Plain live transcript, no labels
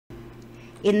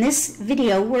In this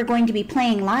video, we're going to be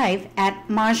playing live at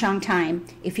Mah Jongg time.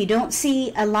 If you don't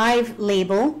see a live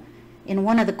label in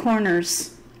one of the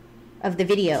corners of the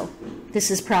video,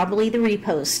 this is probably the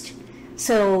repost.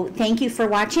 So thank you for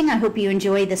watching. I hope you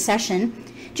enjoy the session.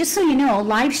 Just so you know,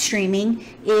 live streaming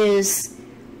is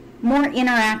more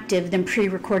interactive than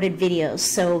pre-recorded videos,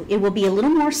 so it will be a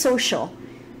little more social.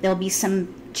 There'll be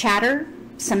some chatter,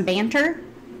 some banter,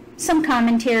 some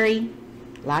commentary,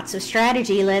 lots of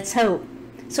strategy, let's hope.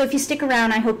 So if you stick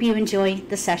around, I hope you enjoy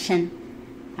the session.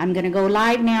 I'm going to go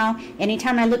live now.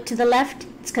 Anytime I look to the left,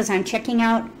 it's because I'm checking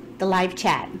out the live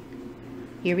chat.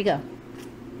 Here we go.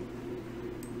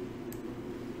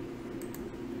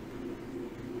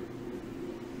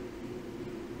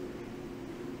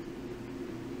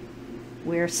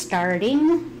 We're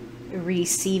starting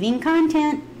receiving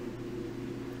content,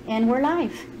 and we're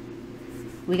live.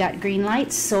 We got green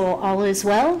lights, so all is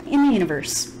well in the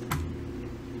universe.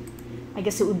 I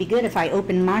guess it would be good if I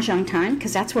opened Mah Jongg time,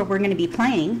 because that's where we're going to be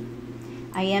playing.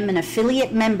 I am an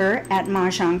affiliate member at Mah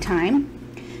Jongg time,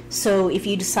 so if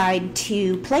you decide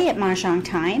to play at Mah Jongg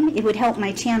time, it would help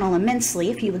my channel immensely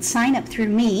if you would sign up through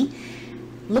me.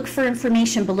 Look for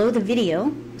information below the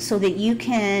video so that you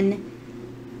can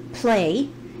play,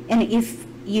 and if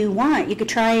you want, you could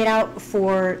try it out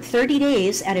for 30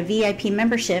 days at a VIP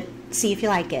membership, see if you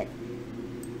like it.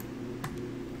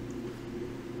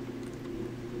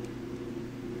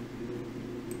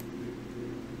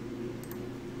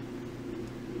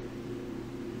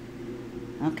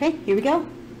 Okay, here we go.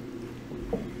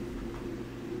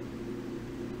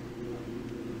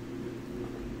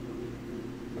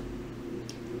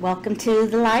 Welcome to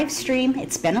the live stream.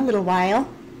 It's been a little while.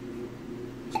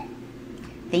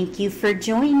 Thank you for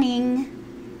joining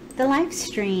the live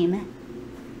stream.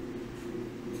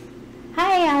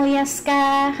 Hi,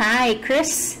 Alyeska. Hi,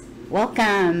 Chris.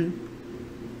 Welcome.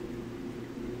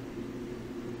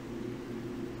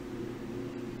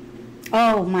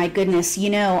 Oh my goodness, you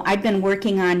know, I've been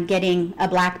working on getting a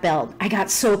black belt. I got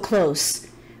so close.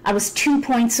 I was 2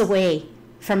 points away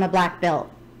from a black belt,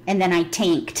 and then I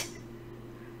tanked.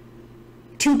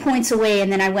 2 points away, and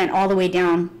then I went all the way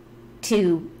down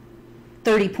to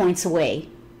 30 points away.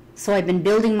 So I've been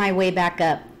building my way back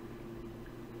up.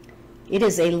 It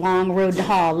is a long road to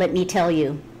haul, let me tell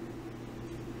you.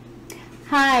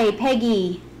 Hi,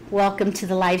 Peggy. Welcome to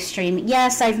the live stream.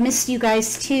 Yes, I've missed you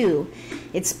guys too.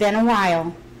 It's been a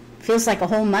while. Feels like a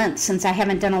whole month since I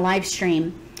haven't done a live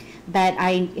stream. But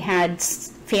I had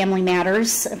family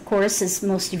matters, of course, as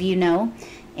most of you know,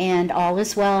 and all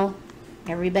is well.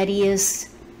 Everybody is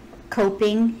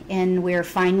coping, and we're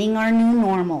finding our new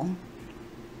normal.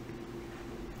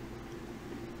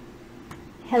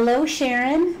 Hello,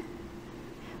 Sharon.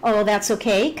 Oh, that's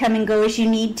okay. Come and go as you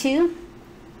need to.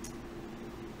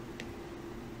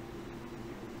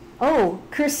 Oh,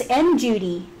 Chris and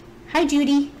Judy. Hi,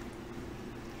 Judy.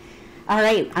 All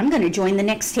right, I'm going to join the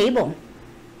next table.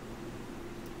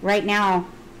 Right now,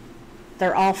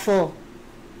 they're all full.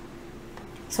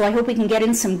 So I hope we can get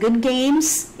in some good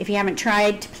games. If you haven't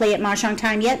tried to play at Mah Jongg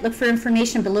time yet, look for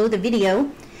information below the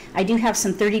video. I do have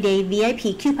some 30-day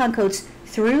VIP coupon codes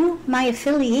through my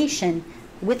affiliation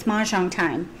with Mah Jongg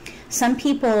time. Some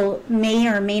people may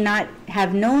or may not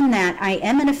have known that I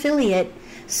am an affiliate,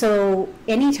 so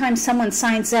anytime someone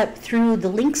signs up through the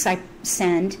links I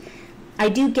send, I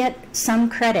do get some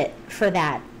credit for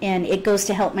that, and it goes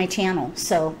to help my channel.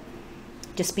 So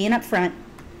just being upfront.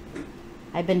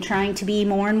 I've been trying to be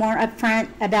more and more upfront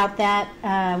about that.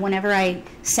 Whenever I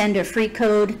send a free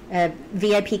code, a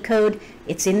VIP code,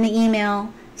 it's in the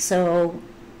email, so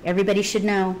everybody should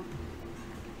know.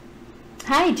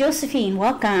 Hi, Josephine,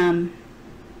 welcome.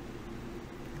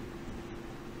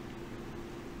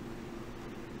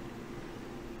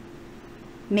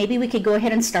 Maybe we could go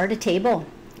ahead and start a table.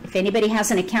 If anybody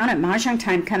has an account at Mah Jongg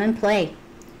time, come and play.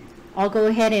 I'll go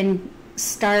ahead and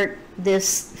start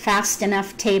this fast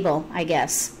enough table, I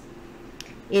guess.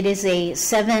 It is a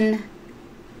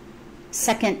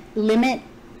 7-second limit,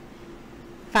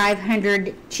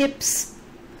 500 chips.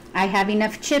 I have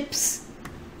enough chips,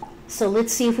 so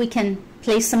let's see if we can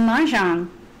play some Mah Jongg.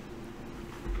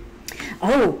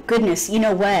 Oh goodness, you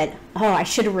know what? Oh, I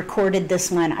should have recorded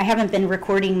this one. I haven't been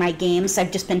recording my games.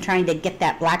 I've just been trying to get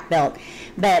that black belt.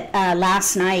 But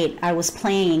last night I was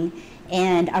playing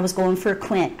and I was going for a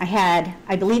quint.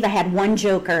 I believe I had one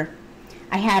joker.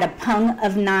 I had a pung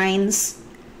of nines,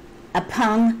 a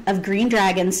pung of green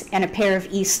dragons, and a pair of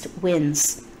east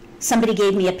winds. Somebody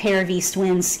gave me a pair of east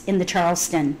winds in the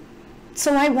Charleston.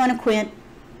 So I won a quint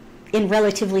in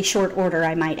relatively short order,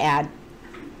 I might add.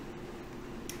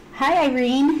 Hi,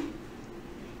 Irene.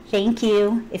 Thank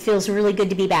you. It feels really good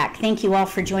to be back. Thank you all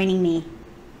for joining me.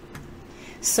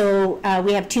 So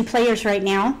we have 2 players right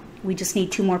now. We just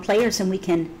need 2 more players and we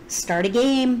can start a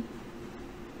game.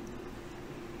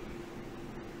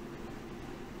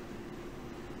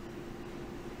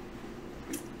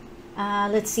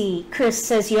 Let's see. Chris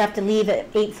says you have to leave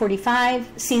at 8:45.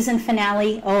 Season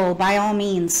finale. Oh, by all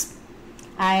means.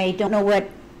 I don't know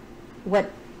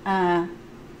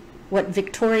what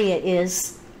Victoria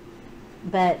is,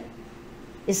 but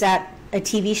is that a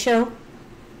TV show?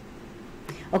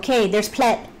 Okay, there's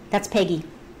Plet. That's Peggy.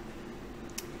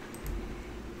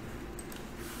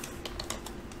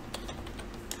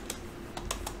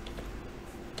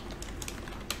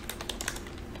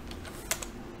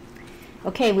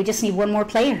 Okay, we just need 1 more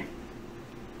player.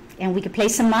 And we could play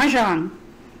some Mah Jongg.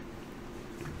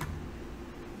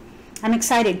 I'm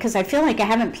excited because I feel like I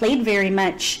haven't played very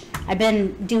much. I've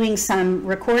been doing some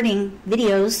recording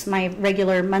videos, my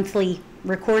regular monthly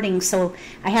recording, so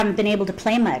I haven't been able to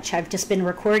play much. I've just been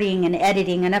recording and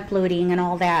editing and uploading and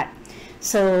all that.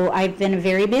 So I've been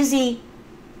very busy.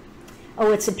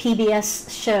 Oh, it's a PBS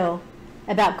show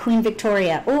about Queen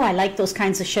Victoria. Oh, I like those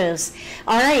kinds of shows.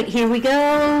 All right, here we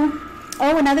go.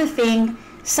 Oh, another thing,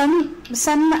 some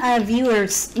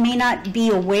viewers may not be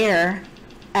aware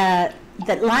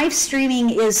that live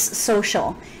streaming is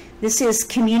social. This is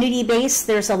community-based.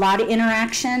 There's a lot of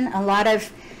interaction, a lot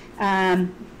of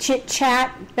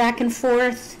chit-chat back and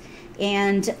forth,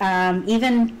 and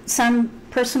even some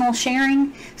personal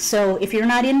sharing. So if you're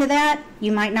not into that,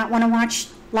 you might not want to watch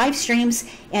live streams,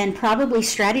 and probably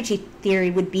strategy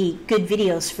theory would be good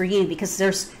videos for you because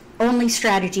there's only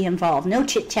strategy involved, no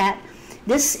chit-chat.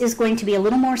 This is going to be a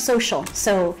little more social.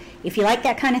 So if you like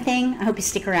that kind of thing, I hope you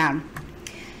stick around.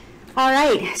 All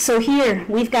right, so here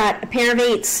we've got a pair of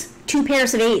 8s, 2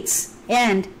 pairs of 8s,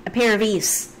 and a pair of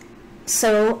E's.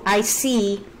 So I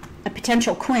see a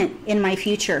potential quint in my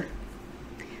future.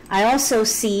 I also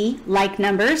see like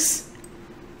numbers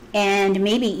and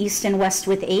maybe east and west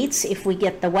with 8s if we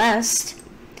get the west.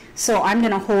 So I'm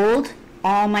going to hold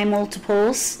all my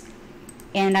multiples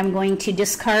and I'm going to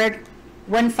discard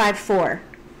 154.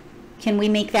 Can we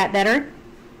make that better?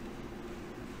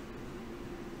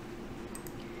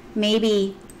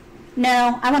 Maybe.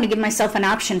 No, I want to give myself an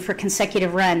option for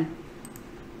consecutive run.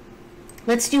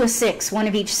 Let's do a 6, 1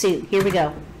 of each suit. Here we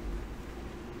go.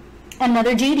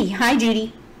 Another Judy. Hi,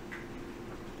 Judy.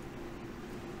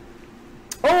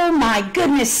 Oh my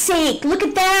goodness sake, look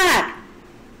at that.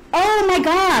 Oh my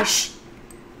gosh.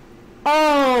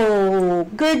 Oh,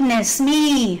 goodness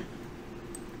me.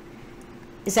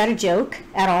 Is that a joke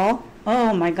at all?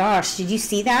 Oh my gosh, did you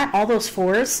see that? All those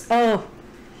 4s? Oh,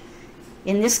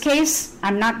 in this case,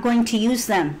 I'm not going to use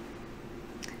them.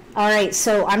 All right,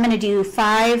 so I'm going to do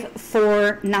 5,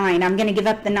 4, 9. I'm going to give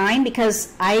up the 9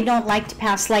 because I don't like to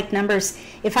pass like numbers.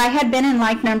 If I had been in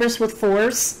like numbers with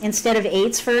 4s instead of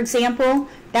 8s, for example,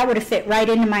 that would have fit right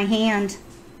into my hand.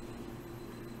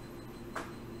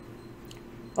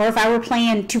 Or if I were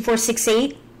playing 2, 4, 6,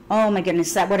 8, oh my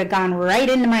goodness, that would have gone right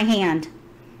into my hand.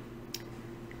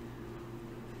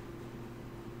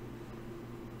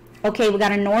 Okay, we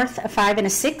got a north, a 5, and a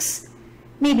 6.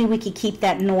 Maybe we could keep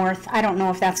that north. I don't know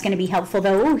if that's going to be helpful,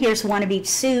 though. Oh, here's 1 of each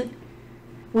suit.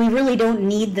 We really don't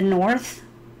need the north.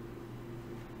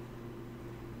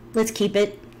 Let's keep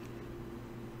it.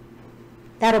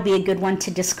 That'll be a good one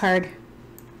to discard.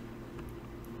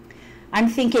 I'm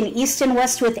thinking east and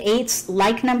west with 8s,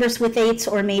 like numbers with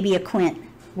 8s, or maybe a quint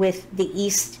with the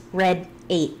east red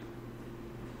 8.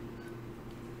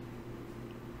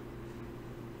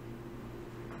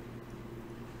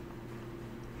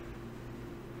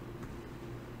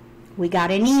 We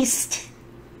got an east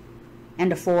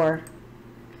and a 4.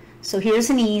 So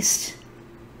here's an east.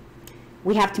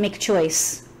 We have to make a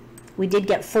choice. We did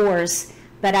get 4s,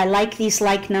 but I like these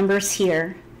like numbers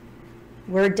here.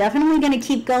 We're definitely going to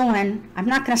keep going. I'm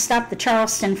not going to stop the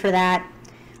Charleston for that.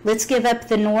 Let's give up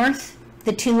the north,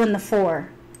 the 2, and the 4.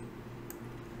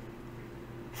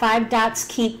 5 dots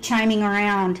keep chiming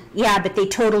around. Yeah, but they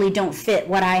totally don't fit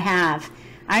what I have.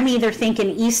 I'm either thinking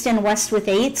east and west with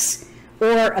 8s,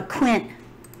 or a quint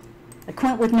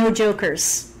with no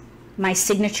jokers, my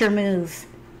signature move.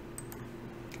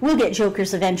 We'll get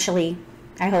jokers eventually,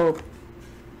 I hope.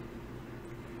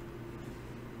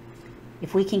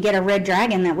 If we can get a red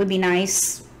dragon, that would be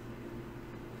nice.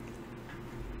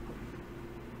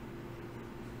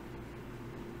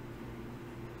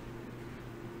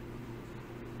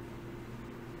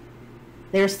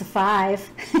 There's the 5.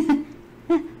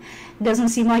 Doesn't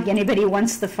seem like anybody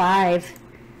wants the 5.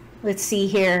 Let's see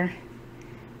here.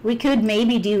 We could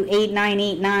maybe do 8, 9,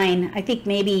 8, 9. I think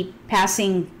maybe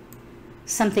passing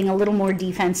something a little more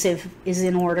defensive is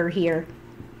in order here.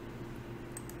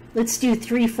 Let's do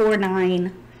 3, 4,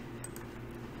 9.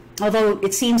 Although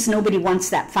it seems nobody wants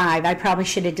that 5. I probably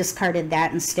should have discarded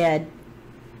that instead.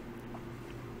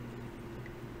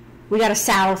 We got a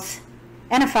south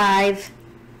and a 5.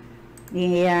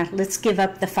 Yeah, let's give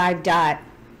up the 5 dot.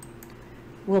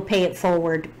 We'll pay it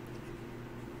forward.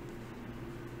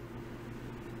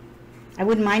 I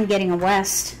wouldn't mind getting a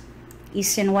west.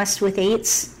 East and west with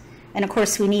 8s. And of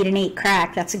course we need an 8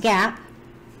 crack. That's a gap.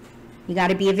 You got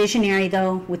to be a visionary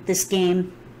though with this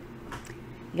game.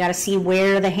 You got to see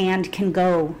where the hand can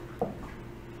go.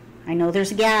 I know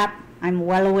there's a gap. I'm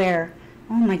well aware.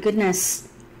 Oh my goodness.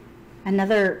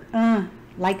 Another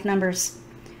like numbers.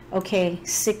 Okay,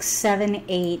 6, 7,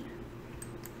 8.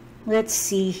 Let's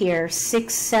see here.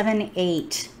 6, 7,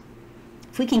 8.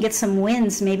 If we can get some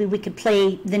wins, maybe we could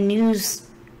play the news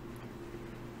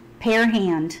pair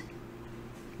hand.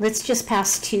 Let's just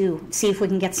pass 2. See if we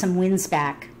can get some wins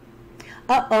back.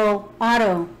 Uh-oh,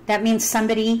 auto. That means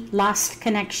somebody lost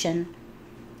connection.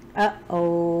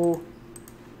 Uh-oh.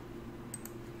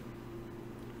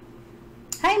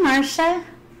 Hi, Marcia.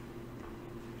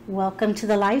 Welcome to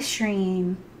the live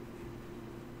stream.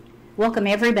 Welcome,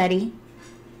 everybody.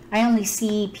 I only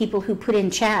see people who put in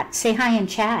chat. Say hi in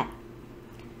chat.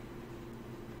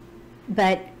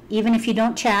 But even if you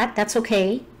don't chat, that's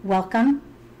okay. Welcome.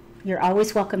 You're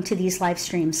always welcome to these live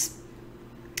streams.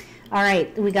 All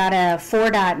right, we got a 4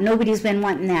 dot. Nobody's been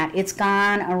wanting that. It's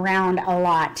gone around a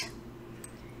lot.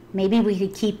 Maybe we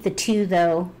could keep the 2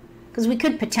 though, because we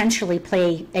could potentially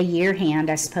play a year hand,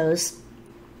 I suppose.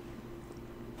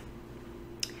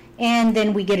 And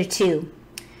then we get a 2.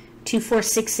 2, 4,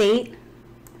 6, 8.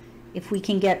 If we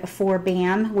can get a 4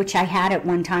 bam, which I had at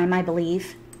one time, I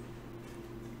believe.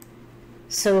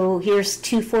 So here's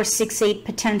 2, 4, 6, 8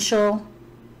 potential.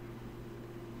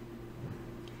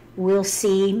 We'll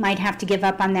see. Might have to give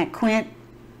up on that quint.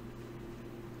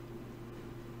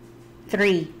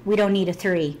 3. We don't need a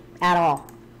 3 at all.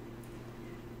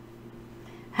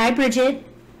 Hi, Bridget.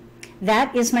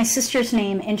 That is my sister's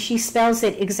name, and she spells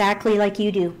it exactly like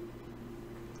you do.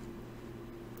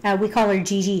 We call her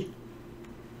Gigi.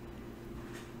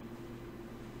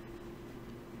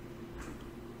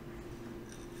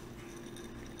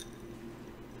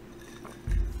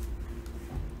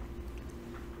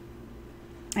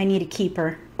 I need a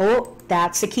keeper. Oh,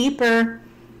 that's a keeper.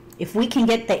 If we can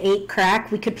get the 8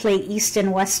 crack, we could play east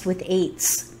and west with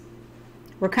 8s.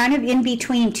 We're kind of in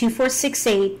between 2, 4, 6,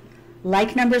 8,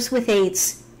 like numbers with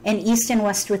 8s, and east and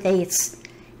west with 8s.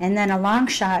 And then a long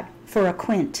shot for a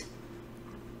quint.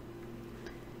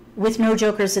 With no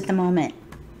jokers at the moment.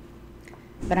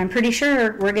 But I'm pretty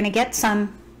sure we're going to get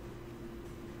some.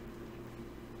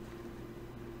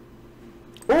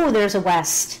 Oh, there's a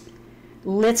west.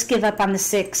 Let's give up on the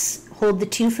 6. Hold the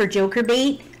 2 for joker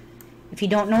bait. If you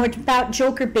don't know about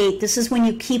joker bait, this is when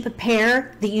you keep a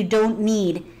pair that you don't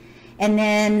need. And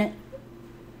then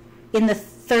in the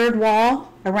 3rd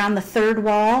wall, around the 3rd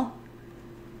wall,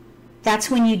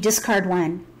 that's when you discard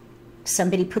one.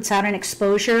 Somebody puts out an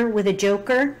exposure with a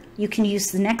joker, you can use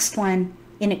the next one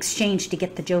in exchange to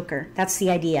get the joker. That's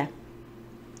the idea.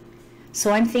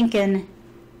 So I'm thinking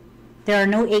there are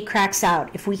no 8 cracks out.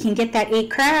 If we can get that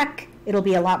 8 crack, it'll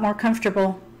be a lot more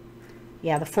comfortable.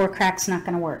 Yeah, the 4 crack's not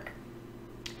going to work.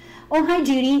 Oh, hi,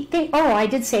 Judy. Oh, I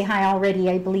did say hi already,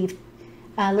 I believe.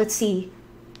 Let's see.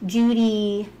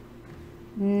 Judy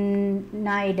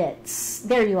Nidetz.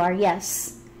 There you are,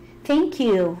 yes. Thank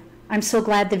you. I'm so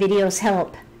glad the videos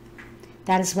help.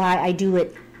 That is why I do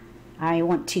it. I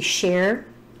want to share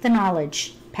the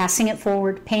knowledge, passing it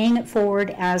forward, paying it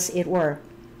forward as it were.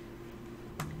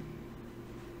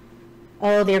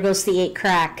 Oh, there goes the 8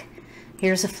 crack.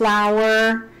 Here's a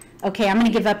flower. Okay, I'm going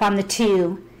to give up on the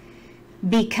 2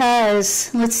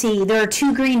 because, let's see, there are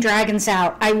 2 green dragons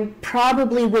out. I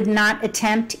probably would not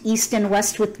attempt east and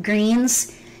west with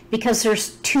greens because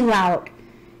there's 2 out.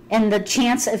 And the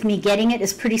chance of me getting it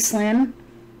is pretty slim.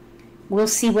 We'll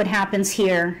see what happens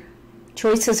here.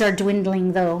 Choices are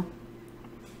dwindling though.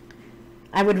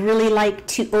 I would really like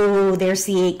to, oh, there's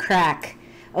the 8 crack.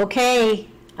 Okay,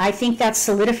 I think that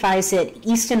solidifies it.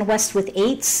 East and west with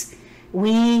 8s.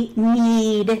 We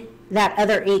need that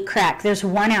other 8 crack. There's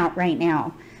 1 out right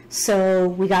now. So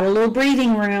we got a little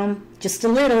breathing room, just a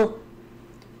little.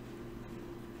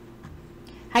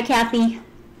 Hi, Kathy.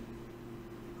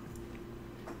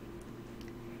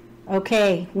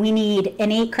 Okay, we need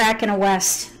an 8 crack and a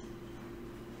west.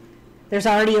 There's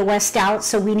already a west out,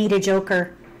 so we need a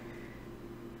joker.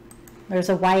 There's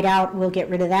a white out. We'll get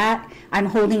rid of that. I'm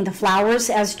holding the flowers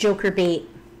as joker bait.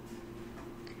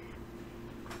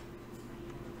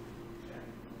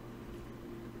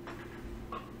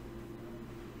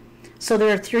 So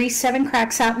there are 3 7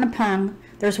 cracks out in the pung.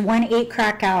 There's 1 8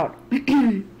 crack out.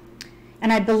 And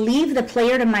I believe the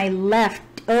player to my left,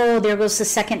 oh, there goes the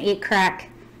second 8 crack.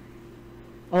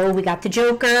 Oh, we got the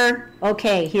joker.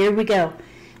 Okay, here we go.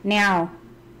 Now,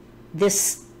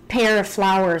 this pair of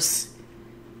flowers.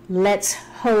 Let's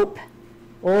hope.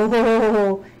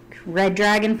 Oh, red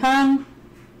dragon pung.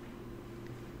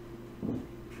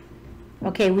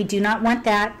 Okay, we do not want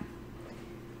that.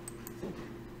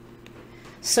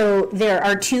 So there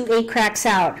are 2 8 cracks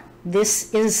out.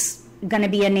 This is going to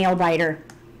be a nail biter.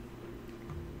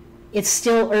 It's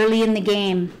still early in the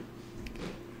game.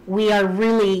 We are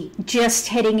really just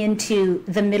heading into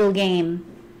the middle game.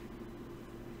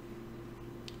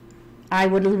 I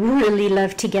would really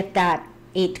love to get that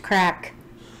 8 crack.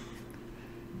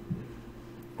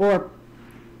 Or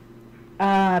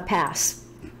pass.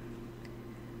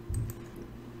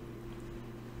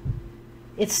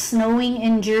 It's snowing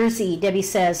in Jersey, Debbie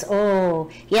says. Oh,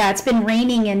 yeah, it's been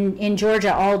raining in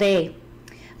Georgia all day.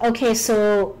 Okay,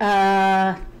 so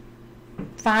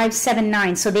 5 7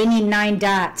 9. So they need 9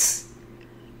 dots.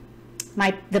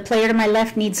 The player to my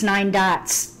left needs 9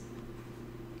 dots.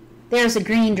 There's a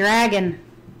green dragon.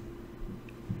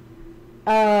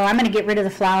 Oh, I'm going to get rid of the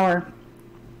flower.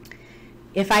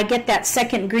 If I get that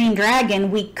second green dragon,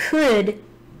 we could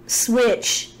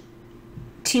switch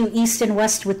to east and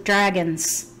west with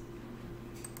dragons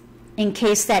in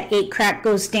case that 8 crack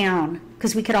goes down,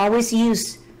 because we could always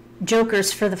use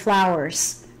jokers for the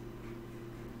flowers.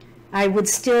 I would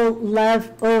still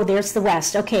love, oh, there's the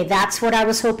west. Okay, that's what I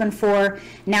was hoping for.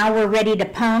 Now we're ready to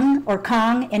pung or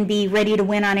kong and be ready to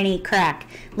win on an 8 crack.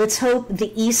 Let's hope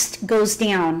the east goes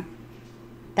down.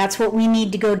 That's what we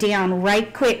need to go down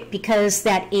right quick, because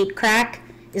that 8 crack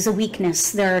is a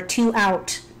weakness. There are 2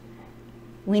 out.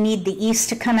 We need the east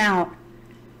to come out.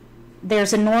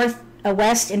 There's a north, a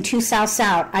west, and 2 souths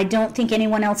out. I don't think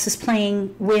anyone else is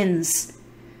playing wins.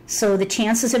 So the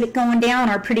chances of it going down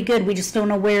are pretty good. We just don't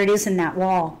know where it is in that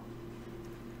wall.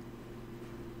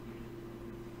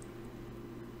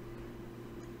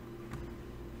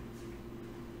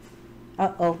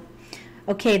 Uh-oh.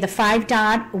 Okay, the 5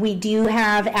 dot, we do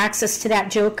have access to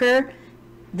that joker.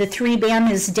 The 3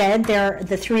 bam is dead.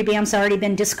 The 3 bam's already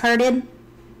been discarded.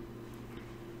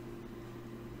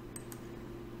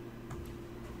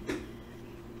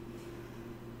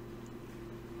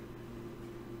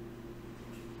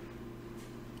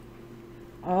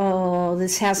 Oh,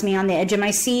 this has me on the edge of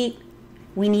my seat.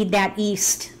 We need that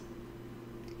east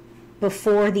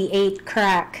before the 8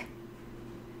 crack.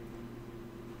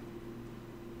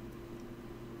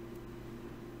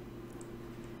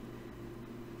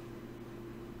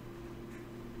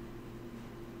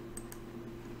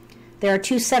 There are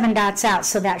 2 7 dots out,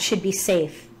 so that should be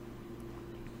safe.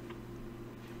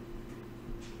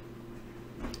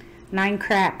 9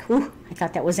 crack. Ooh, I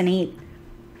thought that was an 8.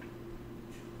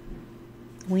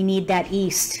 We need that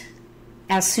east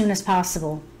as soon as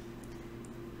possible.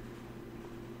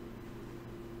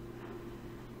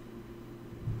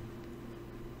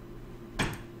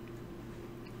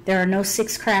 There are no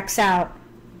 6 cracks out.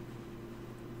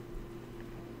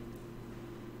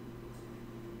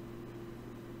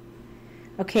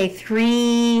 Okay,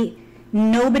 3.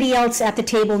 Nobody else at the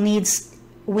table needs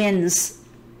wins.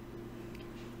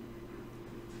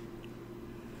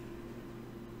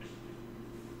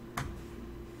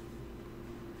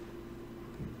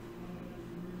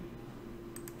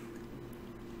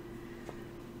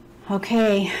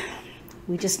 Okay,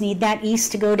 we just need that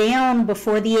east to go down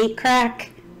before the 8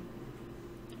 crack.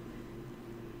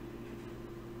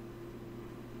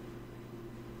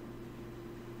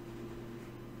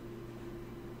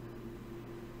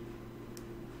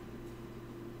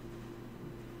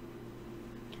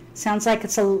 Sounds like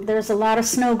there's a lot of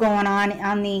snow going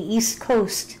on the East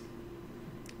Coast.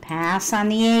 Pass on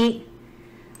the 8.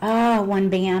 Oh, 1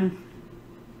 bam.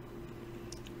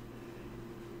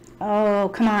 Oh,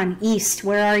 come on, east,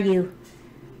 where are you?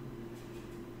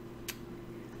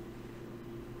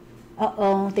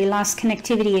 Uh-oh, they lost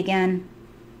connectivity again.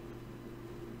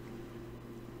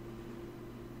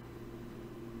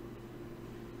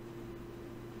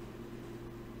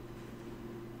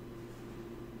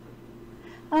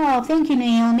 Oh, thank you,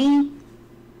 Naomi.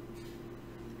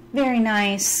 Very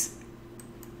nice.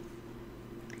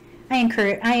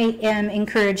 I am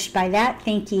encouraged by that.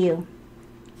 Thank you.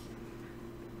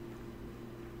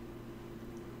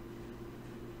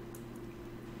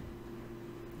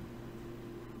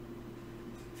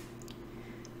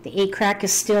 The 8 crack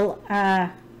is still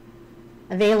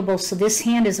available, so this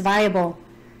hand is viable.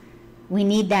 We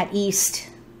need that east.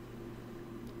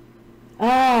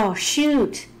 Oh,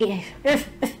 shoot.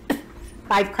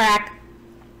 5 crack.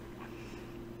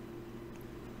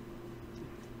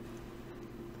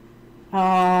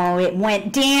 Oh, it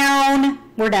went down.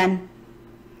 We're done.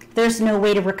 There's no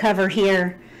way to recover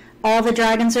here. All the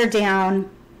dragons are down.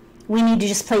 We need to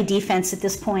just play defense at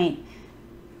this point.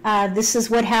 This is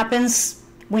what happens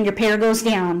when your pair goes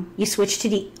down. You switch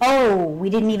to oh, we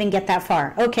didn't even get that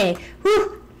far. Okay.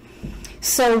 Whew.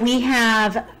 So we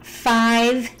have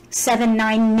 5, 7,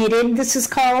 9 knitted, this is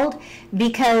called,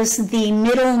 because the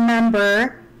middle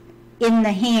number in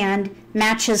the hand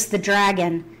matches the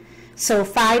dragon. So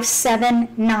 5, 7,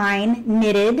 9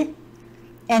 knitted.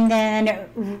 And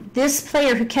then this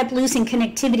player who kept losing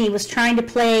connectivity was trying to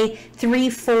play 3,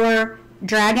 4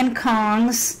 dragon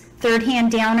Kongs, third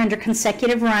hand down under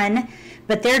consecutive run,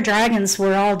 but their dragons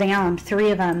were all down, 3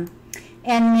 of them.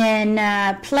 And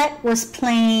then Plet was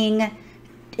playing,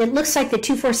 it looks like the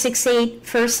 2, 4, 6, 8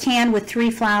 first hand with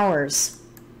 3 flowers.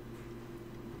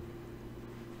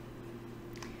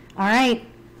 All right,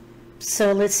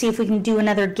 so let's see if we can do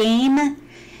another game.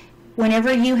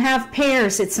 Whenever you have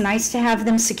pairs, it's nice to have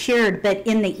them secured, but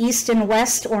in the east and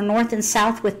west or north and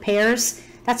south with pairs,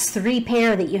 that's 3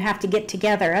 pair that you have to get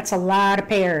together. That's a lot of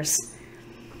pairs.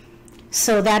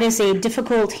 So that is a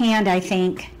difficult hand, I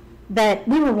think, but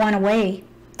we were one away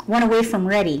from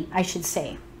ready, I should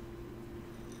say.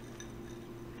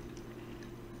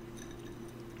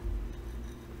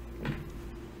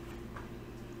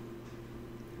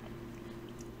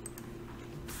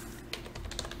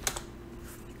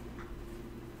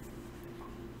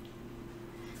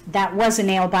 That was a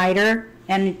nail biter,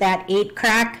 and that 8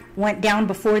 crack went down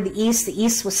before the east. The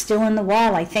east was still in the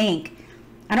wall, I think.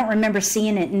 I don't remember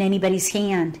seeing it in anybody's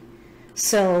hand.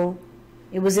 So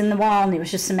it was in the wall, and it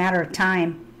was just a matter of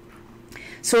time.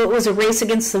 So it was a race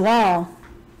against the wall.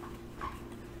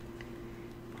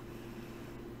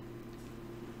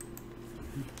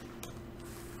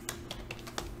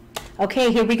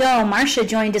 Okay, here we go. Marcia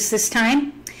joined us this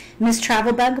time. Miss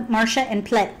Travelbug, Marcia, and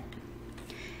Plet.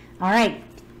 All right.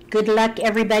 Good luck,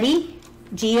 everybody.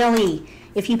 GLE.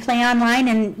 If you play online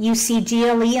and you see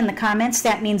GLE in the comments,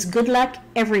 that means good luck,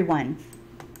 everyone.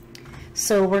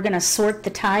 So we're going to sort the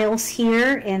tiles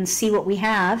here and see what we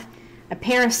have. A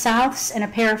pair of souths and a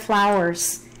pair of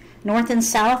flowers. North and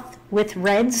south with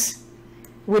reds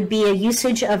would be a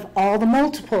usage of all the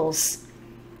multiples.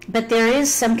 But there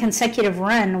is some consecutive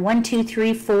run. 1, 2,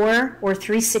 3, 4, or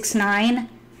 3, 6, 9.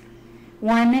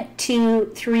 1,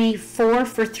 2, 3, 4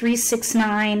 for 3, 6,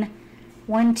 9.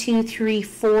 1, 2, 3,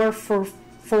 4 for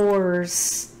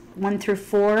 4s. 1 through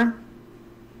 4.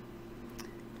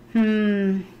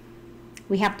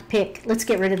 We have to pick. Let's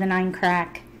get rid of the 9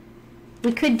 crack.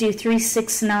 We could do 3,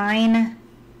 6, 9.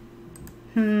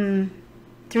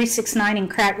 3, 6, 9 and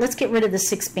crack. Let's get rid of the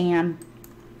 6 bam.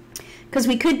 Because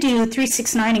we could do 3,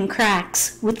 6, 9 and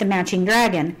cracks with the matching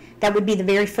dragon. That would be the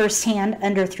very first hand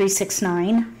under 3, 6,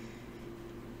 9.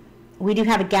 We do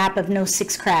have a gap of no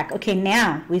 6 crack. Okay,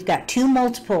 now we've got 2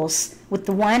 multiples with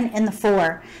the 1 and the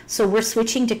 4. So we're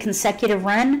switching to consecutive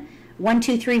run. 1,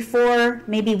 2, 3, 4,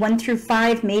 maybe 1 through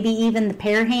 5, maybe even the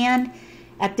pair hand.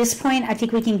 At this point, I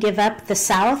think we can give up the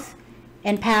south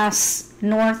and pass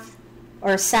north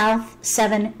or south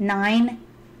 7, 9.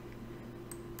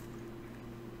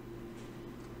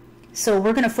 So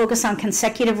we're going to focus on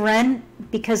consecutive run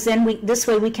because then this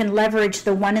way we can leverage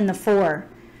the 1 and the 4.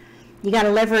 You got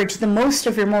to leverage the most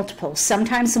of your multiples.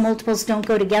 Sometimes the multiples don't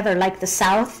go together, like the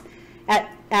south. At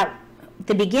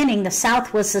the beginning, the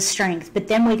south was the strength, but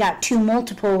then we got 2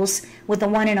 multiples with a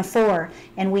 1 and a 4,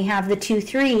 and we have the 2,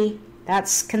 3.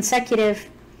 That's consecutive.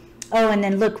 Oh, and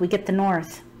then look, we get the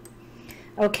north.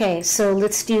 Okay, so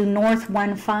let's do north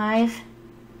 1, 5.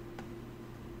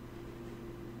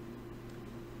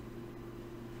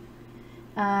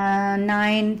 Uh,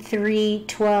 9, 3,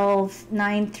 12,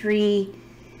 9, 3.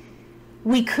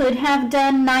 We could have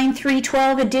done 9, 3,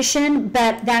 12 addition,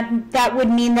 but that would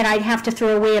mean that I'd have to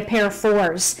throw away a pair of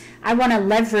 4s. I want to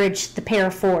leverage the pair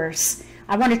of 4s.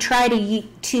 I want to try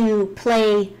to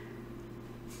play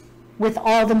with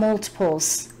all the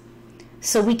multiples.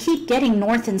 So we keep getting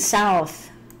north and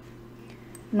south.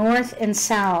 North and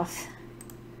south.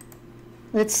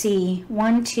 Let's see.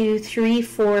 1, 2, 3,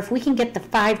 4. If we can get the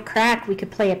 5 crack, we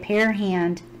could play a pair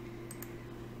hand.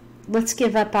 Let's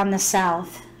give up on the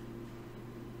south.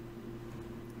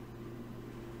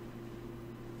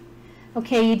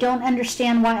 Okay, you don't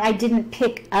understand why I didn't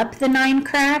pick up the 9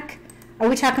 crack? Are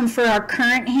we talking for our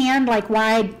current hand? Like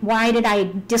why did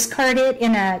I discard it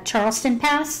in a Charleston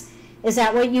pass? Is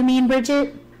that what you mean,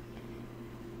 Bridget?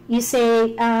 You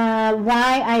say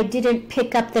why I didn't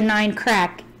pick up the 9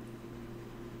 crack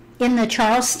in the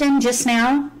Charleston just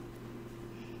now?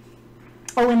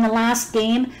 Oh, in the last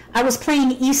game, I was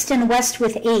playing east and west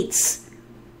with 8s.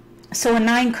 So a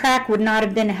 9 crack would not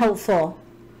have been helpful.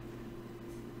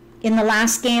 In the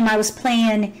last game, I was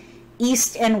playing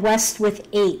east and west with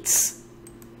 8s.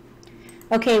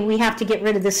 Okay, we have to get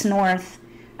rid of this north.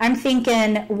 I'm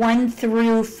thinking 1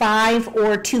 through 5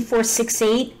 or 2, 4, 6,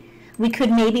 8. We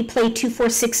could maybe play 2, 4,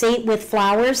 6, 8 with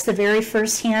flowers, the very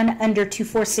first hand under 2,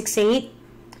 4, 6, 8.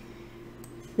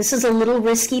 This is a little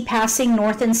risky passing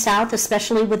north and south,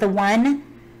 especially with a 1,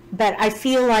 but I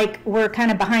feel like we're kind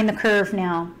of behind the curve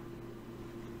now.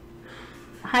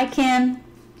 Hi, Kim,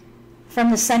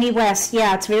 from the sunny west.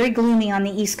 Yeah, it's very gloomy on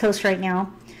the East Coast right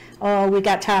now. Oh, we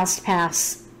got tiles to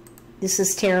pass. This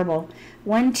is terrible.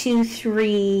 1, 2,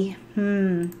 3.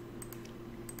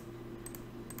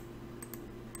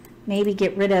 Maybe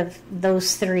get rid of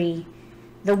those 3.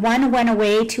 The 1 went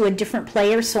away to a different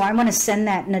player, so I want to send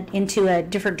that into a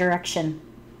different direction.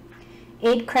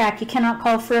 8 crack, you cannot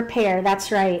call for a pair.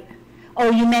 That's right. Oh,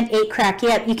 you meant 8 crack.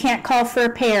 Yep, you can't call for a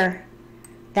pair.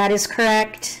 That is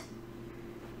correct.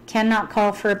 Cannot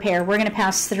call for a pair. We're going to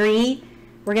pass 3.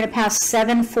 We're going to pass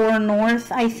 7, 4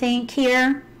 north, I think,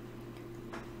 here.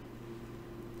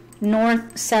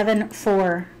 North, 7,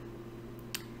 4.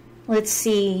 Let's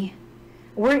see.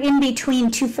 We're in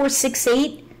between 2, 4, 6,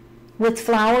 8. With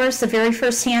flowers, the very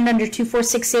first hand under 2, 4,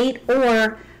 6, 8,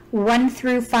 or 1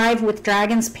 through 5 with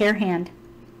dragons pair hand.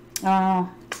 Oh,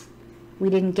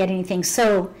 we didn't get anything.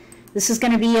 So this is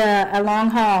going to be a long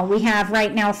haul. We have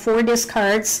right now 4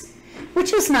 discards,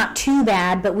 which is not too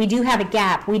bad, but we do have a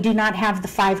gap. We do not have the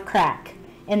 5 crack.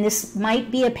 And this might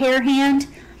be a pair hand.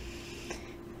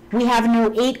 We have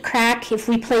no 8 crack if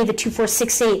we play the 2, 4,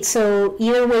 6, 8. So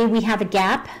either way, we have a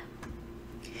gap.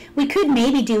 We could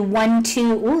maybe do 1,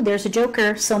 2. Oh, there's a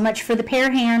joker. So much for the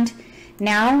pair hand.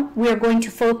 Now we're going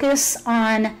to focus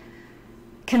on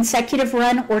consecutive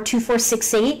run or 2, 4,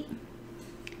 6, 8.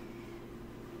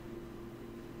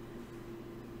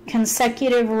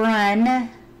 Consecutive run.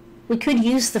 We could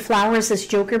use the flowers as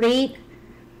joker bait.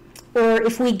 Or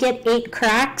if we get 8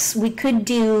 cracks, we could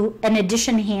do an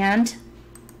addition hand.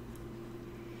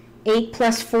 8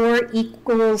 plus 4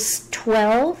 equals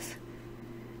 12.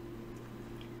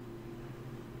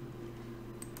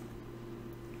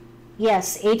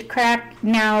 Yes, 8 crack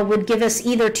now would give us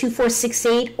either 2, 4, 6,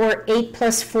 8 or 8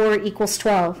 plus 4 equals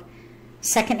 12.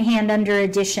 Second hand under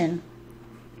addition.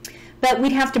 But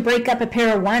we'd have to break up a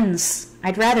pair of 1s.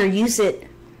 I'd rather use it.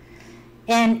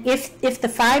 And if the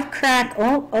 5 crack,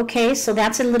 oh, okay, so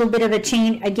that's a little bit of a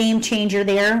game changer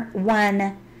there.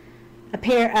 1, a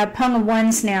pung of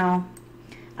 1s now.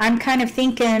 I'm kind of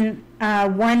thinking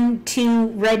 1, 2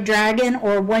 red dragon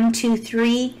or 1, 2,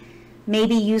 3.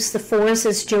 Maybe use the 4s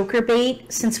as joker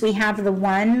bait since we have the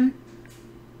 1.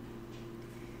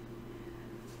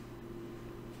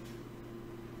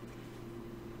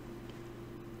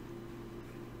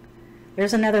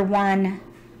 There's another 1.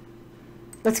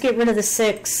 Let's get rid of the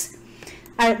 6.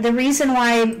 The reason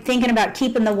why I'm thinking about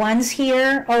keeping the 1s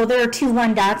here, oh, there are 2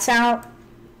 1 dots out.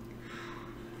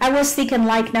 I was thinking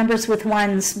like numbers with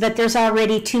 1s, but there's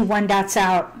already 2 1 dots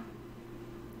out.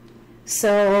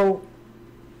 So,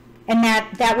 and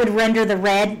that would render the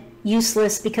red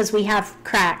useless because we have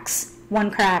cracks,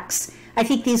 1 cracks. I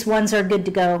think these 1s are good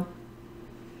to go.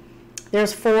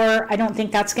 There's 4. I don't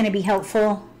think that's going to be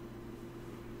helpful.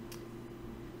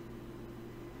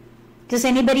 Does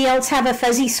anybody else have a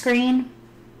fuzzy screen?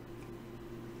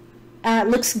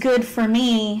 Looks good for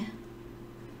me.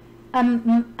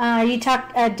 Deborah, are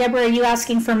you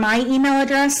asking for my email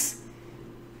address?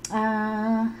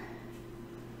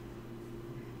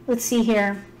 Let's see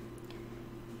here.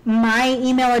 My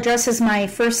email address is my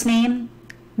first name,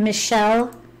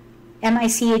 Michele,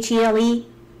 M-I-C-H-E-L-E,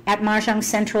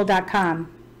 @mahjongcentral.com.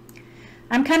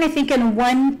 I'm kind of thinking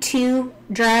 1, 2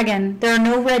 dragon. There are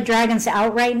no red dragons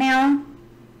out right now.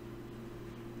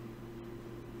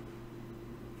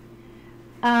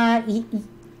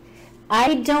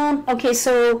 I don't, okay,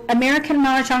 so American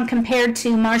Mah Jongg compared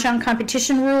to Mah Jongg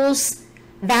competition rules,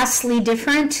 vastly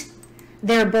different.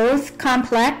 They're both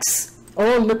complex.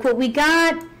 Oh, look what we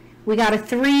got. We got a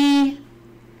 3.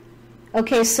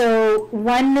 Okay, so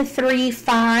 1, 3,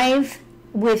 5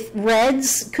 with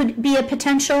reds could be a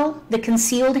potential, the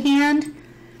concealed hand.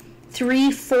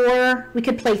 3, 4, we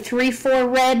could play 3, 4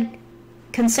 red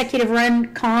consecutive run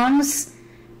Kongs.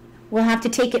 We'll have to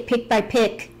take it pick by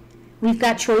pick. We've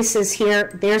got choices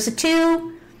here. There's a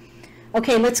 2.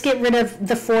 Okay, let's get rid of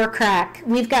the 4 crack.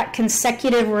 We've got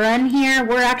consecutive run here.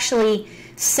 We're actually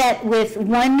set with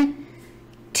 1,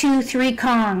 2, 3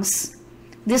 Kongs.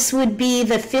 This would be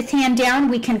the 5th hand down.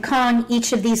 We can Kong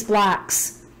each of these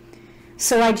blocks.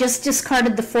 So I just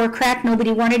discarded the 4 crack.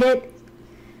 Nobody wanted it.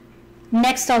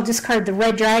 Next, I'll discard the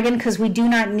red dragon because we do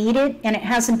not need it, and it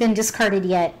hasn't been discarded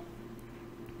yet.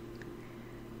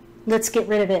 Let's get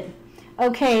rid of it.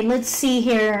 Okay, let's see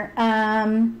here.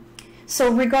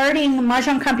 So regarding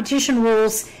Mahjong competition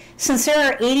rules, since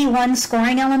there are 81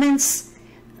 scoring elements,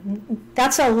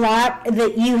 that's a lot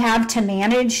that you have to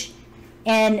manage,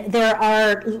 and there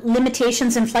are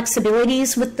limitations and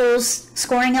flexibilities with those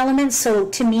scoring elements. So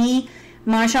to me,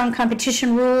 Mahjong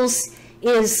competition rules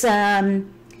is, I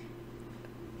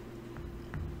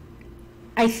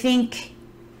think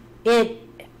it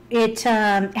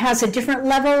has a different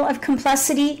level of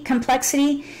complexity.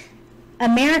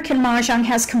 American Mah Jongg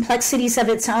has complexities of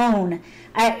its own.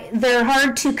 They're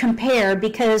hard to compare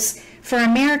because for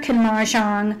American Mah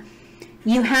Jongg,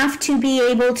 you have to be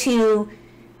able to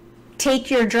take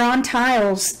your drawn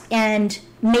tiles and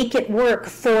make it work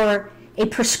for a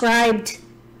prescribed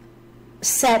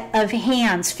set of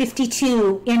hands,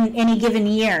 52 in any given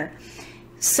year.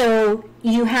 So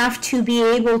you have to be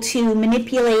able to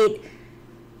manipulate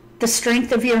the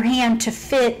strength of your hand to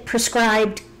fit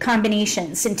prescribed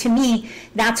combinations. And to me,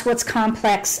 that's what's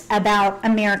complex about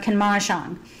American Mah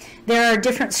Jongg. There are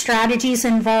different strategies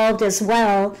involved as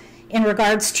well in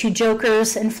regards to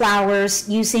jokers and flowers,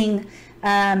 using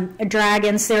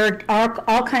dragons. There are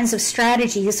all kinds of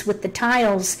strategies with the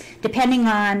tiles depending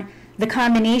on the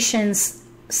combinations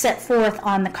set forth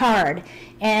on the card.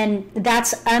 And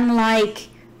that's unlike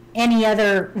any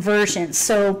other version.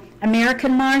 So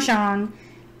American Mah Jongg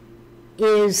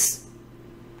is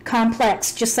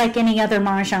complex, just like any other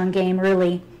Mahjong game,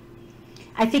 really.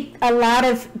 I think a lot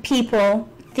of people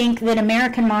think that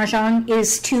American Mah Jongg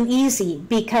is too easy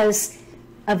because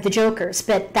of the jokers,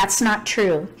 but that's not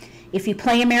true. If you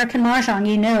play American Mah Jongg,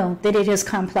 you know that it is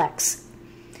complex.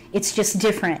 It's just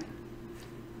different.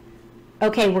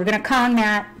 Okay, we're going to Kong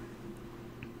that.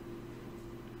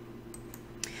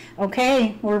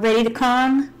 Okay, we're ready to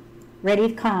Kong. Ready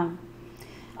to Kong.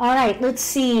 All right, let's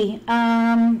see.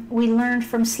 We learned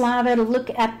from Slava to look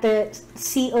at the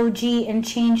COG and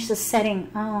change the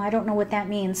setting. Oh, I don't know what that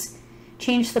means.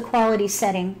 Change the quality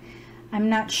setting. I'm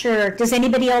not sure. Does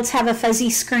anybody else have a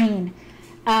fuzzy screen?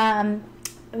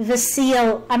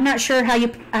 Vasil, I'm not sure how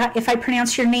you, if I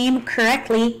pronounce your name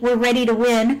correctly. We're ready to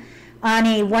win on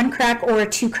a 1 crack or a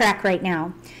 2 crack right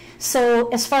now. So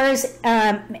as far as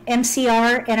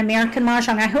MCR and American Mah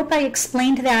Jongg, I hope I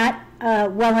explained that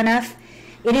well enough.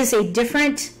 It is a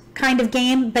different kind of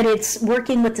game, but it's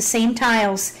working with the same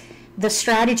tiles. The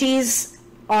strategies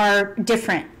are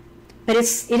different, but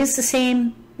it is the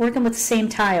same, working with the same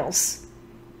tiles.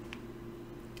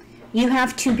 You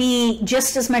have to be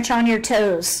just as much on your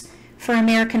toes for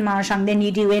American Mah Jongg than you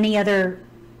do any other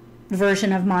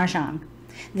version of Mah Jongg.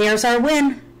 There's our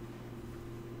win.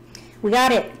 We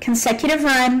got it. Consecutive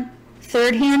run,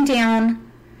 3rd hand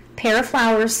down, pair of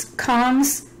flowers,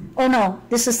 Kongs. Oh no,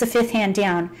 this is the 5th hand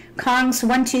down. Kongs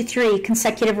 1, 2, 3,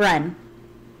 consecutive run.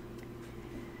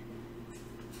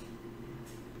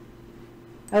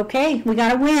 Okay, we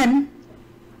got a win.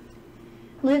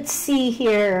 Let's see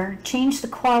here. Change the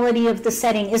quality of the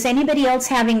setting. Is anybody else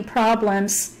having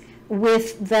problems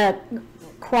with the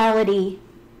quality?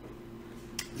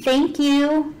 Thank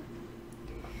you.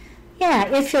 Yeah,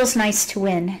 it feels nice to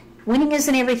win. Winning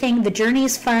isn't everything. The journey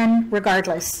is fun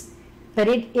regardless. But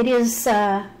it is,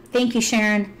 thank you,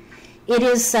 Sharon. It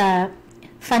is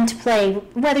fun to play,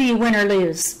 whether you win or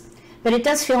lose. But it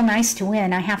does feel nice to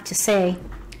win, I have to say.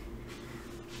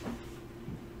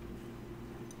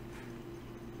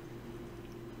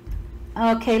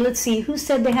 Okay, let's see. Who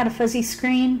said they had a fuzzy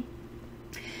screen?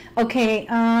 Okay,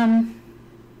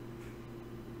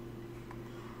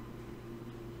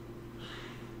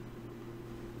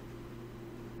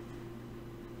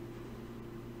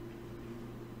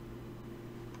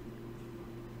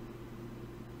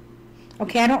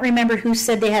 okay, I don't remember who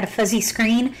said they had a fuzzy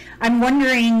screen. I'm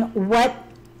wondering what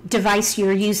device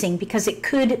you're using, because it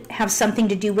could have something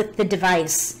to do with the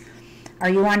device. Are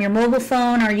you on your mobile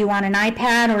phone? Are you on an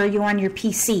iPad? Or are you on your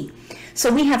PC?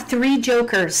 So we have 3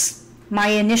 jokers. My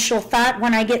initial thought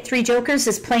when I get 3 jokers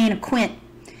is playing a quint.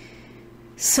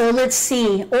 So let's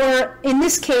see. Or in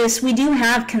this case, we do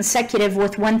have consecutive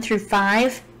with 1 through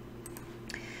 5.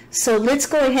 So let's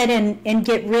go ahead and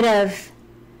get rid of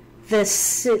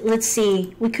this. Let's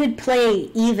see. We could play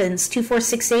evens, 2, 4,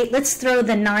 6, 8. Let's throw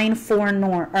the 9, 4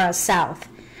 north, south.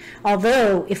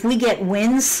 Although if we get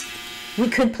wins, we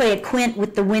could play a quint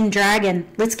with the wind dragon.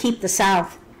 Let's keep the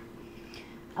south.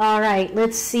 All right,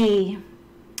 let's see.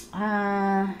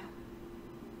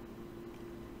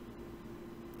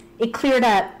 It cleared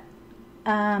up.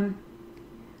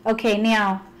 Okay,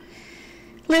 now,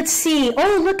 Let's see.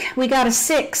 Oh, look, we got a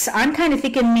 6. I'm kind of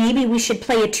thinking maybe we should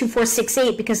play a 2, 4, 6,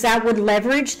 8 because that would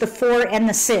leverage the 4 and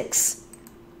the 6.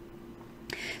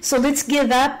 So let's give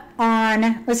up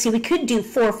on, let's see, we could do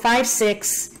 4, 5,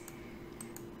 6.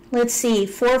 Let's see,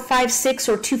 4, 5, 6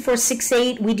 or 2, 4, 6,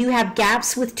 8. We do have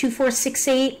gaps with 2, 4, 6,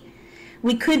 8.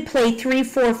 We could play 3,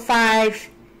 4, 5,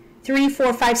 3,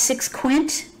 4, 5, 6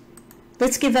 quint.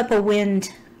 Let's give up a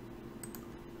wind.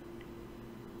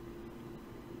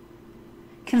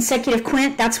 Consecutive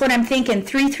quint, that's what I'm thinking.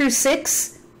 3 through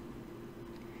 6.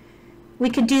 We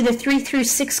could do the 3 through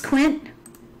 6 quint.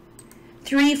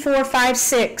 3, 4, 5,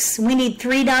 6. We need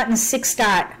 3 dot and 6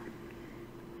 dot.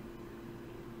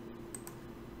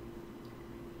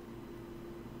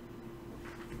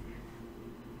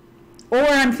 Or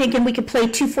I'm thinking we could play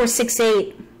 2, 4, 6,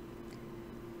 8.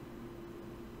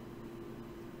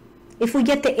 If we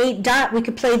get the 8 dot, we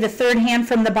could play the third hand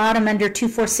from the bottom under 2,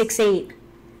 4, 6, 8.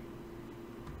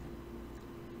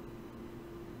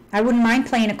 I wouldn't mind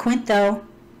playing a quint though.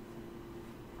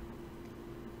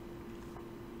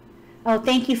 Oh,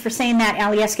 thank you for saying that,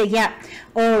 Alieska. Yeah.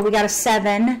 Oh, we got a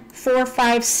 7. 4,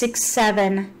 5, 6,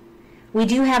 7. We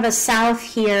do have a south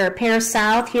here, pair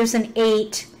south. Here's an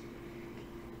 8.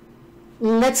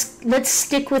 Let's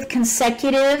stick with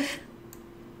consecutive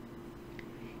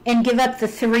and give up the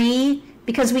 3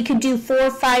 because we could do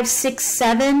 4, 5, 6,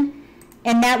 7,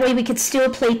 and that way we could still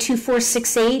play 2, 4,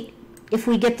 6, 8 if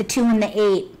we get the 2 and the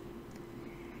 8.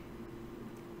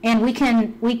 And we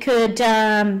could,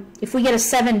 if we get a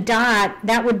 7 dot,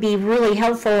 that would be really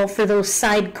helpful for those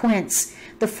side quints.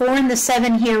 The 4 and the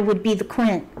 7 here would be the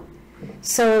quint.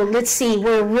 So let's see,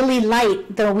 we're really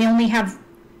light, though we only have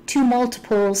 2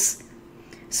 multiples.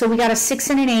 So we got a 6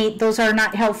 and an 8. Those are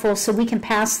not helpful, so we can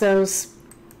pass those.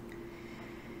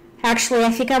 Actually,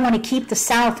 I think I want to keep the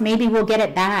south. Maybe we'll get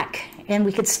it back, and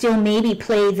we could still maybe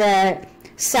play the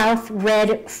south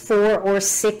red 4 or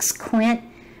 6 quint.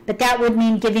 But that would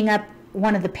mean giving up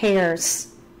one of the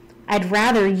pairs. I'd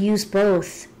rather use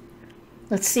both.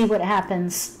 Let's see what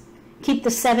happens. Keep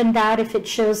the 7 dot if it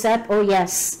shows up. Oh,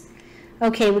 yes.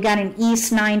 Okay, we got an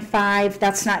east 9, 5.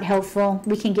 That's not helpful.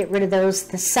 We can get rid of those.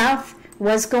 The south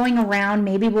was going around.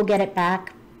 Maybe we'll get it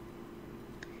back.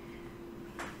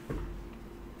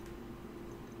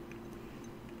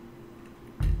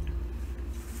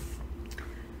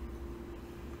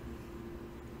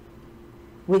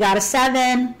 We got a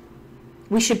 7.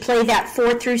 We should play that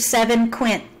 4 through 7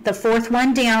 quint, the 4th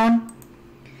one down.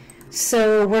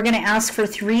 So we're going to ask for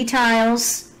 3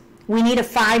 tiles. We need a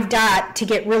 5 dot to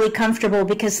get really comfortable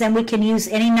because then we can use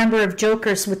any number of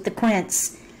jokers with the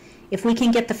quints. If we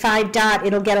can get the 5 dot,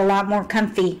 it'll get a lot more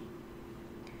comfy.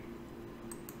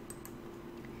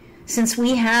 Since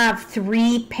we have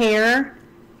 3 pair,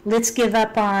 let's give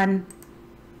up on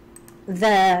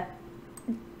the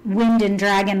wind and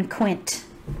dragon quint.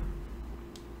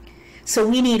 So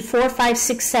we need 4, 5,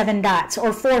 6, 7 dots,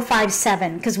 or 4, 5,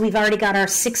 7, because we've already got our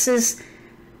 6s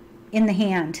in the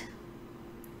hand.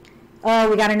 Oh,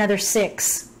 we got another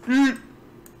 6.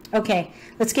 Okay,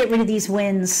 let's get rid of these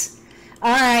winds.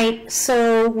 All right,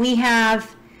 so we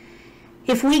have,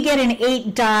 if we get an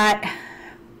 8 dot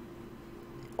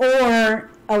or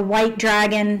a white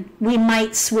dragon, we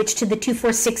might switch to the 2,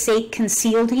 4, 6, 8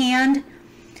 concealed hand.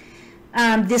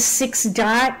 This 6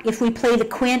 dot, if we play the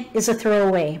quint, is a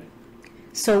throwaway.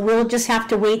 So we'll just have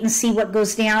to wait and see what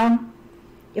goes down.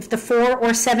 If the 4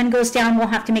 or 7 goes down, we'll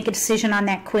have to make a decision on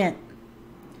that quint.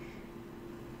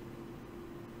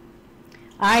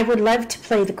 I would love to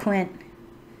play the quint.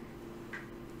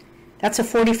 That's a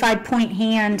 45-point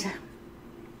hand.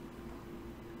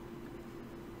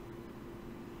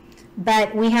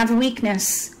 But we have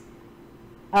weakness.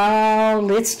 Oh,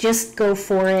 let's just go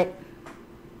for it.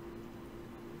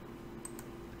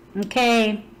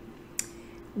 Okay.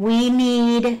 We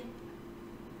need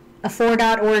a 4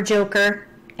 dot or a joker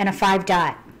and a 5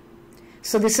 dot.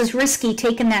 So this is risky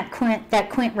taking that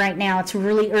quint right now. It's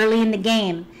really early in the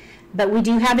game. But we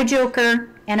do have a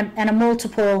joker and a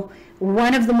multiple.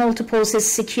 One of the multiples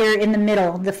is secure in the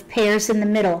middle, the pair's in the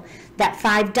middle. That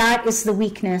 5 dot is the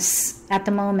weakness at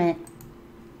the moment.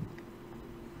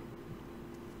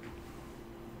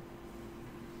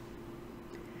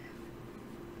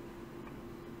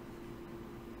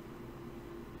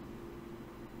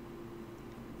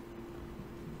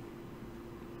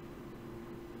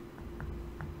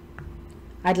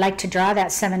 I'd like to draw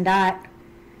that 7 dot.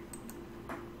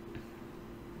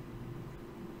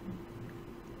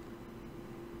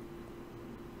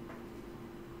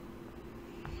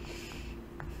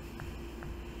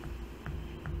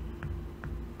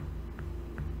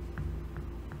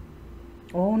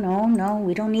 Oh, no,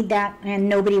 we don't need that. And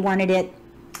nobody wanted it.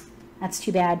 That's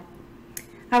too bad.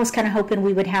 I was kind of hoping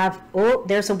we would have, oh,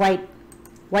 there's a white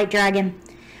dragon.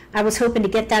 I was hoping to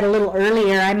get that a little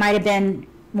earlier. I might have been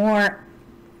more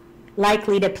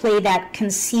likely to play that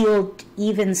concealed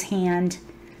evens hand,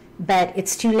 but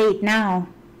it's too late now.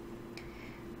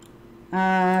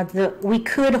 We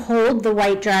could hold the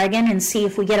white dragon and see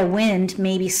if we get a wind,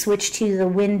 maybe switch to the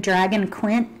wind dragon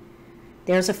quint.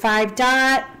 There's a 5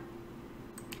 dot.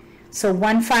 So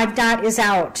 1 5 dot is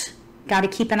out. Got to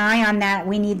keep an eye on that.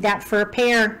 We need that for a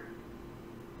pair.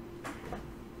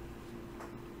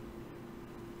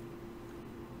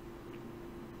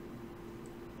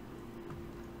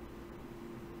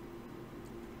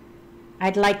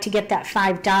 I'd like to get that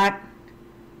 5 dot.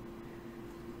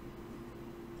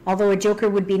 Although a joker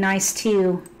would be nice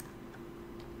too.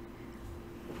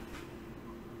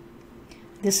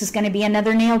 This is going to be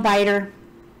another nail biter.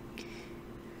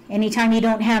 Anytime you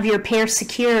don't have your pair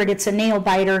secured, it's a nail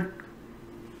biter.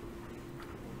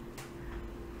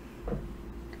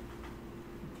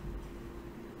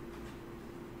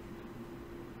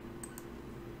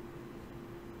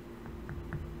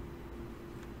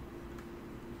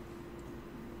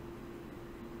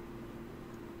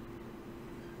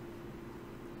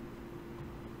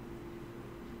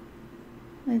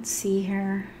 Let's see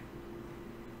here.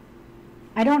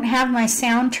 I don't have my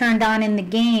sound turned on in the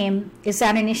game. Is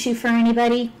that an issue for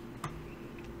anybody?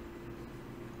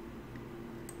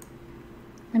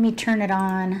 Let me turn it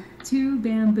on. 2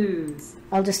 bamboos.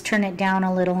 I'll just turn it down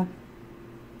a little.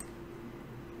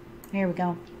 There we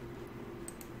go.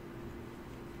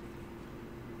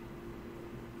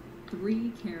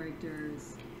 3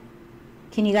 characters.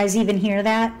 Can you guys even hear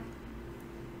that?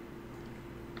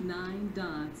 9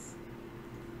 dots.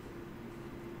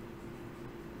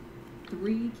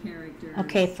 3 characters.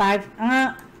 Okay, 5.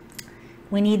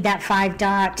 We need that 5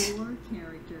 dot. 4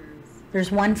 characters.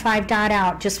 There's 1 5 dot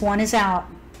out. Just one is out.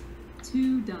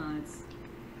 2 dots.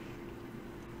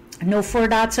 No 4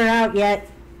 dots are out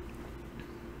yet.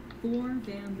 4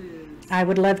 bamboos. I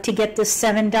would love to get this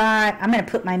 7 dot. I'm going to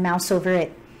put my mouse over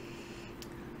it.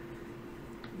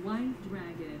 White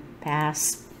dragon.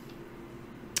 Pass.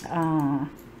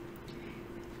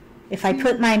 If I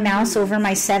put my mouse over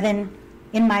my 7,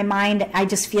 in my mind, I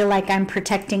just feel like I'm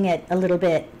protecting it a little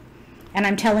bit. And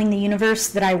I'm telling the universe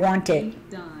that I want it. 8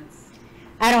 dots.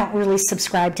 I don't really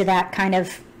subscribe to that kind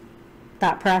of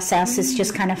thought process. It's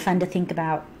just kind of fun to think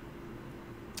about.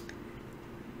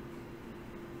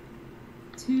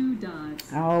 2 dots.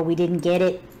 Oh, we didn't get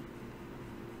it.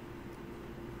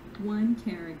 1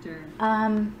 character.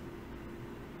 I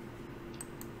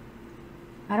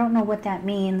don't know what that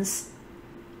means.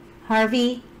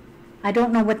 Harvey, I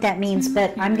don't know what that means,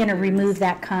 but I'm going to remove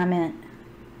that comment.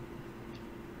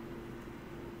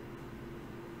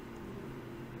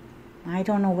 I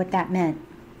don't know what that meant.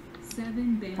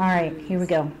 7 bamboos. All right, here we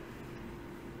go.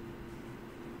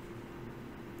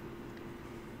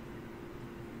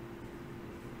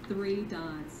 Three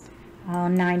dots.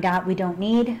 9 dot we don't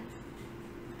need.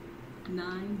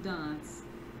 9 dots.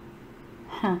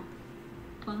 Huh.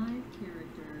 5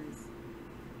 characters.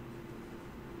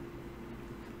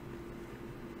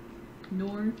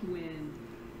 North wind.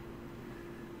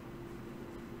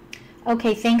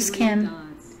 Okay, thanks, 3 Kim.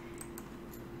 dots.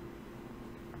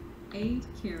 8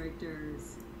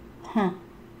 characters. Huh.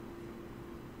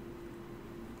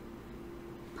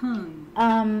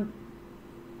 Pung.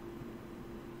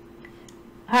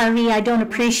 Harvey, I don't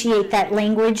appreciate that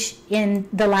language in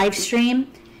the live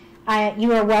stream.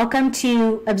 You are welcome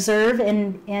to observe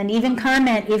and even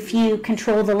comment if you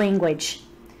control the language.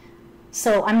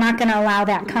 So I'm not going to allow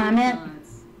that 3 comment.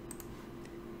 dots.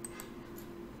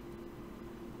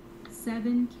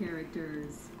 7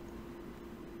 characters.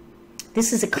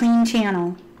 This is a clean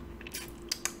channel.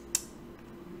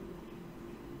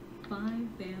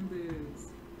 5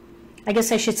 bamboos. I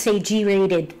guess I should say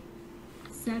G-rated.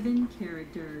 7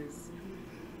 characters.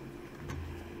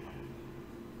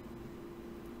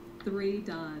 3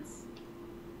 dots.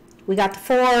 We got the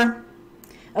 4.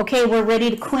 Okay, we're ready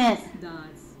to quint. 6 dots.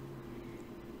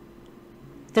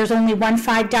 There's only 1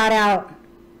 5 dot out.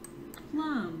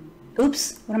 Plum.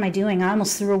 Oops, what am I doing? I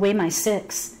almost threw away my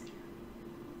 6.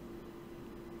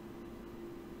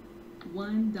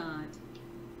 1 dot.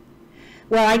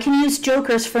 Well, I can use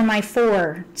jokers for my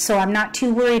 4, so I'm not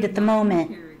too worried at the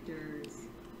moment. Characters.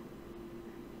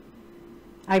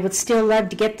 I would still love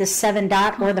to get the 7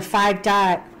 dot or the 5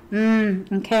 dot.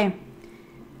 Okay.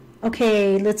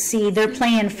 Okay, let's see. They're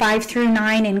playing 5 through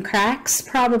 9 in cracks,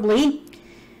 probably.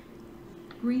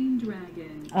 Green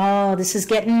dragon. Oh, this is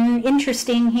getting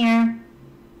interesting here.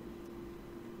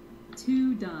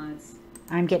 2 dots.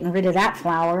 I'm getting rid of that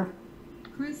flower.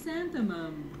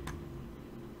 Chrysanthemum.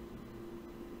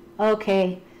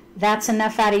 Okay, that's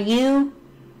enough out of you.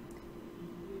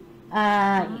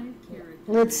 5 characters.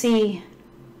 Let's see.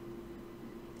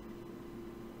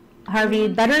 Harvey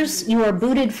Butters, you are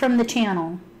booted from the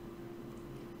channel.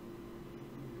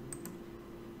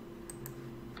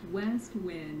 West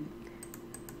wind.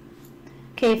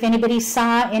 Okay, if anybody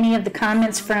saw any of the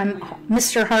comments from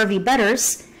Mr. Harvey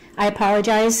Butters, I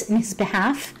apologize in his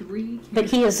behalf, 3 but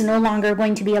he is no longer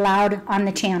going to be allowed on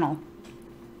the channel.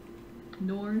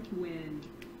 North wind.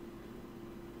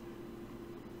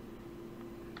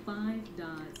 5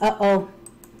 dots. Uh-oh.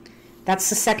 That's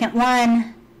the second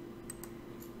one.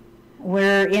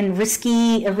 We're in a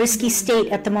risky state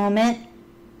at the moment.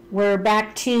 We're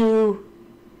back to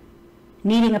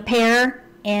needing a pair,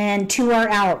 and 2 are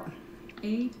out.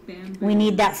 8 bamboo. We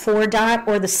need that 4 dot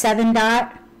or the 7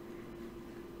 dot.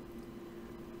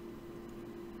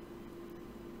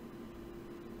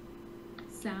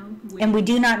 South wind. And we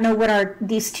do not know what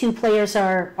these 2 players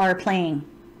are playing.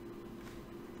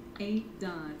 8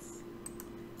 dots.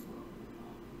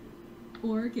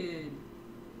 Orchid.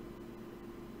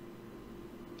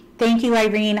 Thank you,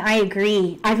 Irene. I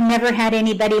agree. I've never had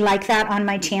anybody like that on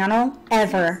my channel,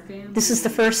 ever. This is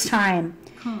the first time.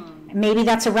 Kong. Maybe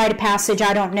that's a rite of passage,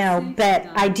 I don't know, but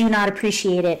I do not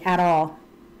appreciate it at all.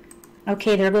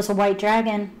 Okay, there goes a white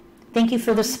dragon. Thank you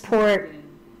for the support.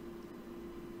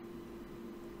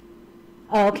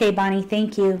 Oh, okay, Bonnie,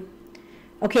 thank you.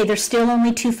 Okay, there's still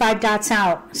only 2 5 dots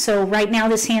out, so right now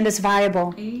this hand is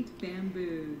viable. 8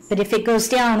 bamboos. But if it goes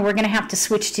down, we're going to have to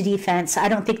switch to defense. I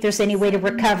don't think there's any way to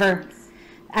recover.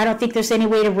 I don't think there's any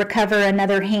way to recover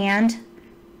another hand.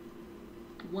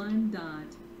 1 dot.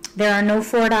 There are no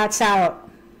 4 dots out.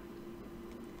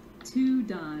 2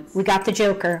 dots. We got the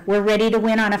joker. We're ready to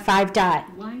win on a 5 dot.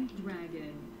 White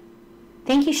dragon.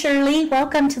 Thank you, Shirley.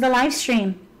 Welcome to the live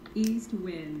stream. East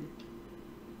wind.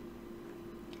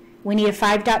 We need a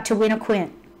 5 dot to win a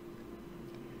quint.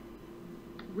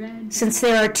 Red. Since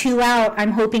there are 2 out,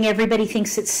 I'm hoping everybody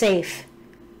thinks it's safe.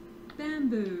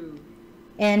 Bamboo.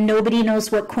 And nobody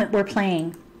knows what quint we're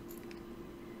playing.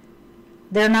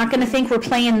 They're not going to think we're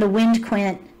playing the wind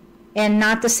quint and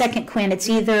not the second quint. It's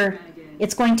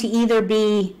going to either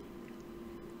be,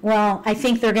 well, I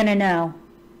think they're going to know.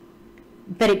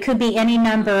 But it could be any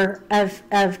number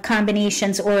of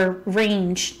combinations or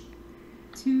range.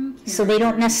 2 So they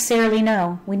don't necessarily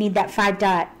know. We need that 5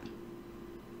 dot.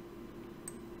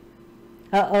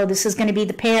 Uh-oh, this is going to be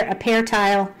a pair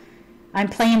tile. I'm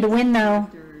playing to win, though.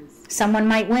 Someone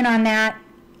might win on that.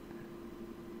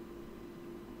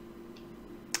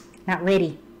 Not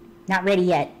ready. Not ready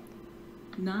yet.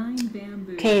 9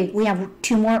 bamboos. Okay, we have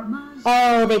 2 more.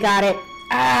 Oh, they got it.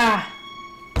 Ah!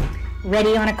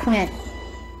 Ready on a quint.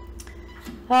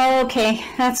 Okay,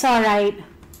 that's all right.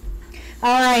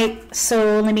 All right,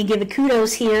 so let me give a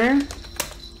kudos here.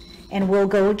 And we'll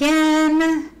go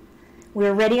again.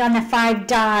 We're ready on the 5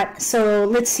 dot. So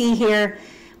let's see here.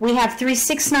 We have 3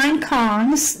 6 9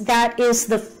 Kongs. That is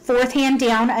the 4th hand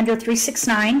down under 3 6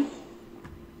 9.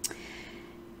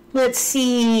 Let's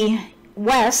see.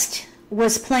 West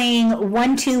was playing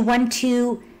 1 2 1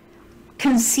 2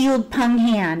 concealed pung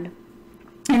hand.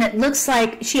 And it looks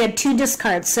like she had 2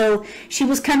 discards. So she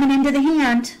was coming into the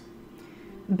hand.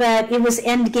 But it was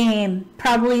end game.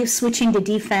 Probably switching to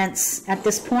defense at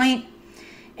this point.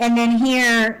 And then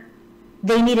here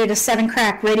they needed a 7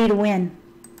 crack ready to win.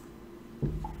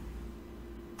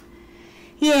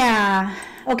 Yeah,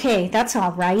 okay, that's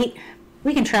all right.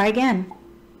 We can try again.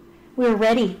 We're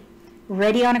ready.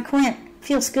 Ready on a quint.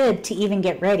 Feels good to even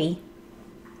get ready.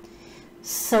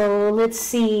 So let's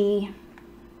see.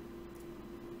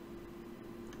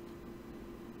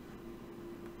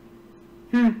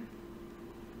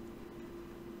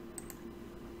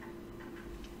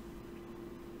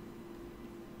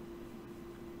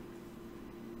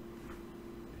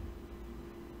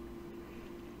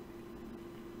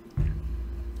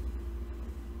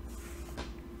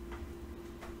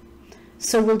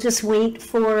 So we'll just wait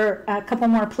for a couple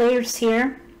more players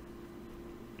here.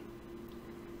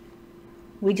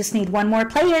 We just need 1 more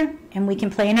player and we can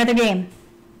play another game.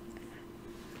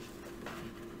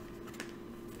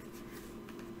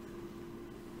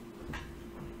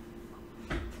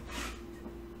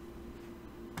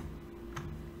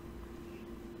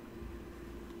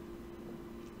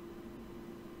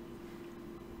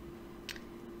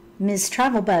 Ms.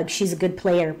 Travelbug, she's a good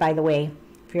player, by the way.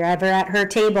 If you're ever at her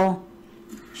table,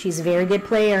 she's a very good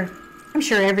player. I'm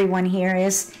sure everyone here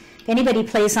is. If anybody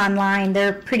plays online,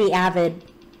 they're pretty avid.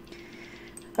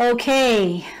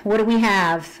 Okay, what do we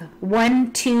have?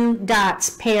 1 2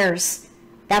 dots, pairs.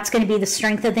 That's going to be the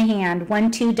strength of the hand. 1,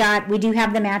 2 dot. We do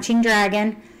have the matching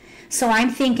dragon. So I'm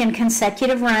thinking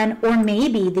consecutive run, or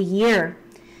maybe the year.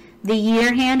 The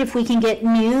year hand, if we can get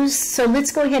news. So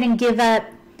let's go ahead and give up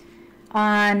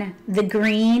on the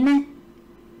green,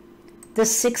 the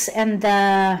 6 and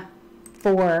the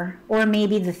 4, or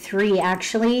maybe the 3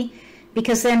 actually,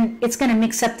 because then it's going to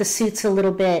mix up the suits a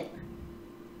little bit.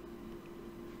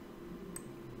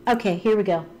 Okay, here we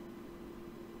go.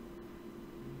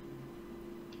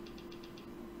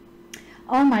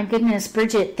 Oh my goodness,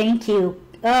 Bridget, thank you.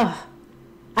 Oh,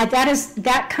 those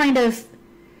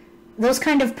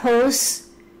kind of posts,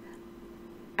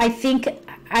 I think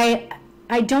I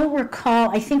don't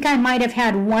recall. I think I might have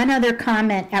had one other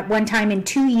comment at one time in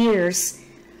 2 years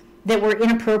that were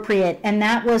inappropriate, and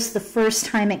that was the first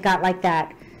time it got like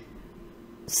that.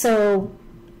 So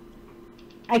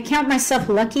I count myself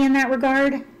lucky in that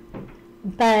regard,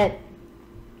 but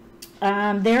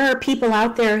there are people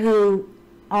out there who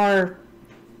are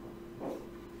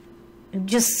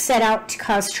just set out to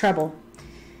cause trouble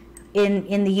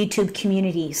in the YouTube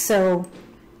community. So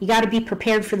you got to be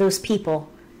prepared for those people.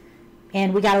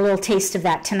 And we got a little taste of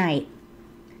that tonight.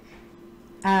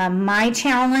 My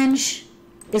challenge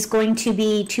is going to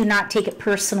be to not take it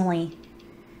personally,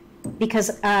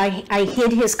 because I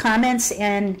hid his comments,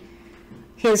 and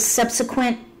his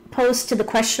subsequent post to the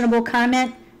questionable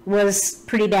comment was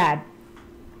pretty bad.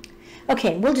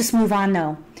 Okay, we'll just move on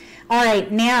though. All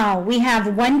right, now we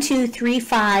have 1, 2, 3,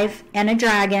 5 and a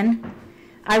dragon.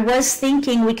 I was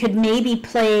thinking we could maybe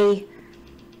play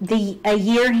a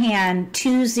year hand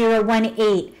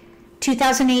 2018,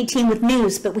 2018 with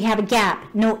news, but we have a gap,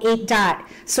 no 8 dot.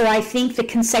 So I think the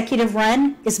consecutive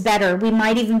run is better. We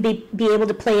might even be able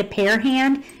to play a pair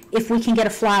hand if we can get a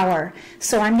flower.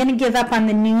 So I'm going to give up on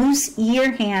the news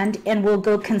year hand, and we'll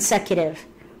go consecutive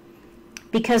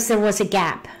because there was a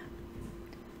gap.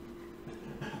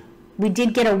 We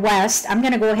did get a west. I'm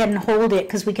going to go ahead and hold it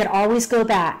because we could always go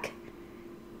back.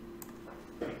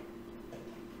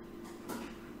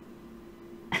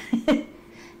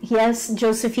 Yes,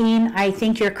 Josephine, I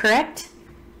think you're correct.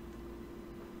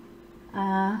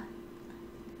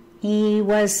 He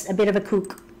was a bit of a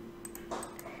kook.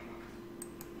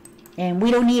 And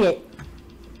we don't need it.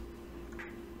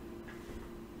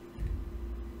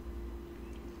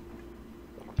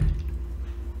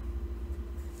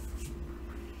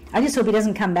 I just hope he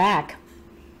doesn't come back.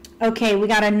 Okay, we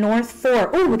got a north 4.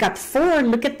 Oh, we got 4.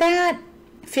 Look at that.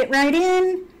 Fit right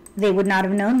in. They would not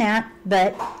have known that,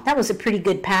 but that was a pretty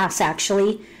good pass,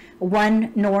 actually.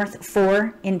 1 north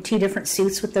 4 in 2 different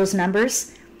suits with those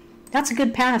numbers. That's a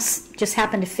good pass. Just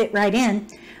happened to fit right in.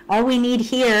 All we need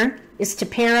here is to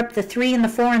pair up the 3 and the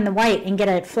 4 and the white and get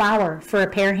a flower for a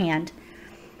pair hand.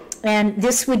 And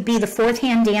this would be the 4th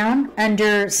hand down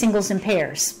under singles and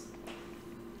pairs.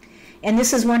 And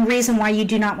this is one reason why you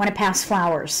do not want to pass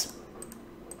flowers.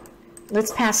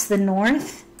 Let's pass the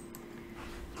north.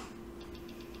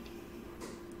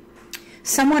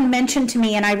 Someone mentioned to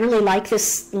me, and I really like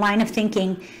this line of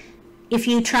thinking, if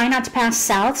you try not to pass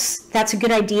souths, that's a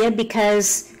good idea,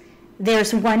 because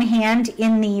there's one hand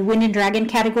in the Wind and Dragon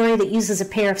category that uses a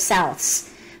pair of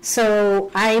souths.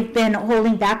 So I've been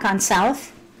holding back on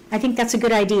south. I think that's a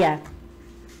good idea.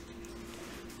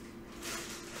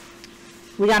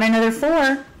 We got another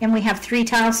 4, and we have 3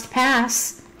 tiles to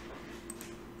pass.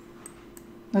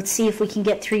 Let's see if we can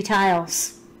get 3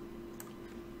 tiles.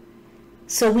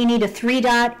 So we need a 3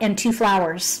 dot and 2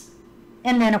 flowers.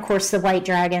 And then, of course, the white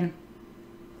dragon.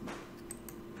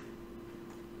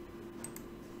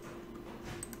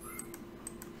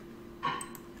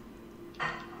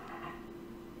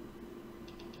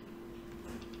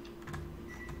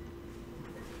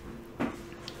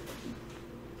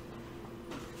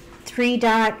 Three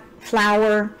dot,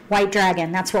 flower, white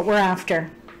dragon. That's what we're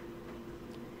after.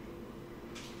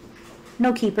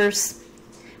 No keepers.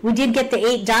 We did get the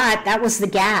 8 dot. That was the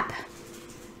gap.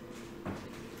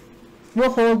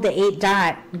 We'll hold the 8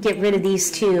 dot. Get rid of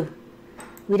these 2.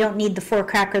 We don't need the 4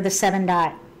 crack or the 7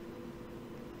 dot.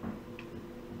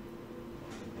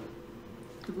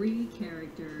 3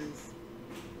 characters.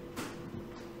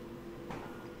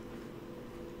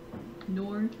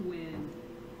 North wind.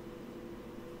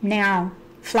 Now,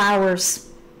 flowers.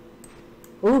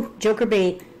 Ooh, joker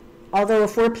bait. Although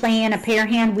if we're playing a pair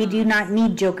hand, we do not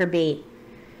need joker bait.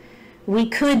 We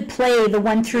could play the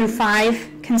 1 through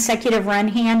 5 consecutive run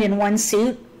hand in one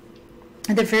suit.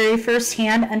 The very first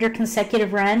hand under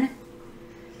consecutive run.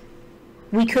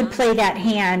 We could play that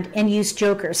hand and use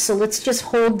jokers. So let's just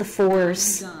hold the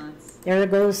 4s. There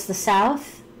goes the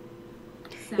south.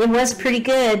 It was pretty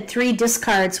good. 3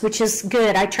 discards, which is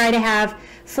good. I try to have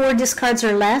 4 discards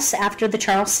or less after the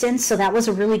Charleston, so that was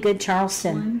a really good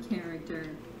Charleston. 1 character.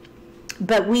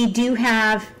 But we do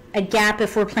have a gap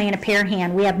if we're playing a pair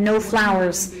hand. We have no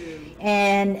flowers, bamboo.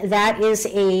 and that is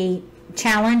a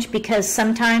challenge because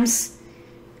sometimes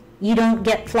you don't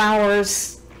get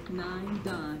flowers, 9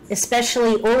 dots.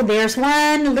 especially, oh, there's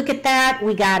one, look at that,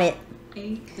 we got it.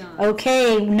 8 dots.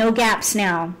 Okay, no gaps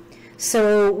now.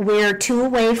 So we're 2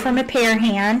 away from a pair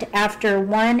hand after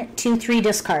 1, 2, 3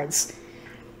 discards.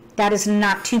 That is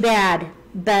not too bad,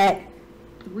 but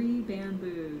 3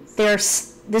 bamboos.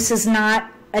 this is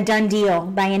not a done deal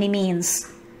by any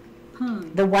means.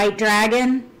 Pung. The white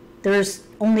dragon, there's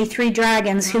only 3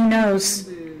 dragons, who 9 knows?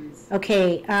 bamboos.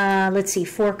 Okay, let's see,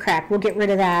 4 crack, we'll get rid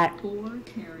of that. 4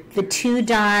 characters. The 2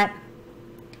 dot,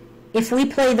 if we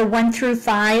play the 1 through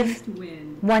 5,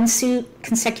 Wind. 1 suit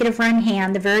consecutive run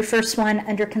hand, the very first one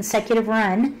under consecutive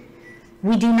run,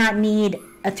 we do not need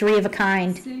a 3 of a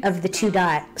kind 6 of the 2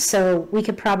 dot, so we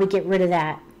could probably get rid of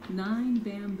that. 9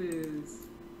 bamboos.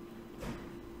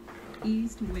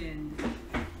 East wind.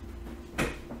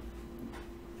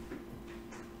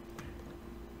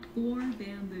 4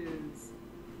 bamboos.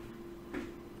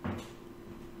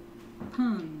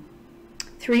 Pung.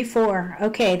 3, 4,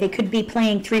 okay, they could be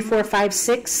playing 3, 4, 5,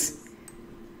 6.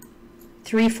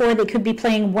 3, 4, they could be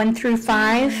playing 1 through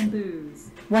 5. Bamboos.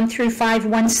 1 through 5,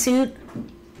 1 suit.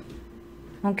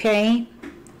 Okay,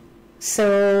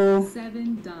 so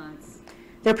 7 dots.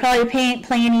 they're probably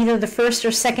playing either the first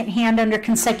or second hand under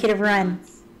consecutive run.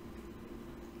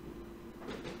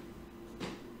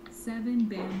 7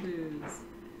 bamboos.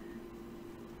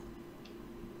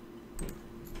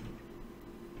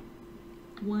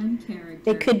 1 character.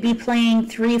 They could be playing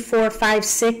 3, 4, 5,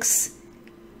 6.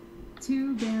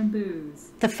 2 bamboos.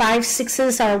 The 5,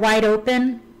 6s are wide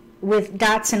open with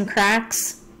dots and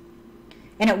cracks.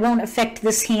 And it won't affect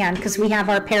this hand because we have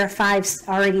our pair of 5s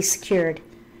already secured.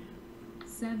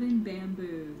 7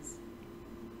 bamboos.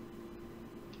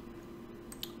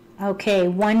 Okay,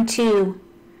 1, 2.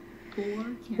 4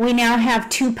 characters. We now have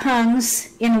 2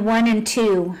 pungs in 1 and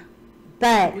 2.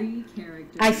 But 3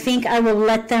 characters. I think I will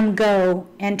let them go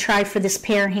and try for this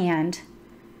pair hand.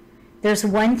 There's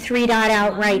 1 3 dot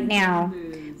out right now.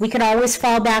 Bamboos. We could always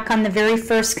fall back on the very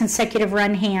first consecutive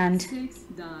run hand. 6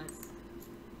 dots.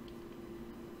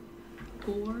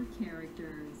 4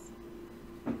 characters.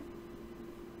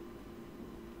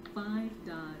 5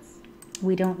 dots.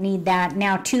 We don't need that.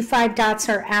 Now 2 5 dots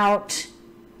are out.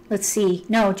 Let's see.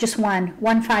 No, just 1.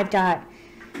 1 5 dot.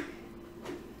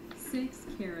 6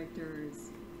 characters.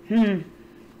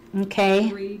 Okay.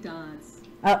 3 dots.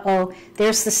 Uh-oh.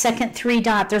 There's the second 3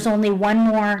 dot. There's only 1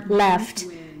 more left.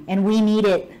 Wind. And we need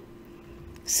it.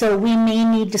 So we may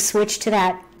need to switch to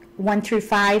that 1 through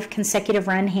 5 consecutive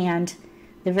run hand.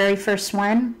 The very first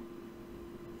one.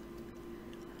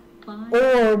 5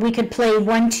 Or we could play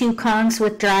 1 2 Kongs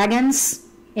with dragons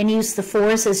and use the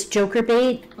 4s as joker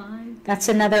bait. 5 That's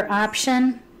another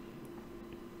option.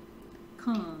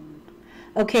 Kong.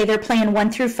 Okay, they're playing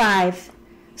 1 through 5.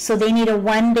 So they need a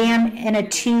 1 bam and a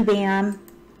 2 bam.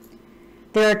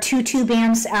 There are 2 2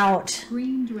 bams out.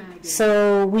 Green dragon.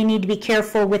 So we need to be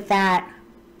careful with that.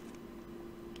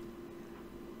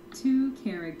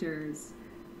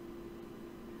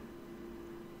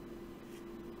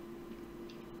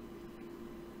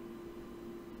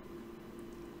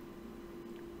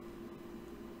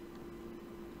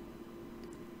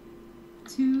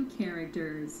 2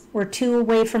 characters. We're 2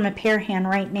 away from a pair hand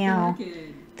right now.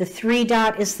 Good. The 3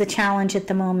 dot is the challenge at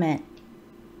the moment.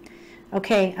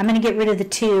 Okay, I'm going to get rid of the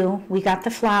 2. We got the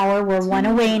flower. We're 1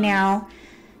 away now.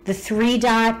 The 3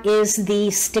 dot is the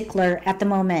stickler at the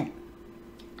moment.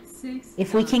 6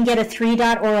 If we can get a 3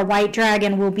 dot or a white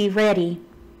dragon, we'll be ready.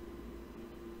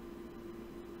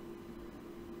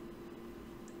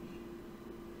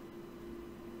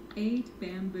 Eight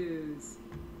bamboos.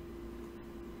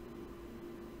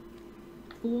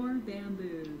 4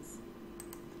 bamboos.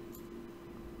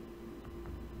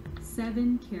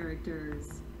 7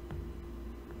 characters.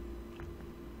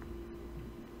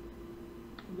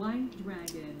 White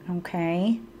dragon.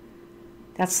 Okay.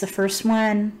 That's the first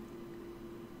one.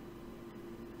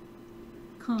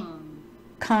 Kong.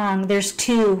 Kong. There's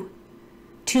 2.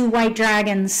 2 white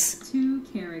dragons. 2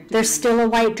 characters. There's still a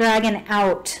white dragon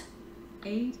out.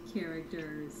 8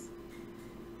 characters.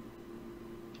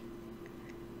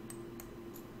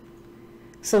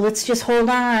 So let's just hold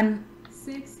on.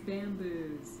 6 bamboos.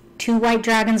 2 white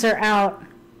dragons are out.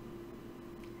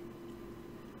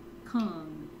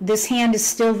 Kong. This hand is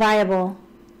still viable.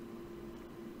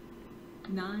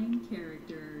 9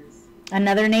 characters.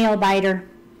 Another nail biter.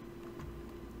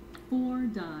 4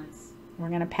 dots. We're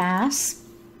going to pass.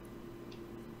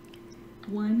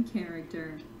 1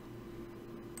 character.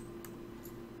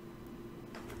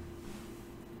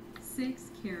 6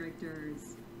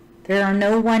 characters. There are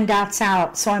no 1 dots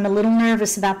out, so I'm a little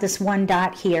nervous about this 1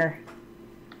 dot here.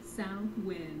 South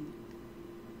wind.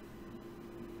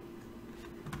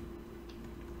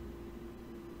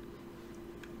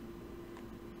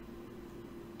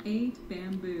 8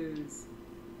 bamboos.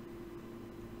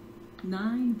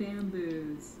 9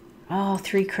 bamboos. Oh,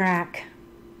 3 crack.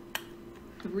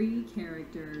 3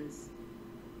 characters.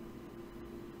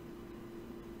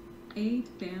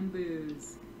 8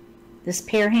 bamboos. This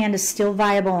pair hand is still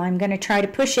viable. I'm going to try to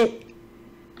push it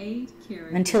 8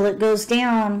 characters. until it goes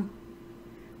down.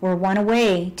 We're 1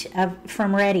 away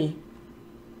from ready.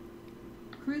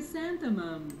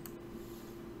 Chrysanthemum.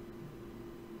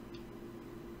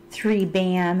 3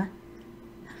 bam.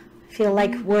 I feel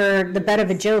like we're the butt of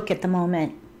a joke at the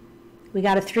moment. We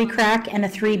got a 3 crack and a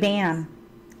 3 bam.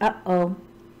 Uh-oh.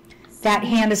 That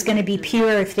hand is going to be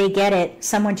pure if they get it.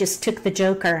 Someone just took the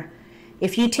joker.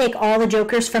 If you take all the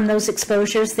jokers from those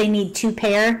exposures, they need 2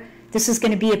 pair. This is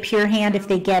going to be a pure hand if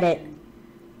they get it.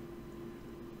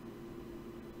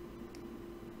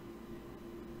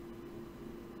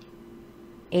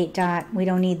 Eight dot. We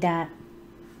don't need that.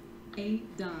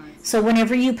 8 dots. So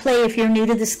whenever you play, if you're new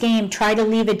to this game, try to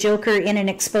leave a joker in an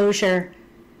exposure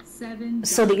 7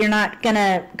 so that you're not going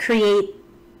to create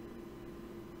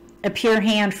a pure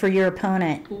hand for your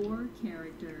opponent. 4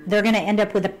 characters. They're going to end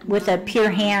up with a pure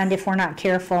hand if we're not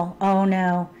careful. Oh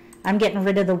no, I'm getting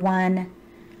rid of the 1.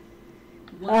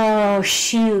 Oh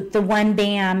shoot, the 1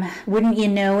 bam. Wouldn't you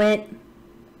know it?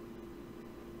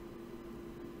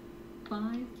 5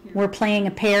 characters. We're playing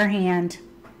a pair hand.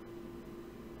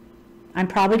 I'm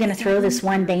probably going to throw this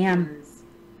 1 bam.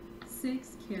 6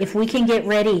 characters. If we can get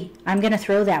ready, I'm going to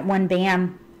throw that 1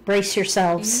 bam. Brace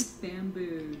yourselves. 8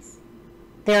 bamboos.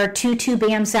 There are 2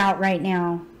 bams out right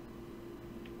now.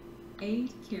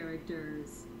 8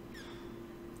 characters.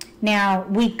 Now,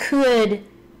 we could...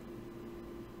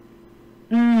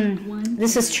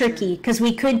 this is tricky, because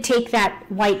we could take that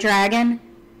white dragon.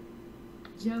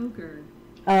 Joker.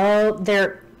 Oh,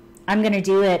 I'm going to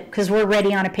do it, because we're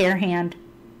ready on a pair hand.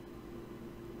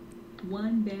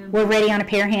 1 bamboo. We're ready on a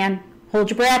pair hand.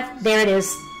 Hold your breath. There it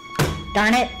is.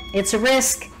 Darn it. It's a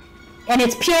risk. And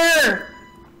it's pure.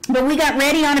 But we got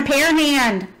ready on a pair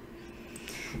hand.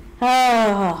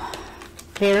 Oh,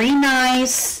 very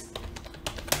nice.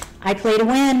 I play to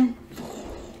win.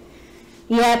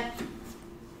 Yep.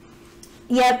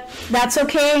 Yep, that's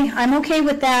okay. I'm okay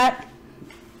with that.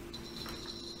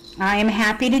 I am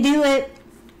happy to do it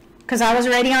because I was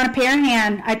ready on a pair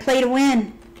hand. I play to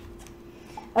win.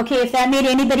 Okay, if that made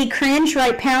anybody cringe,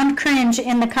 write pound cringe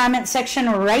in the comment section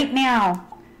right now.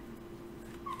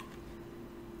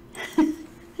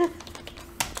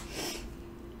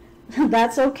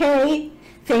 That's okay.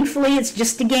 Thankfully, it's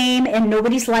just a game and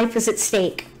nobody's life is at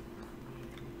stake.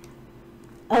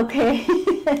 Okay.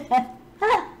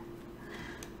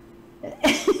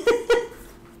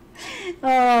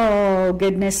 Oh,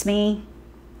 goodness me.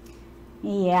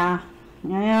 Yeah.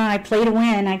 I play to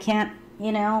win. I can't,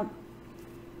 you know.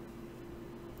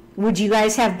 Would you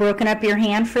guys have broken up your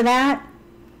hand for that?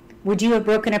 Would you have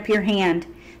broken up your hand?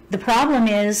 The problem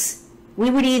is we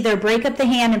would either break up the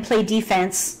hand and play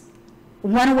defense,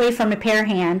 1 away from a pair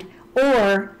hand,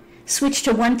 or switch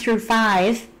to 1 through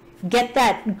 5, get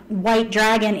that white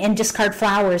dragon and discard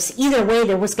flowers. Either way,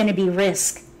 there was going to be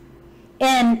risk.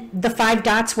 And the 5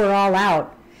 dots were all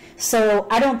out. So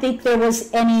I don't think there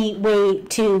was any way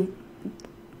to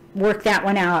work that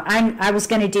one out. I was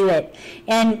going to do it.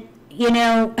 And, you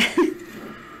know,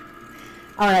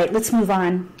 all right, let's move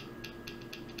on.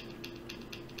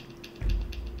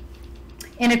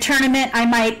 In a tournament, I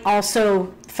might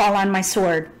also fall on my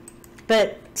sword.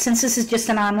 But since this is just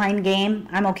an online game,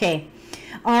 I'm okay.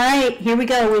 All right, here we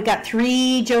go. We've got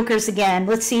 3 jokers again.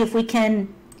 Let's see if we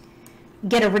can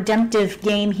get a redemptive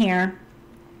game here.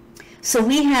 So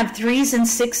we have 3s and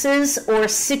 6s or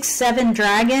 6-7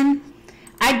 dragon.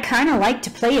 I'd kind of like to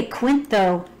play a quint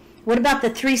though. What about the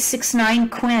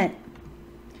 3-6-9 quint?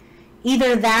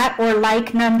 Either that or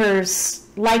like numbers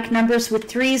with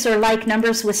 3s or like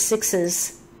numbers with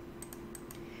 6s.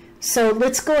 So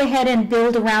let's go ahead and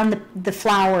build around the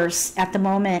flowers at the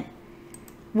moment.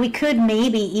 We could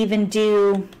maybe even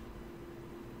do,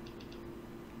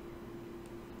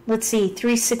 let's see,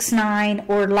 3-6-9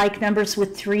 or like numbers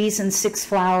with 3s and 6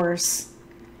 flowers.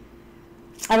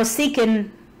 I was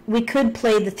thinking we could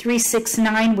play the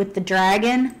 3-6-9 with the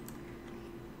dragon.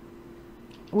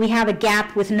 We have a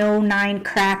gap with no 9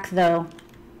 crack though.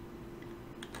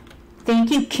 Thank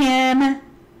you, Kim.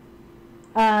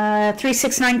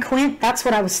 3-6-9 quint, that's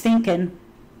what I was thinking.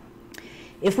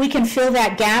 If we can fill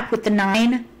that gap with the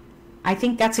 9, I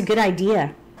think that's a good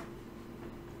idea.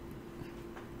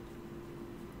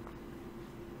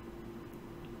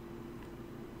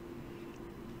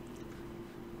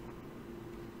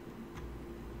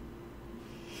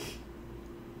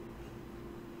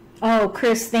 Oh,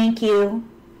 Chris, thank you.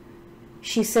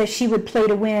 She says she would play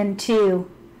to win too.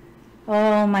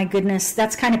 Oh my goodness,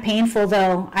 that's kind of painful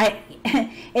though.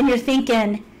 And you're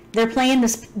thinking they're playing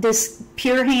this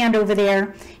pure hand over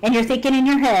there, and you're thinking in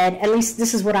your head, at least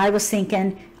this is what I was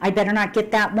thinking, I better not get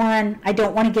that one. I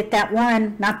don't want to get that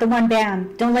one, not the one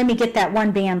bam. Don't let me get that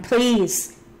one bam,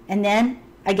 please. And then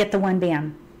I get the one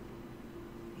bam.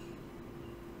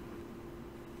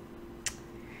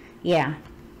 Yeah.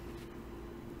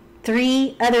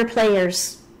 3 other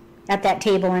players at that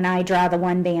table, and I draw the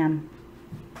one bam.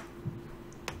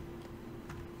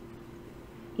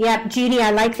 Yep, Judy,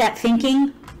 I like that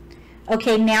thinking.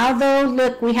 Okay, now though,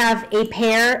 look, we have a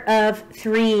pair of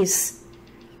 3s.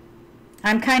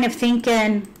 I'm kind of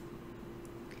thinking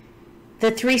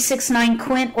the 3, 6, 9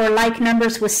 quint or like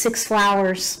numbers with 6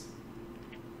 flowers.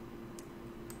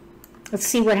 Let's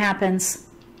see what happens.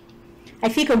 I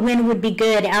think a win would be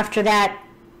good after that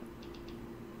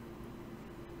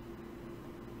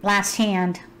last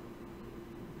hand,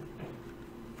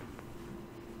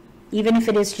 even if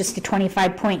it is just a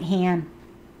 25-point hand.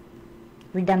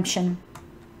 Redemption.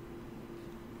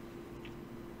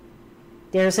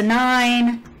 There's a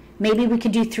 9. Maybe we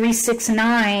could do 3, 6,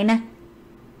 9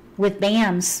 with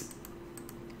bams.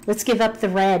 Let's give up the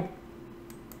red.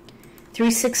 3,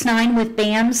 6, 9 with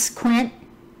bams, quint,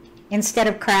 instead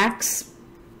of cracks.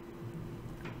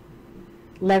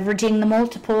 Leveraging the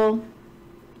multiple.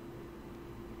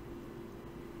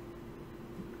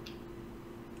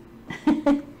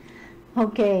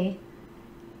 Okay.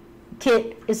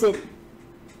 Is it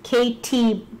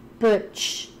KT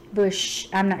Bush?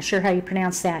 I'm not sure how you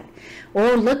pronounce that.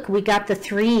 Oh, look, we got the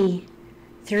 3s.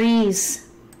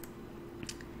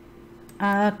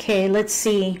 Okay, let's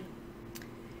see.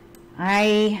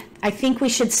 I think we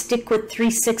should stick with 3,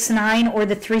 6, 9 or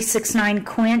the 3, 6, 9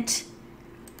 quint.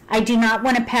 I do not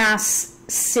want to pass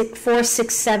 4,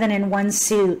 6, 7 in one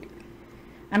suit.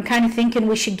 I'm kind of thinking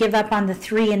we should give up on the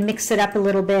 3 and mix it up a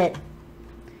little bit.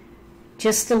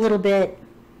 Just a little bit.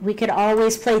 We could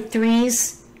always play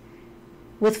 3s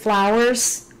with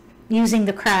flowers using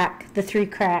the crack, the 3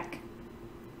 crack.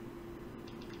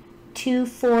 2,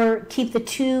 4, keep the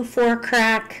 2, 4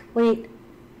 crack. Wait,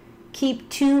 keep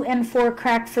 2 and 4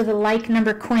 crack for the like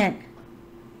number quint.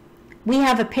 We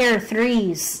have a pair of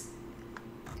 3s.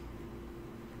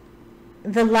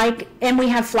 The like, and we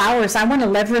have flowers. I want to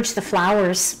leverage the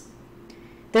flowers.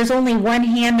 There's only one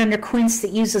hand under quints that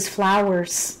uses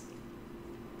flowers.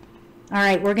 All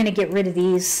right, we're going to get rid of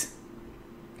these.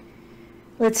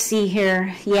 Let's see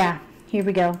here. Yeah, here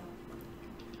we go.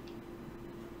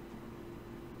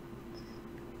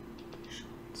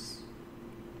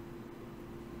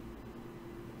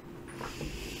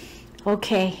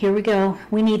 Okay, here we go.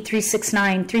 We need 3, 6,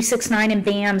 9. 3, 6, 9 and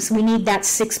bams. We need that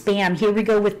 6 bam. Here we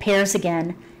go with pairs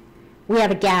again. We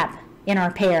have a gap in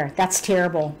our pair. That's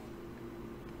terrible.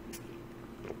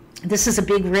 This is a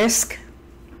big risk.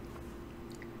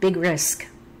 Big risk.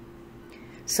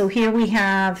 So here we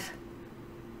have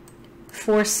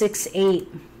 4, 6, 8.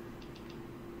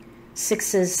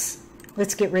 6s.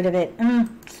 Let's get rid of it.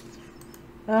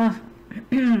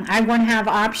 I want to have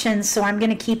options, so I'm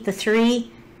going to keep the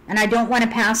 3. And I don't want to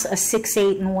pass a 6,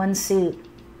 8 in one suit.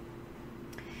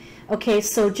 Okay,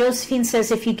 so Josephine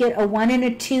says if you get a 1 and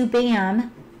a 2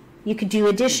 bam, you could do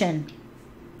addition.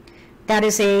 That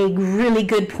is a really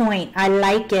good point. I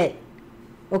like it.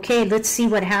 Okay, let's see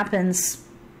what happens.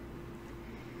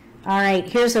 All right,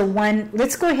 here's a 1.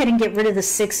 Let's go ahead and get rid of the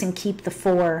 6 and keep the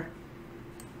 4.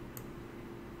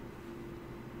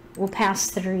 We'll pass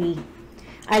 3.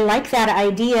 I like that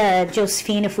idea,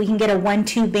 Josephine, if we can get a 1,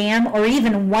 2 bam or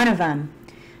even one of them,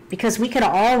 because we could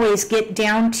always get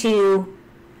down to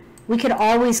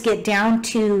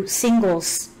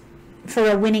singles for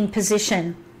a winning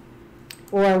position,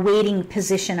 or a waiting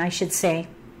position, I should say.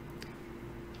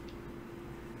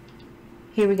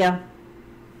 Here we go.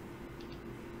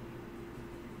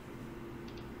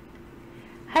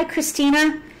 Hi,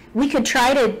 Christina. We could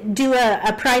try to do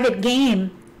a private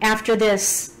game after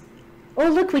this. Oh,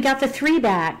 look, we got the 3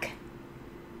 back.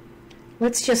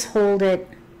 Let's just hold it.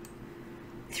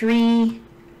 3,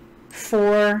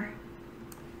 4,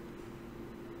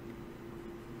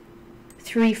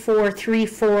 3, 4, 3,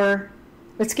 4.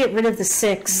 Let's get rid of the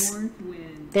 6.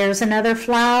 There's another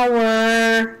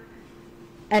flower.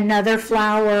 Another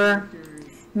flower.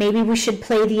 Maybe we should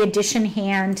play the addition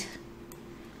hand.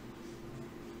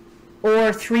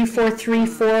 or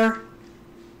 3-4-3-4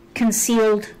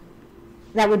 concealed.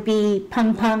 That would be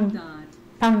pung pung,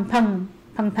 pung pung,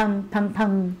 pung pung, pung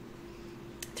pung.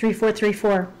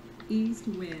 3-4-3-4. East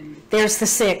wind. There's the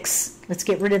 6. Let's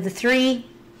get rid of the 3.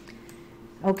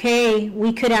 Okay,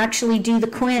 we could actually do the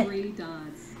quint. 3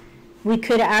 dots. We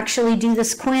could actually do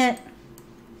this quint.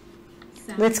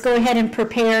 South. Let's go ahead and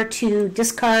prepare to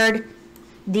discard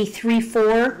the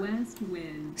 3-4, West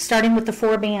wind. starting with the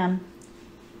 4 bam.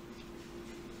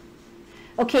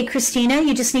 Okay, Christina,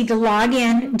 you just need to log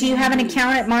in. Do you have an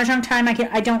account at Mah Jongg Time?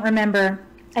 I don't remember.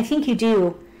 I think you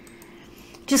do.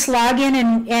 Just log in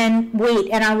and wait,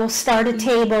 and I will start a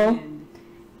table,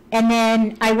 and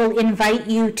then I will invite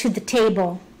you to the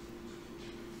table.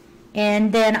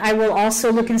 And then I will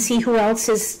also look and see who else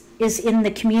is in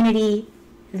the community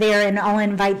there, and I'll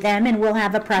invite them, and we'll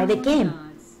have a private game.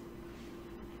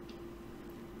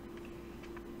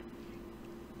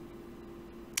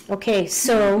 Okay,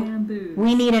 so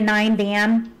we need a 9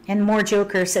 bam and more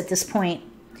jokers at this point.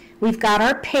 We've got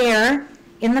our pair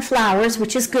in the flowers,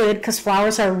 which is good because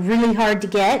flowers are really hard to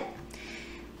get.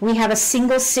 We have a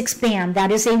single 6 bam.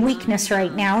 That is a weakness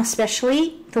right now,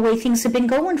 especially the way things have been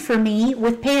going for me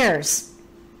with pairs.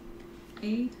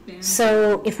 8 bam.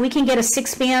 So if we can get a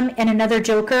 6 bam and another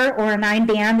joker or a 9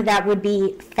 bam, that would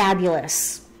be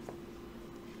fabulous.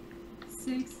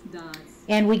 6 dots.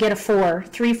 And we get a 4.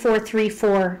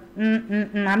 3-4-3-4.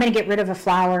 I'm going to get rid of a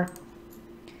flower.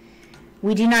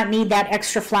 We do not need that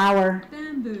extra flower.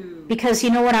 Bamboo. Because you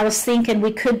know what I was thinking?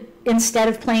 We could, instead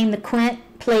of playing the quint,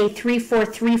 play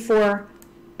 3-4-3-4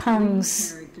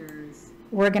 pungs. Characters.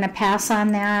 We're going to pass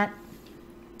on that.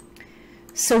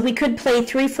 So we could play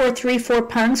 3-4-3-4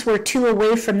 pungs. We're 2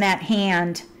 away from that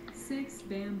hand. 6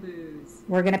 bamboos.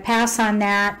 We're going to pass on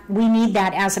that. We need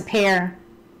that as a pair.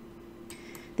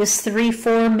 This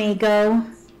 3-4 may go.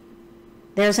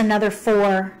 There's another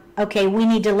 4. Okay, we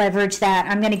need to leverage that.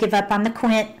 I'm going to give up on the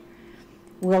quint.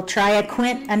 We'll try a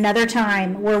quint another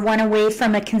time. We're 1 away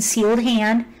from a concealed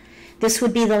hand. This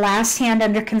would be the last hand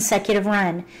under consecutive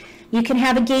run. You can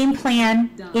have a game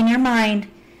plan in your mind,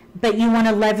 but you want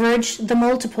to leverage the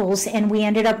multiples, and we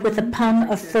ended up with a pung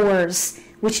of 4s,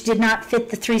 which did not fit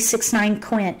the 3-6-9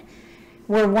 quint.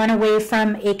 We're 1 away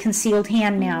from a concealed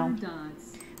hand now. 4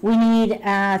 dots. We need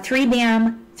 3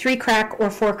 bam, 3 crack,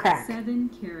 or 4 crack. 7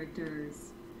 characters.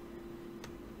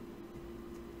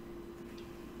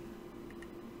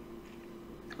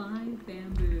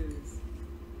 Bamboos.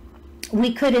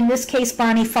 We could, in this case,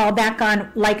 Bonnie, fall back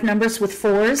on like numbers with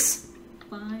 4s.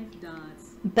 5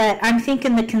 dots. But I'm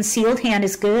thinking the concealed hand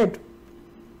is good.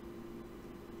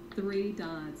 3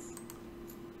 dots.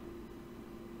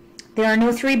 There are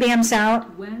no 3 bams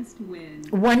out. West wind.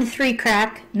 1 3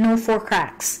 crack, no 4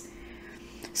 cracks.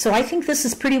 So I think this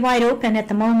is pretty wide open at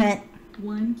the moment.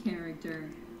 1 character.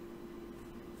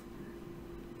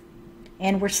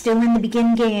 And we're still in the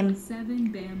begin game.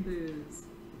 7 bamboos.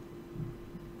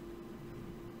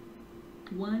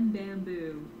 1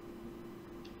 bamboo.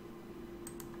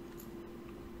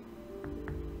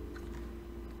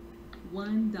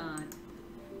 1 dot.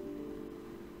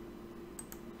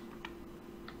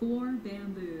 4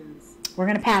 bamboos. We're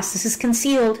going to pass. This is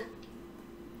concealed.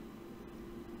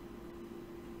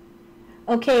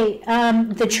 Okay,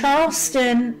 the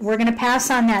Charleston, we're going to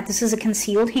pass on that. This is a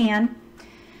concealed hand.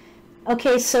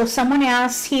 Okay, so someone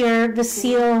asks here, the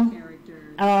seal.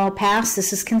 Oh, pass.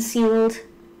 This is concealed.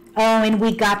 Oh, and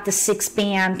we got the 6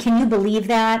 bam. Can you believe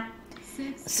that?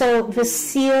 So the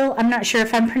seal, I'm not sure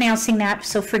if I'm pronouncing that,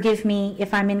 so forgive me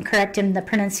if I'm incorrect in the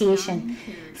pronunciation.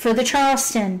 For the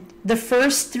Charleston, the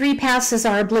first 3 passes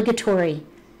are obligatory.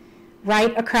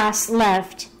 Right, across,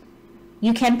 left.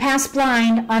 You can pass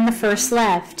blind on the first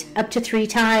left, up to 3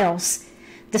 tiles.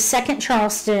 The second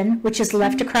Charleston, which is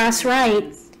left across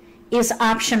right, is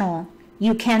optional.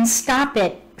 You can stop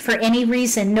it for any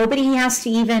reason. Nobody has to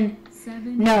even,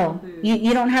 no,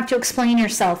 you don't have to explain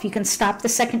yourself. You can stop the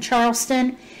second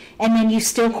Charleston, and then you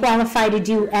still qualify to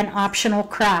do an optional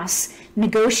cross,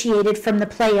 negotiated from the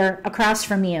player across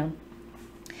from you.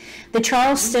 The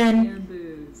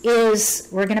Charleston is,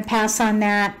 we're going to pass on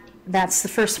that. That's the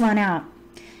first one out.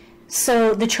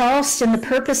 So the Charleston, the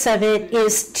purpose of it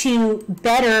is to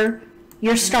better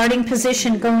your starting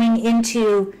position going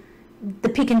into the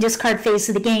pick and discard phase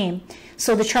of the game.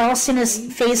 So the Charleston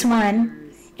is phase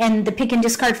 1, and the pick and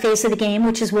discard phase of the game,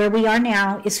 which is where we are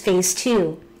now, is phase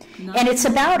 2. And it's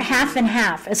about half and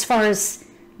half as far as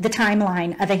the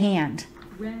timeline of a hand.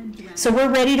 So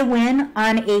we're ready to win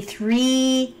on a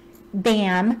 3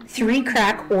 bam, 3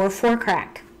 crack, or 4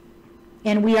 crack.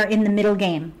 And we are in the middle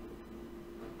game.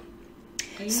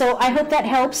 So I hope that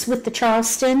helps with the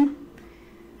Charleston.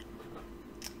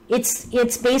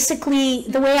 It's basically,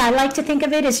 the way I like to think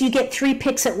of it is you get 3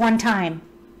 picks at one time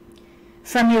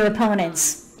from your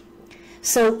opponents.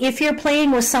 So if you're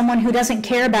playing with someone who doesn't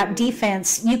care about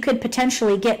defense, you could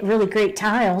potentially get really great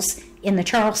tiles in the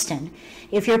Charleston.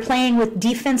 If you're playing with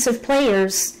defensive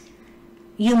players,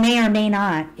 you may or may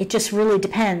not. It just really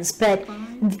depends. But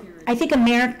I think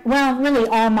really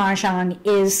all Mahjong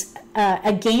is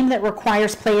a game that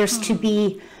requires players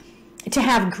to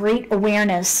have great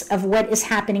awareness of what is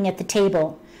happening at the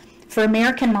table. For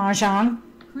American Mah Jongg,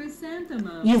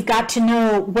 you've got to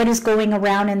know what is going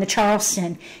around in the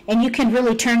Charleston, and you can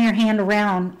really turn your hand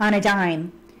around on a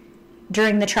dime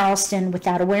during the Charleston with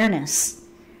that awareness.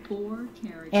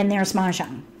 And there's Mah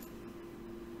Jongg.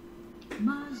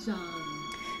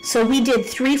 So we did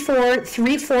 3-4,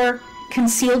 3-4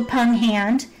 concealed pung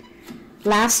hand,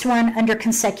 last one under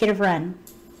consecutive run.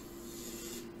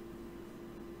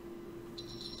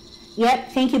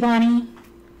 Yep, thank you, Bonnie.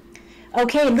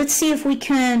 Okay, let's see if we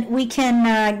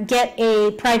can get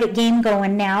a private game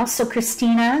going now. So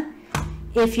Christina,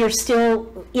 if you're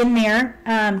still in there,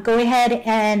 go ahead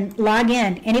and log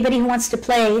in. Anybody who wants to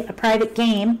play a private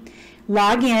game,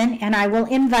 log in and I will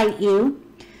invite you.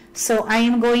 So I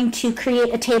am going to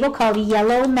create a table called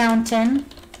Yellow Mountain.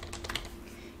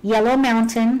 Yellow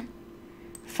Mountain,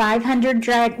 500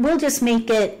 drag. We'll just make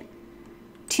it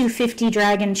 250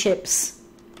 dragon chips.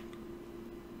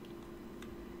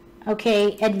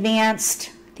 Okay, advanced,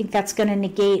 I think that's going to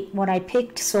negate what I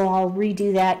picked, so I'll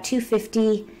redo that.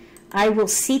 250. I will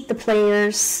seat the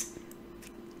players.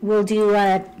 We'll do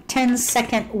a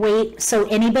 10-second wait. So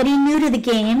anybody new to the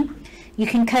game, you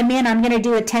can come in. I'm going to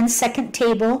do a 10-second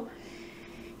table.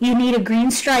 You need a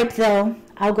green stripe, though.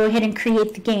 I'll go ahead and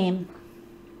create the game.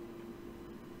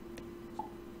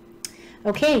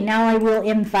 Okay, now I will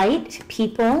invite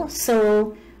people.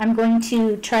 So I'm going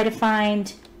to try to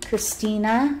find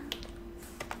Christina.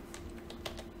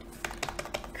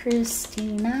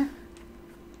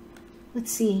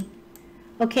 Let's see.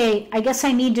 Okay, I guess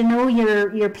I need to know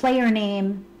your player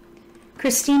name.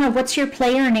 Christina, what's your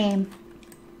player name?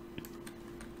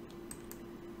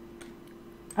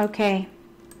 Okay.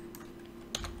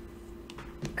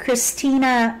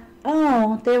 Christina,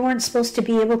 oh, they weren't supposed to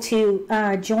be able to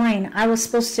join. I was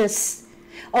supposed to,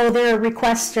 oh, they're a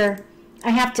requester. I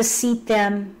have to seat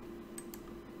them.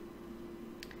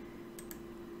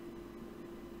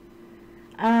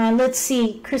 Let's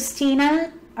see,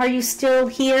 Christina, are you still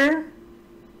here?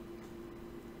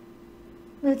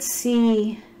 Let's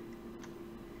see.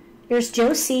 There's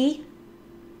Josie.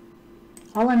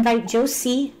 I'll invite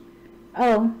Josie.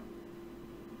 Oh.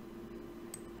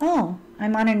 Oh,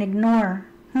 I'm on an ignore.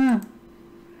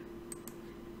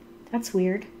 That's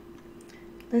weird.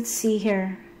 Let's see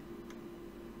here.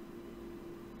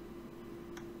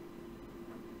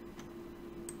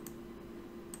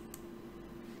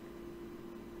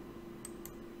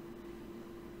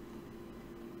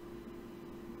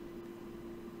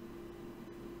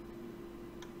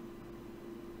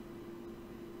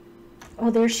 Oh,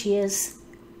 there she is.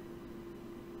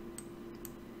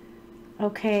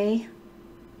 Okay.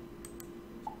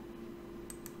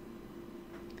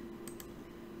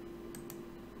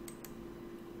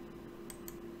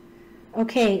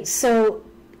 Okay, so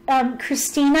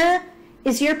Christina,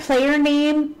 is your player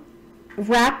name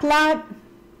Raplot?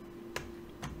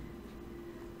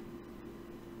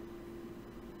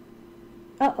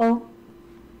 Uh-oh.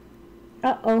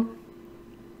 Uh-oh.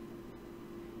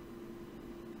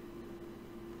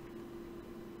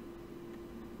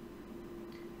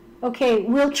 Okay,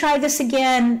 we'll try this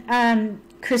again,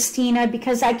 Christina,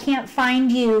 because I can't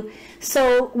find you.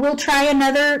 So we'll try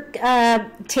another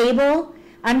table.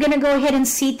 I'm going to go ahead and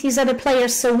seat these other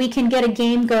players so we can get a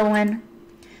game going.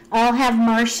 I'll have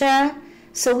Marcia.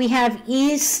 So we have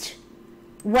East,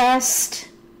 West.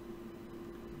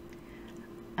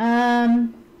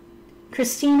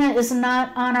 Christina is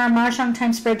not on our Mah Jongg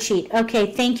time spreadsheet.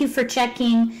 Okay, thank you for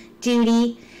checking,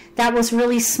 Judy. That was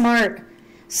really smart.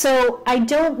 So I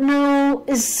don't know,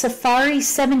 is Safari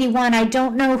 71, I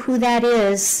don't know who that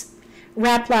is.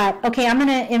 Raplot. Okay, I'm going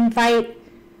to invite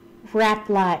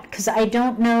Raplot because I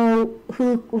don't know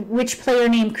which player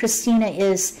name Christina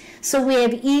is. So we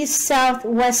have East, South,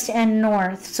 West, and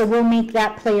North. So we'll make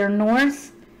that player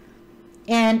North.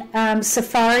 And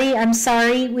Safari, I'm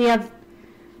sorry, we have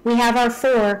our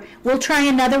 4. We'll try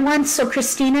another one. So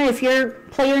Christina, if your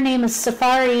player name is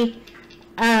Safari,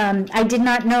 I did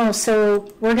not know, so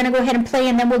we're going to go ahead and play,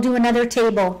 and then we'll do another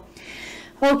table.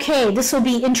 Okay, this will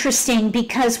be interesting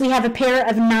because we have a pair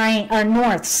of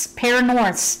pair of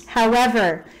Norths.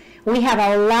 However, we have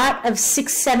a lot of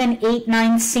 6, 7, 8,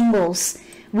 9 singles.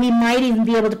 We might even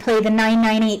be able to play the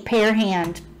 998 pair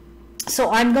hand.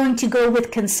 So I'm going to go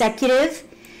with consecutive,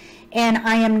 and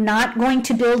I am not going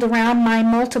to build around my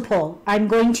multiple. I'm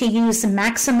going to use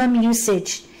maximum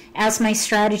usage as my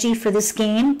strategy for this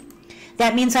game.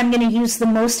 That means I'm going to use the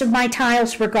most of my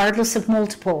tiles regardless of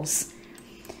multiples.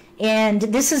 And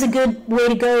this is a good way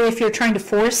to go if you're trying to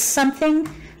force something.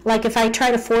 Like if I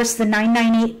try to force the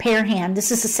 998 pair hand.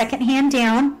 This is the second hand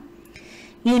down.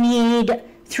 You need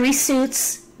 3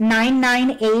 suits,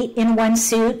 998 in one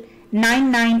suit,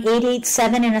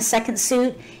 99887 in a second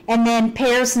suit, and then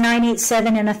pairs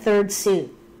 987 in a third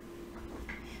suit.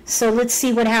 So let's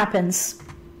see what happens.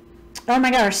 Oh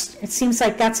my gosh, it seems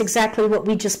like that's exactly what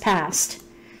we just passed.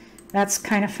 That's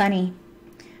kind of funny.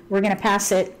 We're going to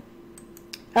pass it.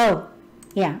 Oh,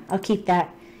 yeah, I'll keep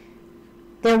that.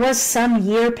 There was some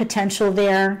year potential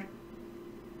there.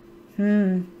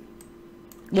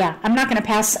 Yeah, I'm not going to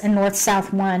pass a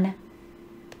north-south 1.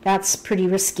 That's pretty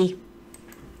risky.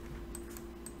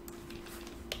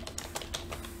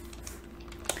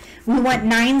 We want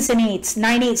 9s and 8s.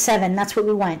 987, that's what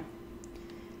we want.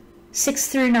 6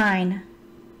 through 9.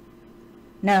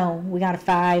 No, we got a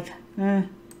 5.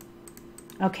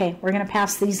 Okay, we're going to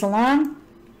pass these along.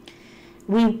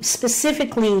 We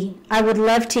specifically, I would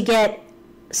love to get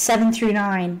 7 through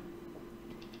 9.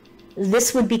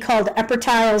 This would be called upper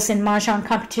tiles in Mah Jongg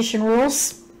competition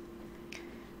rules.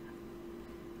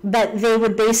 But they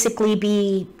would basically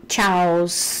be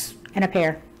chows and a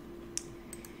pair.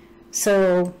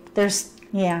 So there's,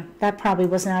 yeah, that probably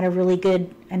was not a really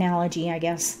good analogy, I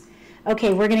guess.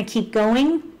 Okay, we're going to keep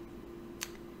going.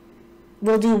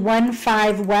 We'll do 1,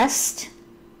 5 west.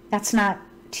 That's not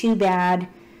too bad.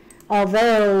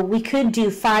 Although we could do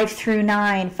 5 through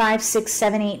 9, 5, 6,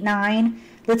 7, 8, 9.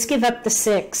 Let's give up the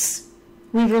 6.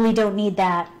 We really don't need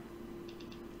that.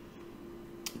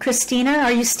 Christina,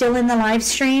 are you still in the live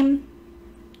stream?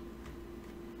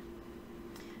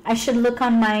 I should look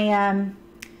on my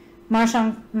Mah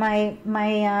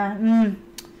Jongg,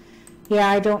 yeah,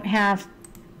 I don't have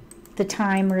the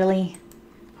time really.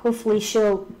 Hopefully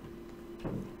she'll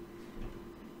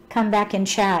come back and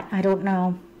chat. I don't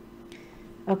know.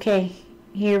 Okay,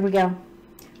 here we go.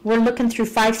 We're looking through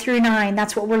 5 through 9.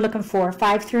 That's what we're looking for.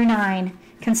 5 through 9.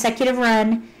 Consecutive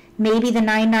run. Maybe the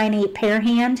 998 pair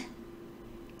hand.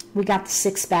 We got the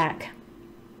 6 back.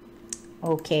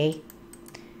 Okay.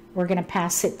 We're going to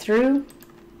pass it through.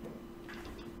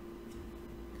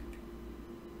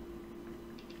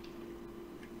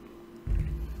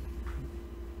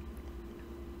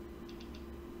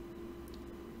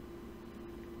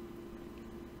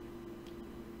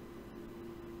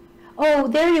 Oh,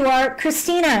 there you are.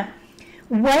 Christina,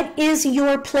 what is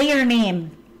your player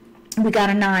name? We got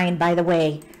a 9, by the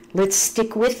way. Let's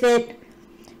stick with it.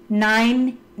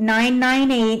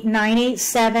 998,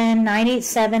 987,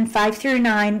 987, 5 through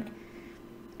 9.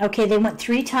 Okay, they went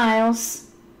 3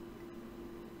 tiles.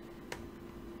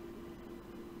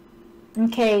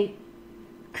 Okay.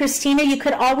 Christina, you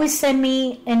could always send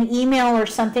me an email or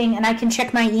something, and I can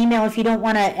check my email if you don't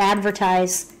want to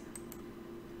advertise.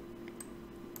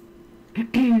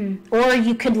 Or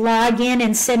you could log in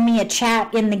and send me a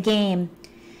chat in the game.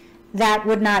 That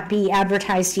would not be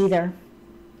advertised either.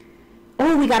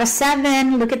 Oh, we got a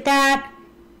 7. Look at that.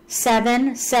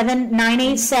 7, 7,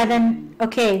 987.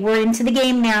 Okay, we're into the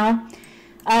game now.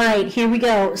 All right, here we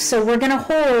go. So we're going to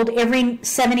hold every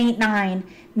 7, 8, 9.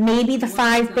 Maybe the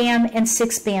 5 bam and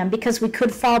 6 bam, because we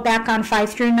could fall back on 5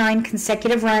 through 9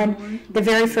 consecutive run the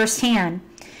very first hand.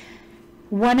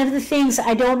 One of the things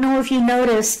I don't know if you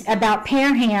noticed about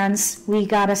pair hands, we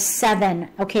got a 7.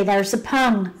 Okay, there's a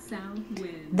pung.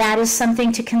 That is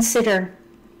something to consider.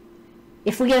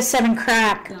 If we get a 7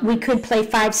 crack, we could play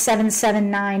 5, 7, 7,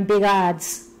 9, big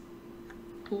odds.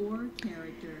 4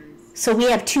 characters. So we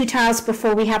have 2 tiles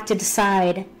before we have to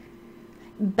decide.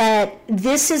 But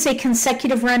this is a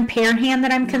consecutive run pair hand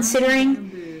that I'm considering.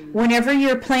 Whenever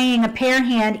you're playing a pair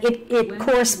hand, it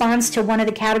corresponds to one of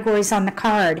the categories on the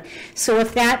card. So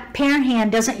if that pair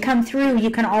hand doesn't come through,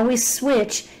 you can always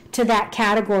switch to that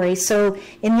category. So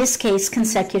in this case,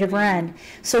 consecutive run.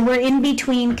 So we're in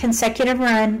between consecutive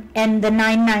run and the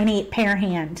 998 pair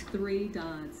hand. 3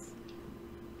 dots.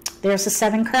 There's a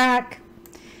 7 crack.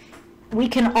 We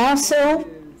can also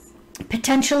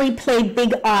potentially play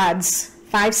big odds.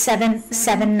 5, 7,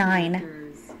 7, 9.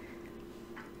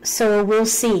 So we'll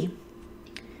see.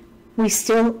 We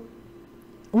still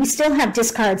have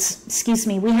discards. Excuse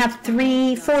me. We have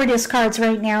 4 discards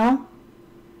right now.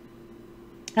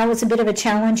 That was a bit of a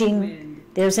challenging.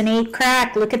 There's an 8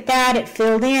 crack. Look at that. It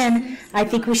filled in. I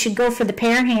think we should go for the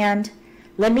pair hand.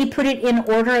 Let me put it in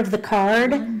order of the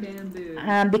card.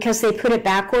 because they put it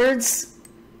backwards.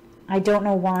 I don't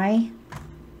know why.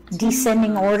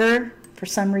 Descending order for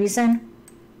some reason.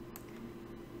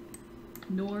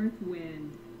 North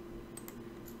wind.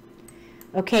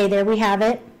 Okay, there we have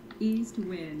it. East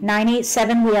wind.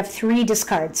 987, we have 3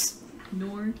 discards.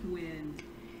 North wind.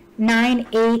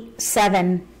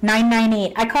 987,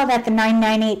 998. I call that the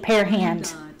 998 pair hand.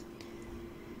 Dot.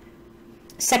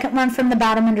 Second one from the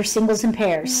bottom under singles and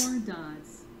pairs. 4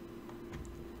 dots.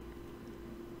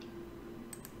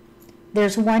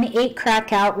 There's 1-8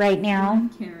 crack out right now. 1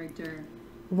 character.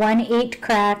 1-8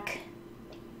 crack.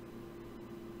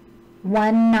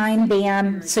 1-9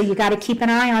 bam. So you got to keep an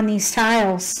eye on these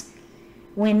tiles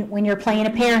when you're playing a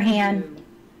pair hand.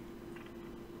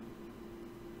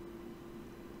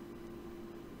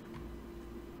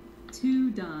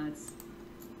 2 dots.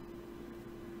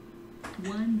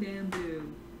 1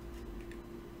 bamboo.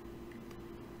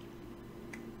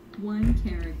 1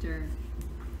 character.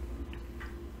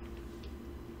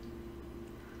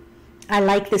 I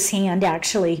like this hand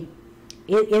actually.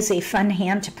 It is a fun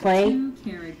hand to play. 2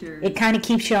 characters. It kind of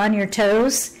keeps you on your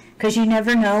toes because you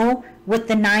never know what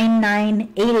the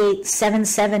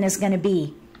 998877 is going to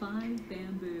be. 5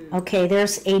 bamboo. Okay,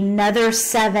 there's another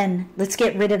 7. Let's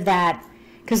get rid of that.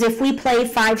 Because if we play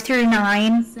 5 through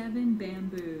 9, 7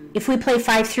 bamboo. if we play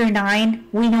 5 through 9,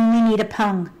 we only need a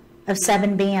pung of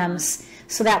 7 bams.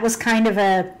 So that was kind of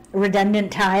a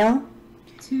redundant tile.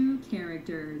 2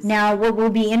 characters. Now what will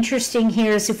be interesting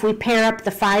here is if we pair up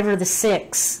the 5 or the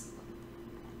 6.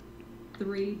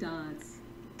 3 dots.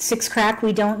 6 crack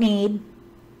we don't need.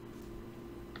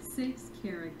 6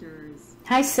 characters.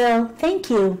 Hi Sil, thank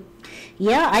you.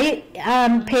 Yeah,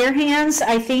 pair hands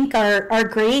I think are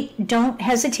great. Don't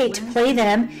hesitate to play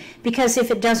them because if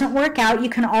it doesn't work out, you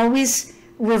can always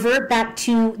revert back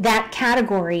to that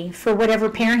category for whatever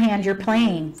pair hand you're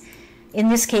playing. In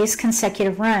this case,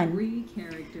 consecutive run. 3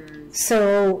 characters.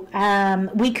 So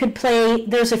we could play,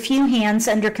 there's a few hands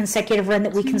under consecutive run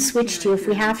that we can switch to if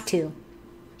we have to.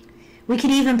 We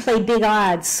could even play big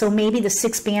odds, so maybe the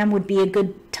 6 bam would be a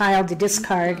good tile to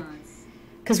discard.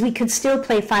 Because we could still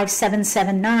play 5, 7,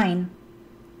 7, 9.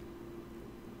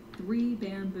 3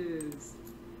 bamboos.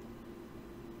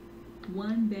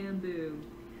 1 bamboo.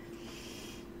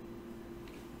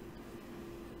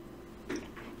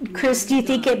 Chris, do you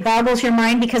think it boggles your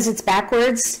mind because it's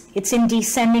backwards? It's in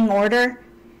descending order?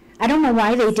 I don't know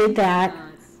why they did that.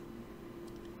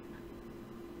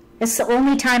 It's the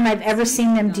only time I've ever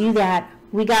seen them do that.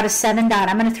 We got a 7 dot.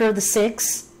 I'm going to throw the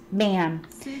 6. Bam.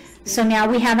 So now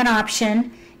we have an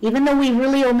option. Even though we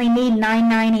really only need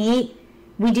 998,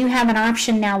 we do have an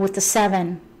option now with the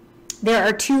 7. There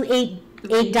are 2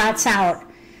 8 dots out.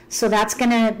 So that's going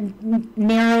to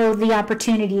narrow the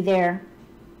opportunity there.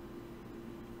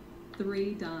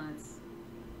 3 dots.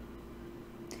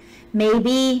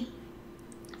 Maybe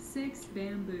 6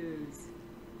 bamboos.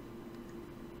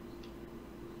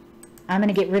 I'm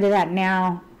going to get rid of that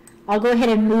now. I'll go ahead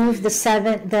and move the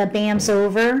bams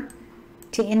over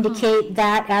to indicate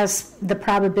that as the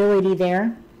probability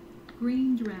there.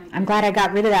 Green dragon. I'm glad I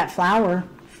got rid of that flower.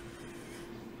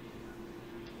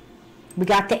 We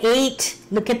got the 8.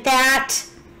 Look at that.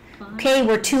 Okay,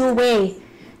 we're 2 away.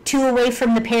 2 away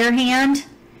from the pair hand.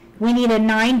 We need a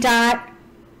 9 dot,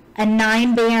 a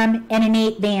 9 bam, and an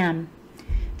 8 bam.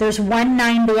 There's 1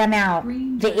 9 bam out.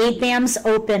 The 8 bam's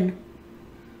open.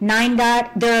 9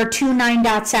 dot, there are 2 9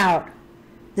 dots out.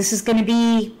 This is going to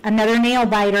be another nail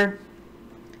biter.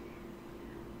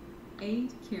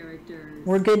 8 characters.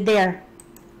 We're good there.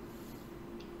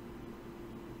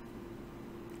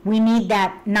 We need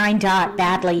that 9 dot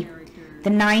badly. The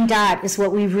 9 dot is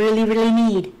what we really, really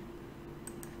need.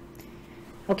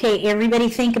 Okay, everybody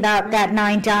think about that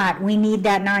 9 dot. We need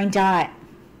that 9 dot.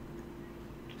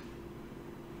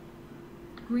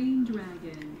 Green dragon.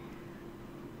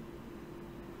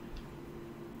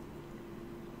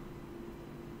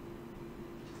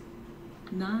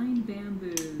 Nine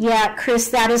bamboos. Yeah, Chris,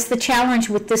 that is the challenge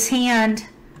with this hand.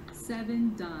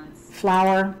 7 dots.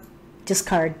 Flower,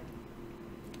 discard.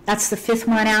 That's the 5th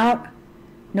one out.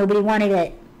 Nobody wanted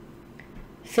it.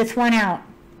 5th one out.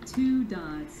 2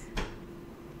 dots.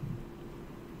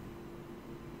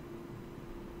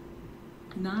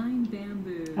 9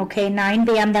 bamboo. Okay, 9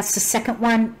 bam. That's the second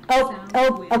one.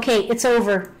 Oh, okay, it's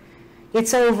over.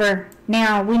 It's over.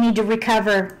 Now we need to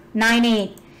recover. 9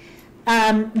 8.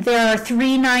 There are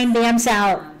 3 9 bams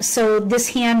out, so this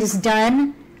hand is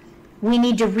done. We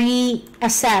need to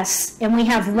reassess, and we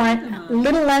have a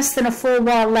little less than a full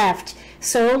wall left.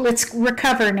 So let's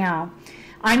recover now.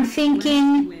 I'm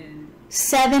thinking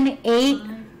 7 8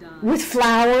 with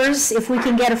flowers. If we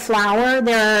can get a flower,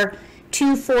 there are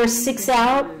 2, 4, 6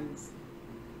 out. bamboos,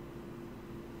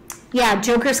 Yeah,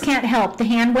 jokers can't help. The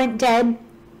hand went dead.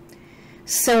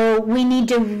 So we need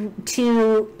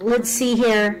to let's see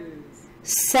here. bamboos,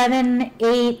 7,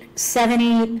 8, 7,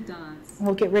 8. dots,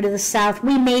 We'll get rid of the south.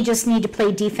 We may just need to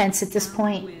play defense at this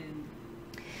point. wind,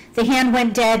 The hand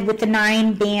went dead with the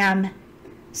 9 bam.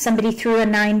 Somebody threw a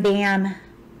 9 bam.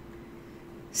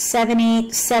 7,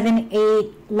 8, 7,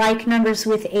 8. Like numbers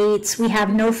with 8s. We have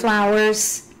no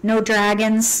flowers, no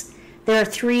dragons. There are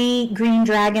 3 green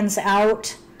dragons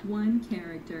out. 1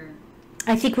 character,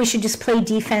 I think we should just play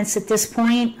defense at this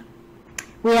point.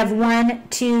 We have 1,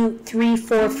 2, 3,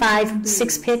 4, 5,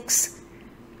 6 picks.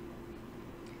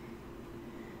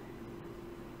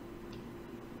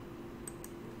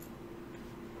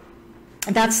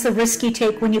 That's the risk you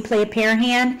take when you play a pair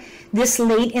hand. This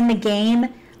late in the game,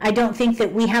 I don't think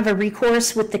that we have a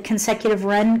recourse with the consecutive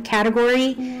run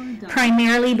category, 4 dots,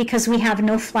 primarily because we have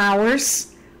no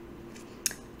flowers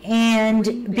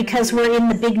and because we're in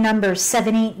the big numbers,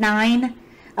 7, 8, 9.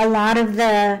 A lot of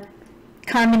the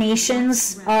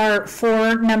combinations are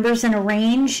 4 numbers in a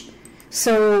range,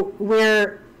 so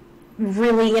we're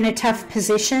really in a tough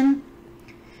position.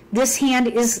 This hand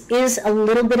is a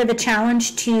little bit of a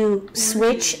challenge to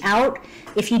switch out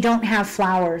if you don't have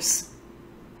flowers.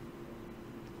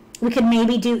 We could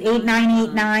maybe do 8, 9,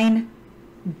 8, 9,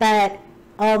 but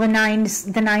all the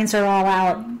nines are all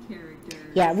out. 9 characters,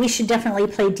 Yeah, we should definitely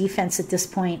play defense at this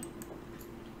point.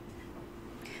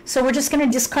 So we're just going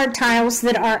to discard tiles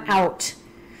that are out.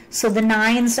 So the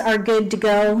 9s are good to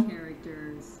go.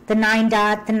 characters, The 9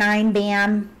 dot, the 9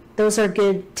 bam, those are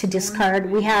good to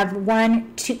discard. We have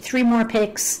 1, 2, 3 more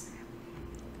picks.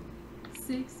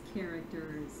 6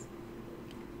 characters,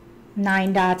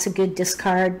 9 dots, a good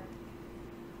discard.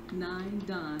 9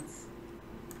 dots,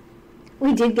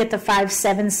 We did get the 5,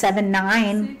 7, 7,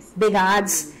 9, big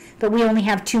odds, but we only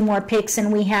have 2 more picks,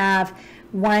 and we have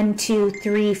 1, 2,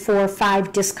 3, 4,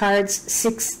 5 discards,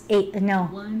 6, 8, no,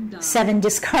 1 dot, 7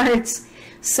 discards.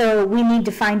 So we need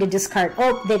to find a discard.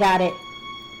 Oh, they got it.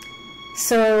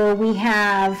 So we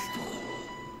have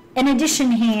an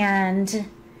addition hand.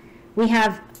 We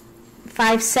have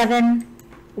 5, 7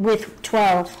 with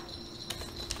 12.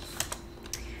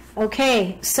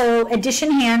 Okay, so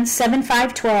addition hand, 7,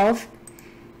 5, 12.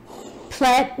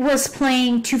 Plet was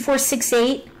playing 2, 4, 6,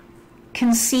 8,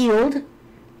 concealed.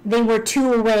 They were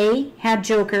 2 away, had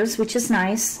jokers, which is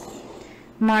nice.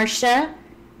 Marcia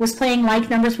was playing like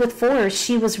numbers with 4s.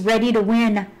 She was ready to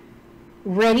win.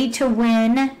 Ready to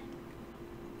win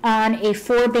on a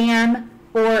 4 bam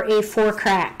or a 4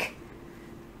 crack.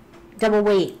 Double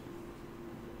weight.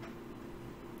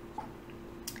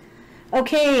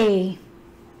 Okay.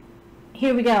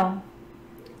 Here we go.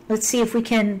 Let's see if we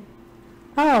can...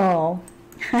 Oh.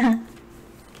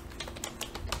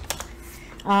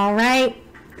 All right.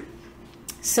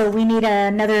 So we need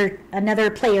another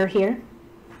player here.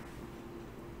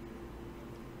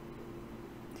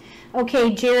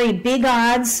 Okay, Jerry, big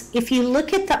odds. If you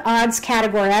look at the odds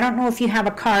category, I don't know if you have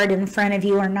a card in front of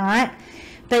you or not,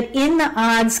 but in the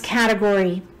odds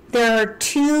category, there are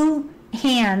 2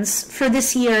 hands for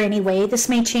this year anyway. This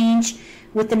may change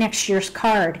with the next year's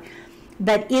card.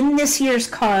 But in this year's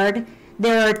card,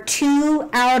 there are 2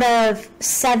 out of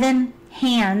 7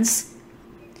 hands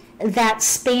that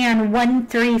span 1,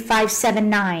 3, 5, 7,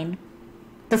 9.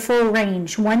 The full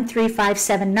range, 1, 3, 5,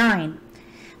 7, 9.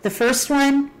 The first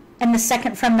one and the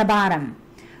second from the bottom.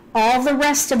 All the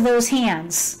rest of those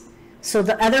hands, so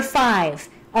the other 5,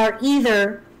 are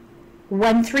either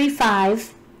 1, 3,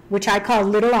 5, which I call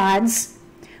little odds,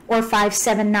 or 5,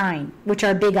 7, 9, which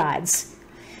are big odds.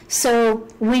 So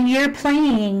when you're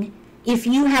playing, if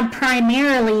you have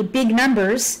primarily big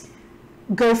numbers,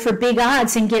 go for big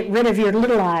odds and get rid of your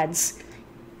little odds.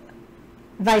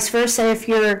 Vice versa, if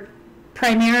you're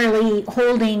primarily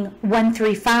holding 1,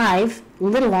 3, 5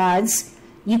 little odds,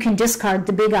 you can discard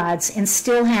the big odds and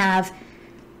still have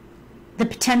the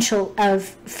potential of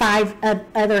 5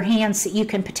 other hands that you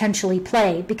can potentially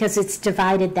play because it's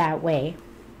divided that way.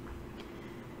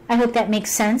 I hope that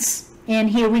makes sense.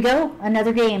 And here we go,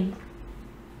 another game.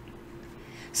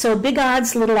 So big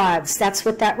odds, little odds, that's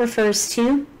what that refers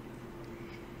to.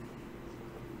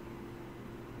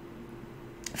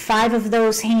 5 of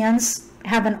those hands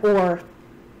have an or.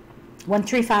 1,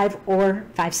 3, 5 or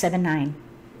 5, 7, 9.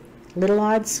 Little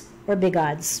odds or big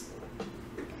odds.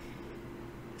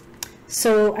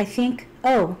 So I think,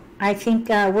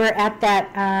 we're at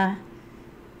that,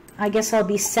 I guess I'll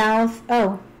be south.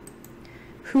 Oh,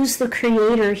 who's the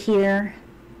creator here?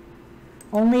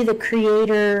 Only the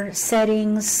creator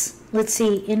settings. Let's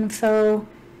see, info.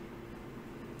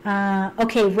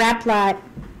 Okay, wrap lot.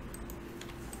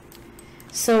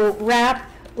 So rap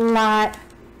lot,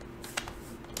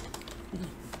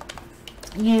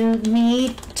 you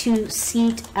need to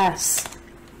seat us.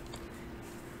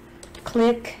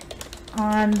 Click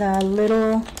on the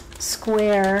little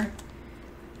square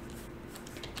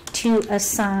to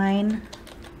assign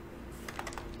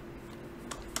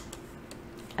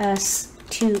us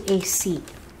to a seat.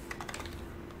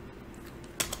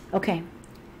 Okay.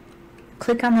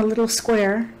 Click on the little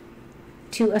square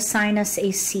to assign us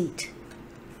a seat.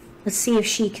 Let's see if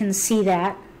she can see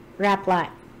that. Raplat.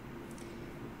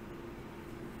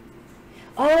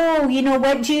 Oh, you know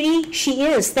what, Judy? She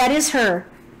is. That is her.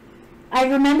 I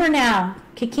remember now.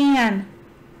 Kikan.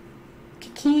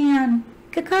 Kikan.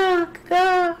 Kaka.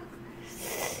 Kaka.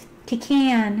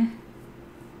 Kikan.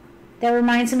 That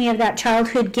reminds me of that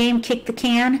childhood game, Kick the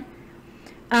Can.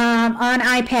 On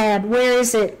iPad. Where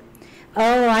is it?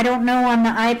 Oh, I don't know on the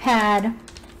iPad.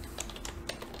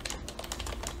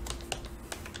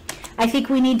 I think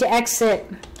we need to exit.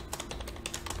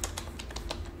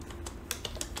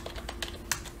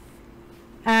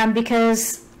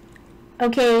 Because,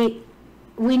 okay,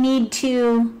 we need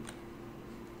to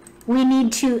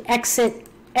exit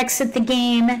the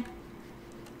game,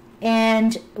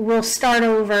 and we'll start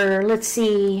over. Let's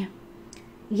see.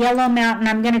 Yellow Mountain.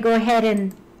 I'm going to go ahead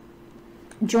and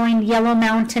join Yellow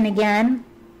Mountain again.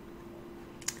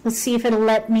 Let's see if it'll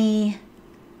let me.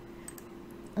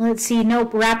 Let's see.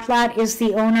 Nope. Raplat is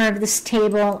the owner of this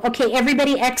table. Okay,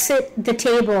 everybody exit the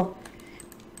table.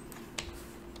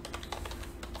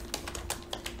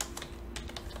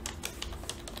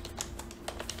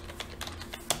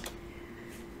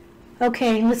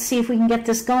 Okay, let's see if we can get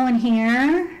this going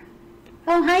here.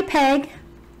 Oh, hi, Peg.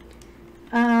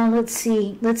 Let's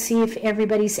see. Let's see if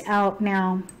everybody's out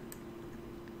now.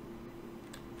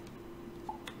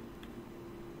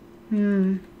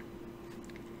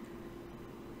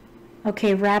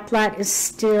 Okay, Raplat is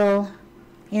still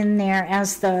in there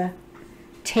as the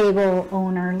table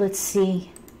owner. Let's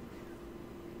see.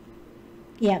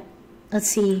 Yep, let's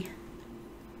see.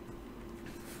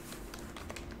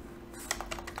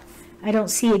 I don't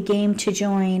see a game to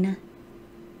join.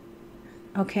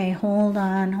 Okay, hold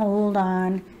on, hold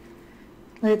on.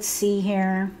 Let's see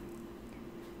here.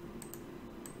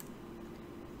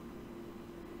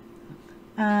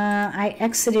 I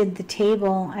exited the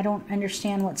table. I don't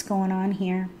understand what's going on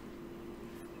here.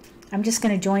 I'm just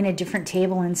going to join a different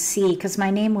table and see, because my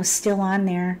name was still on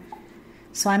there.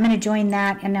 So I'm going to join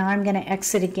that, and now I'm going to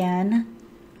exit again.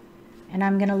 And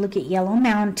I'm going to look at Yellow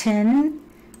Mountain.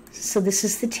 So this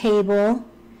is the table.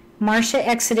 Marcia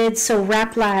exited, so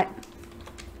Raplat.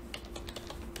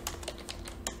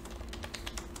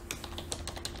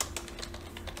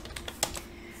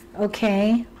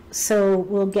 Okay, so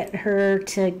we'll get her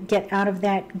to get out of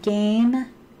that game.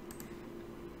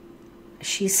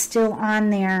 She's still on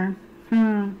there.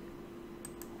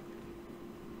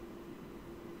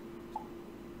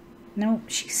 Nope,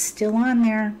 she's still on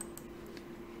there.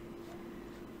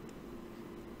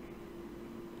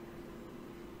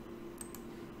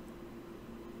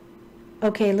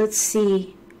 Okay, let's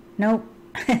see. Nope.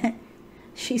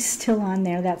 She's still on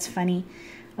there. That's funny.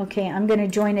 Okay, I'm going to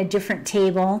join a different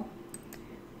table.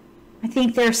 I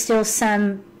think there's still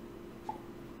some...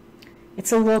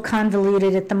 It's a little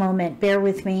convoluted at the moment. Bear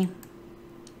with me.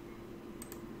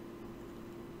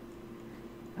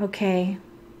 Okay.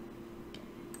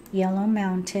 Yellow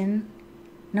Mountain.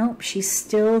 Nope, she's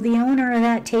still the owner of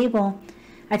that table.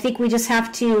 I think we just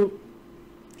have to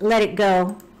let it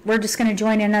go. We're just going to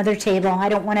join another table. I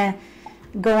don't want to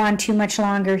go on too much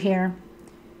longer here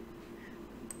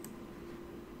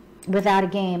without a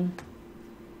game.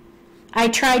 I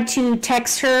tried to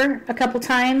text her a couple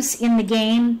times in the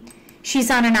game. She's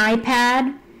on an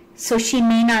iPad, so she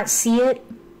may not see it.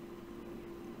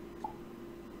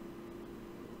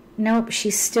 Nope,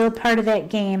 she's still part of that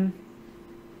game.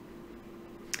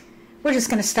 We're just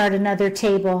going to start another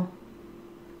table.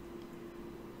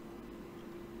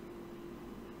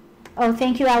 Oh,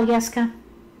 thank you, Alyeska.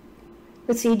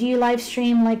 Let's see, do you live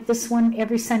stream like this one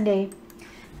every Sunday?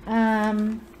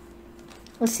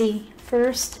 Let's see,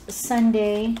 first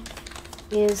Sunday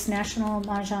is National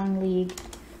Mah Jongg League.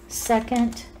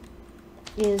 Second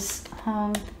is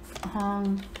Hong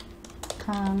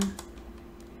Kong.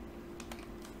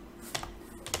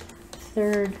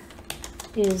 Third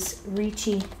is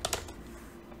Ricci.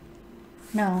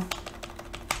 No.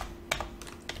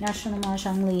 National Mah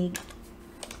Jongg League.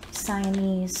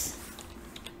 Siamese.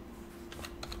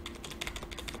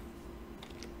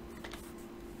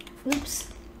 Oops.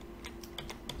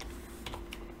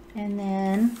 And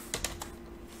then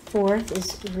fourth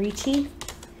is Ricci.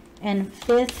 And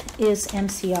fifth is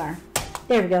MCR.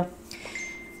 There we go.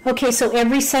 Okay, so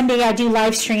every Sunday I do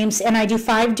live streams, and I do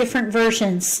 5 different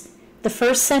versions. The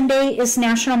first Sunday is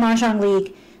National Mah Jongg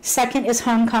League. Second is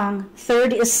Hong Kong.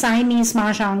 Third is Siamese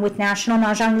Mah Jongg with National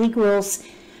Mah Jongg League rules.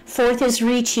 Fourth is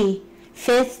Ricci.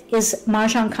 Fifth is Mah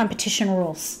Jongg competition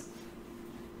rules.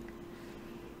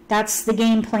 That's the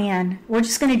game plan. We're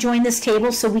just going to join this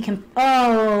table so we can...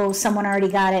 Oh, someone already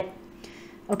got it.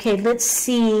 Okay, let's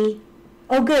see.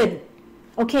 Oh, good.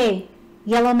 Okay,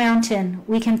 Yellow Mountain.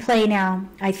 We can play now,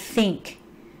 I think.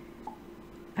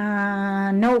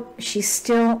 Nope, she's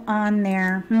still on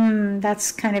there.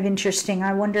 That's kind of interesting.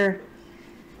 I wonder...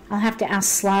 I'll have to ask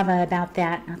Slava about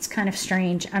that. That's kind of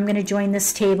strange. I'm going to join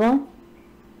this table.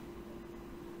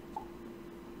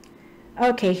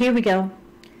 Okay, here we go.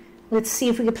 Let's see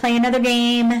if we can play another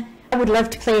game. I would love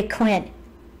to play a quint.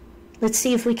 Let's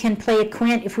see if we can play a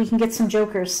quint, if we can get some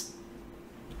jokers.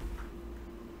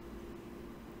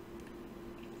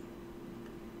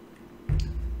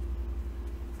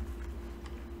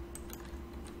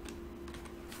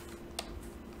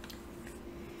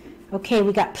 Okay,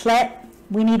 we got Plet.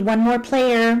 We need one more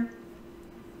player.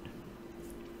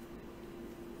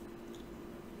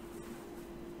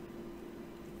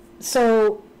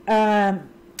 So,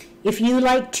 if you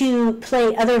like to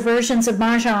play other versions of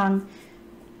Mah Jongg,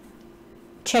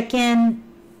 check in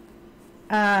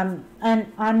on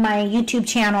my YouTube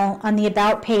channel on the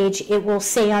About page. It will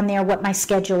say on there what my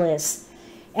schedule is.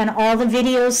 And all the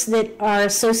videos that are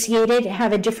associated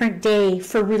have a different day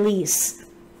for release.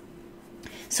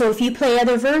 So if you play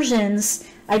other versions,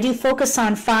 I do focus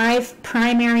on 5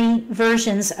 primary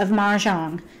versions of Mah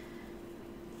Jongg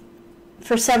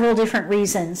for several different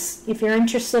reasons. If you're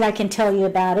interested, I can tell you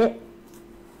about it.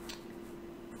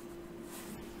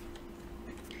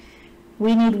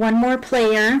 We need one more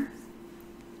player.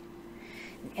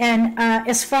 And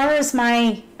as far as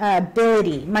my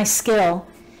ability, my skill,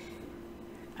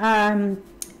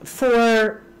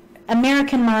 for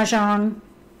American Mah Jongg,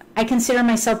 I consider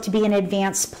myself to be an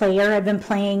advanced player. I've been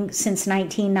playing since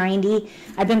 1990.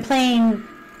 I've been playing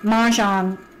Mah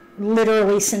Jongg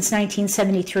literally since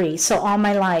 1973, so all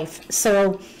my life.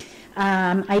 So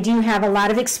I do have a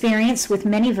lot of experience with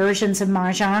many versions of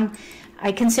Mah Jongg.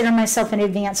 I consider myself an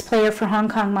advanced player for Hong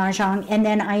Kong Mah Jongg, and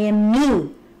then I am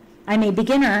new. I'm a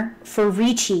beginner for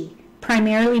Ricci,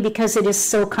 primarily because it is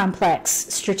so complex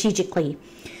strategically.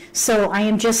 So I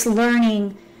am just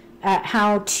learning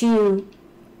how to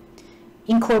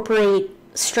incorporate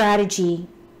strategy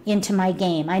into my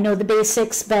game. I know the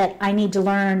basics, but I need to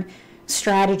learn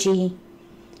strategy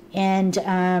and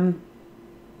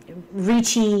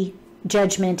Ricci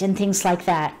judgment and things like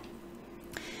that.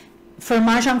 For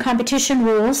Mah Jongg competition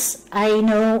rules, I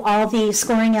know all the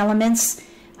scoring elements.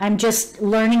 I'm just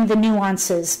learning the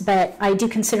nuances, but I do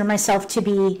consider myself to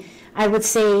be, I would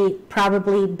say,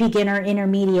 probably beginner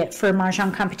intermediate for Mah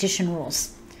Jongg competition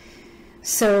rules.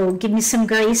 So give me some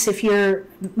grace if you're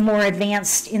more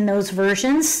advanced in those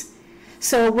versions.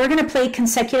 So we're going to play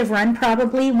consecutive run,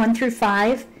 probably 1 through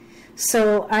 5.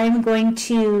 So I'm going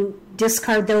to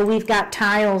discard, though we've got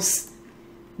tiles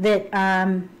that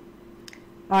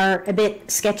are a bit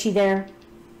sketchy there.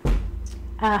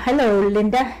 Hello,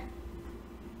 Linda.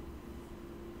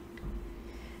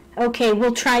 Okay,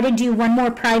 we'll try to do one more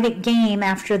private game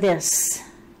after this.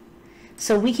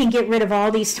 So we can get rid of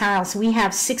all these tiles. We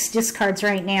have 6 discards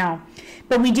right now.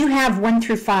 But we do have 1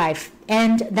 through 5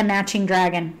 and the matching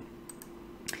dragon.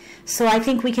 So I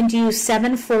think we can do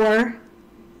 7-4.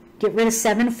 Get rid of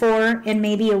 7-4 and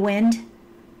maybe a wind.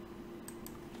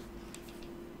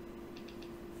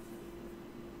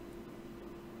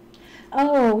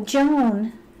 Oh,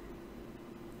 Joan.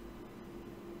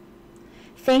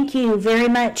 Thank you very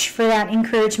much for that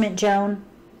encouragement, Joan.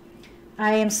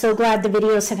 I am so glad the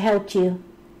videos have helped you.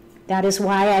 That is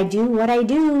why I do what I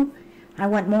do. I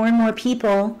want more and more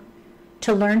people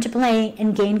to learn to play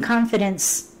and gain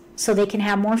confidence so they can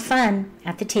have more fun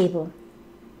at the table.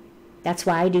 That's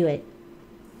why I do it.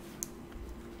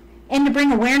 And to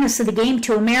bring awareness of the game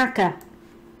to America,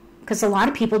 because a lot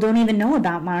of people don't even know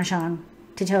about Mah Jongg,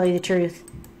 to tell you the truth.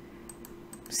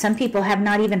 Some people have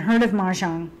not even heard of Mah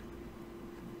Jongg.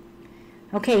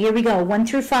 Okay, here we go. 1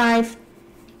 through 5.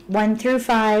 1 through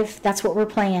 5. That's what we're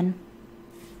playing.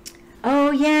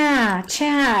 Oh, yeah.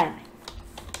 Chat.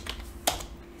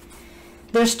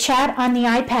 There's chat on the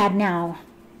iPad now.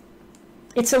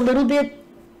 It's a little bit,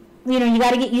 you know, you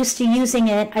got to get used to using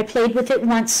it. I played with it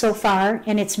once so far,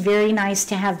 and it's very nice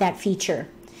to have that feature.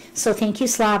 So thank you,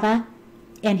 Slava,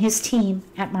 and his team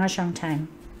at Mah Jongg Time.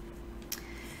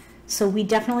 So we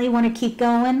definitely want to keep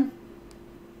going.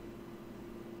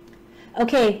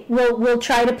 Okay, we'll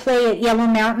try to play at Yellow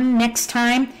Mountain next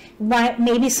time.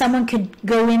 maybe someone could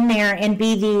go in there and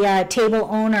be the table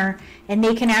owner, and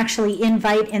they can actually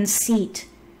invite and seat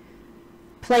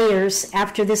players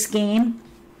after this game.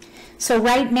 So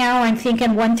right now I'm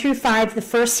thinking 1 through 5, the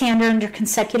first hand are under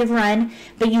consecutive run,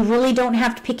 but you really don't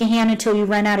have to pick a hand until you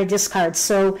run out of discards.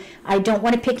 So I don't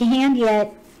want to pick a hand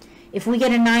yet. If we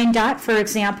get a 9 dot, for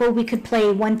example, we could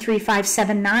play 1, 3, 5,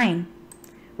 7, 9.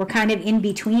 We're kind of in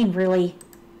between, really.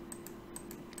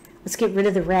 Let's get rid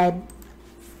of the red.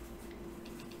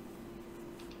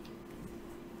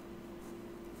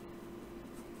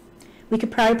 We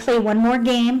could probably play one more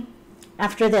game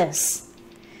after this.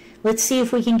 Let's see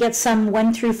if we can get some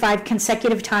 1 through 5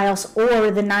 consecutive tiles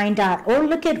or the 9 dot. Oh,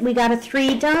 look at, we got a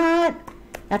 3 dot.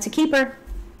 That's a keeper.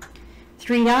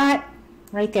 3 dot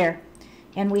right there.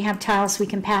 And we have tiles we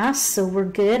can pass, so we're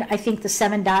good. I think the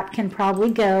 7 dot can probably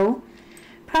go.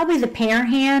 Probably the pair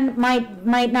hand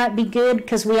might not be good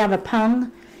because we have a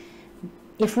pung.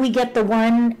 If we get the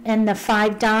 1 and the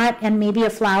 5 dot and maybe a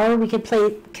flower, we could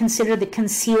consider the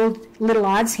concealed little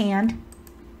odds hand.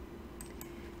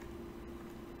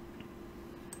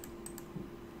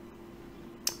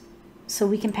 So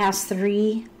we can pass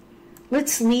 3.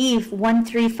 Let's leave 1,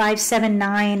 3, 5, 7,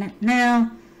 9.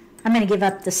 No, I'm going to give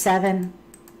up the 7.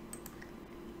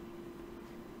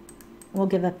 We'll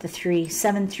give up the 3.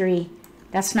 7, 3.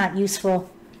 That's not useful.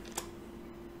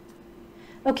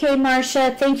 Okay,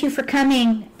 Marcia, thank you for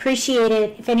coming. Appreciate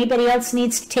it. If anybody else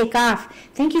needs to take off,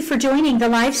 thank you for joining the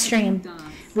live stream.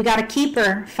 We got a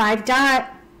keeper, 5 dot,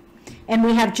 and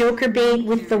we have joker bait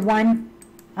with the 1.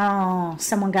 Oh,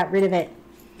 someone got rid of it.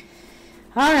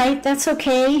 All right, that's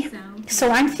okay.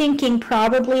 So I'm thinking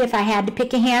probably if I had to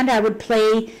pick a hand, I would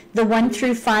play the 1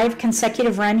 through 5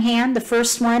 consecutive run hand, the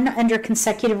first one under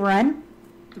consecutive run.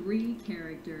 3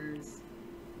 characters.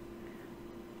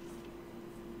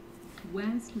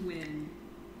 West wind.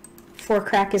 4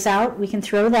 crack is out. We can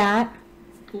throw that.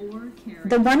 4 characters.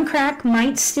 The 1 crack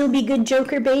might still be good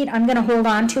joker bait. I'm going to hold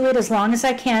on to it as long as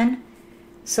I can.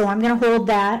 So I'm going to hold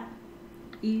that.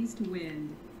 East wind.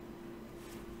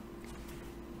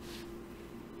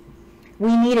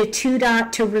 We need a 2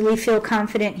 dot to really feel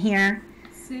confident here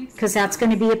because that's going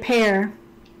to be a pair.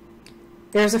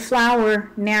 There's a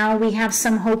flower. Now we have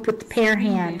some hope with the pair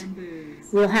hand.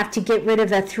 We'll have to get rid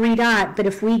of a 3 dot, but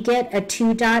if we get a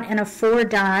 2 dot and a 4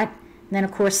 dot, and then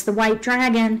of course the white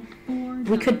dragon,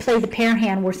 we could play the pair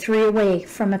hand. We're 3 away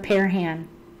from a pair hand,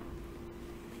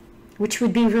 which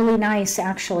would be really nice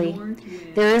actually.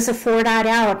 There is a 4 dot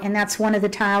out, and that's one of the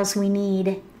tiles we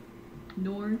need.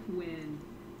 North wind.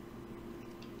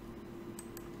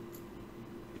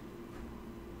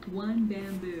 1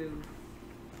 bamboo.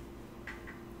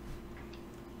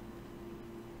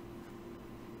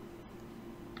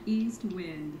 East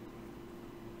wind.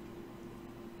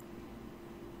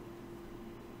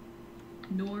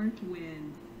 North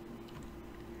wind.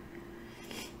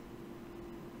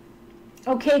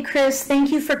 Okay, Chris, thank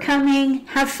you for coming.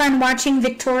 Have fun watching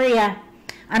Victoria.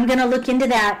 I'm going to look into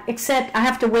that, except I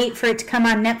have to wait for it to come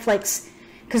on Netflix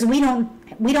because we don't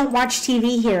watch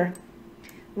TV here.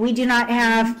 We do not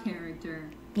have,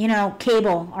 you know,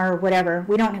 cable or whatever.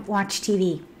 We don't watch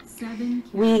TV. 7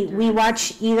 We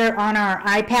watch either on our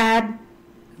iPad,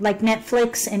 like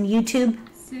Netflix and YouTube.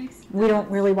 6 We don't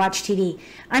really watch TV.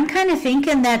 I'm kind of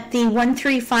thinking that the 1,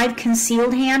 3, 5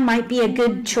 concealed hand might be a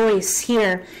good choice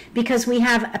here because we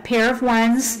have a pair of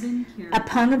 1s, a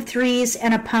pung of 3s,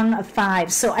 and a pung of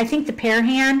 5s. So I think the pair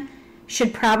hand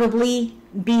should probably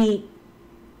be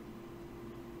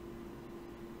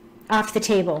off the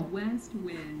table. West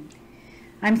wind.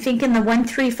 I'm thinking the 1,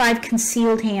 3, 5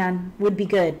 concealed hand would be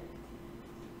good.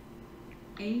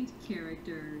 8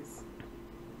 characters.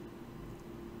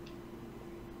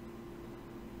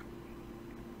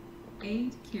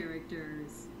 Eight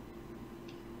characters.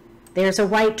 There's a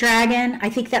white dragon. I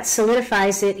think that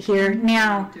solidifies it here.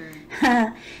 Now,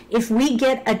 if we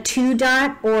get a 2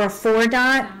 dot or a 4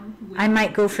 dot, I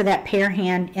might go for that pair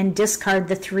hand and discard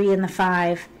the 3 and the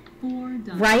 5. 4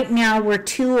 dots. Right now, we're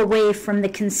 2 away from the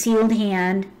concealed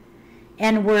hand,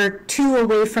 and we're 2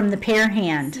 away from the pair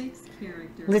hand. 6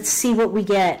 characters. Let's see what we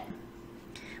get.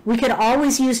 We could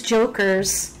always use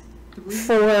jokers 3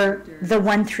 for characters. the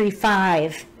 1, 3,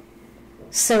 5.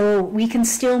 So we can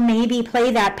still maybe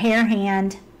play that pair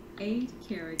hand. 8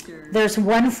 characters. There's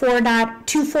 1 4 dot,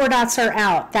 2 4 dots are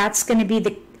out. That's going to be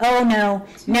the, oh no,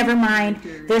 never mind.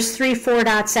 There's 3 4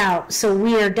 dots out. So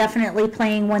we are definitely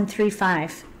playing 1, 3,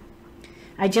 5.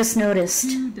 I just noticed.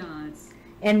 2 dots.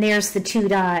 And there's the 2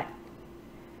 dot.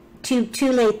 Too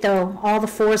late though. All the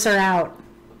 4s are out.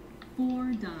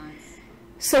 4 dots.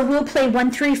 So we'll play 1,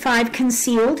 3, 5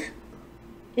 concealed.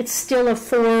 It's still a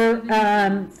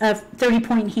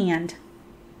 30-point hand.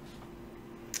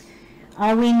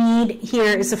 All we need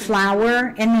here is a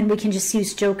flower, and then we can just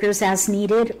use jokers as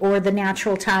needed, or the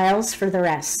natural tiles for the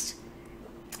rest.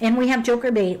 And we have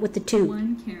joker bait with the 2.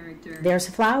 1 character. There's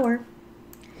a flower.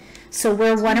 So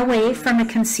we're 1 away from a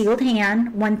concealed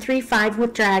hand. 1, 3, 5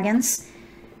 with dragons.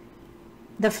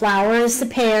 The flower is the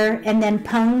pair, and then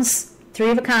pungs,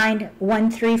 3 of a kind,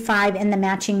 1, 3, 5, and the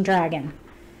matching dragon.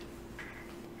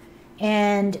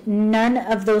 And none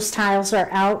of those tiles are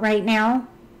out right now,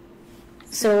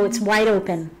 so it's wide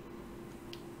open.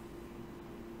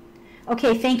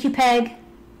 Okay, thank you, Peg.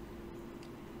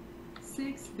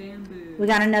 6 bamboo. We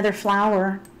got another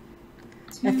flower,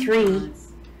 a 2 3.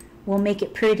 dots. We'll make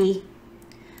it pretty.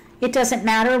 It doesn't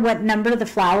matter what number the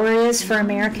flower is for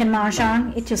American Mah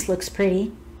Jongg, it just looks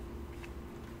pretty.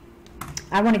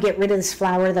 I want to get rid of this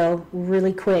flower though,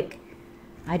 really quick.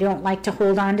 I don't like to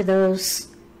hold on to those.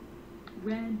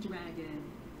 Red dragon.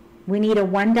 We need a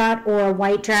 1 dot or a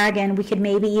white dragon. We could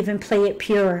maybe even play it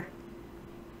pure.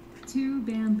 2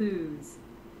 bamboos.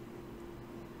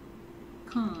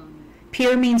 Kong.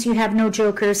 Pure means you have no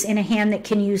jokers in a hand that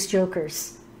can use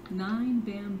jokers. 9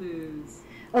 bamboos.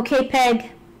 Okay,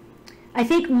 Peg. I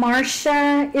think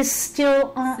Marcia is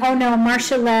still on. Oh no,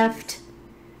 Marcia left.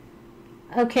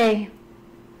 Okay.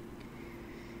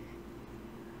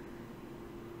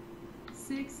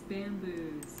 6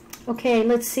 bamboos. Okay,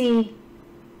 let's see.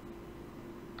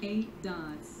 8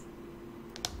 dots.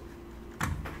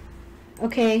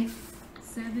 Okay.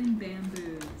 7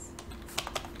 bamboos.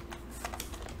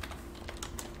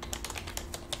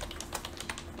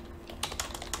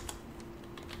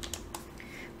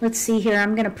 Let's see here.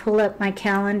 I'm going to pull up my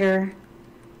calendar.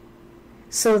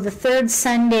 So the 3rd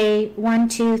Sunday, 1,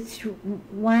 2, 3,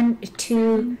 1,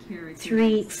 2,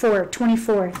 3, 4,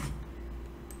 24th.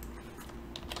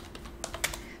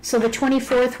 So the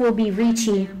 24th will be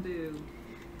Ricci. Bamboo.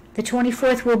 The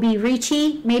 24th will be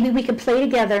Ricci. Maybe we could play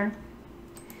together.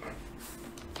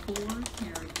 4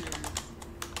 characters.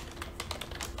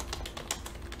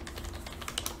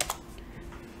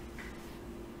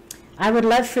 I would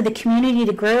love for the community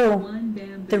to grow, 1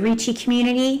 bamboo. the Ricci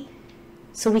community,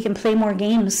 so we can play more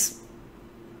games.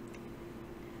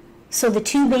 So the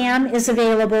 2 BAM is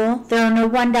available. There are no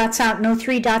 1 dots out, no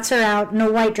 3 dots are out,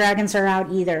 no white dragons are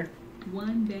out either.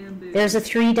 1 bamboo. There's a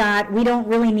 3 dot. We don't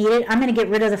really need it. I'm going to get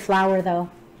rid of the flower though.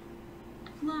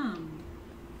 Plum.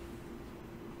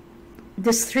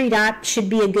 This 3 dot should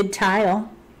be a good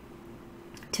tile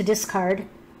to discard.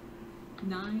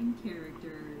 9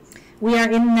 characters. We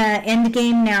are in the end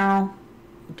game now.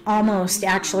 Almost,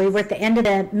 actually. We're at the end of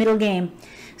the middle game.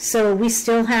 So we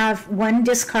still have 1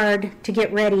 discard to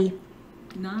get ready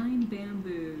 9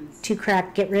 bamboos. to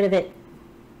crack. Get rid of it.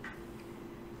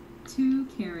 2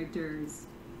 characters.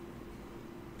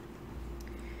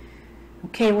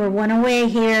 Okay, we're 1 away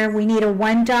here. We need a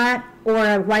 1 dot or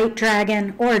a white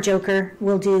dragon or a joker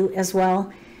will do as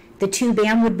well. The 2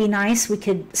 BAM would be nice. We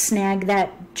could snag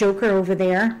that joker over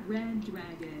there. Red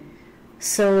dragon.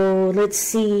 So let's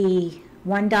see.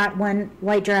 1 dot, 1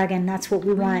 white dragon. That's what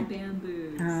we want.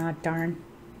 Bamboos. Ah, darn.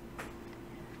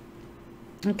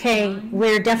 Okay,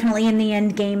 we're definitely in the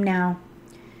end game now.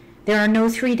 There are no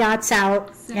 3 dots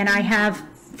out, and I have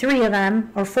 3 of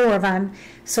them, or 4 of them,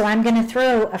 so I'm going to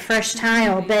throw a fresh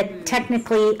tile, but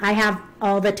technically I have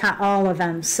all of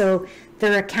them, so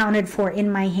they're accounted for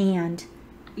in my hand.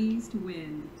 East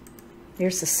wind.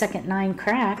 There's the second 9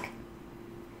 crack.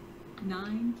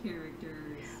 9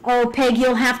 characters. Oh, Peg,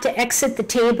 you'll have to exit the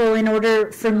table in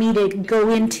order for me to go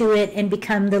into it and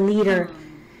become the leader.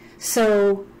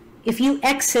 So if you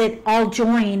exit, I'll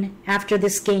join after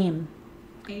this game.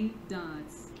 8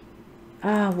 dots.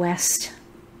 Ah, West.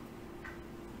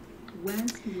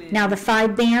 West wind. Now the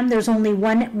 5 BAM, there's only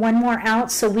one more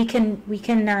out, so we can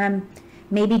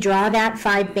maybe draw that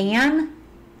 5 BAM,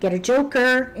 get a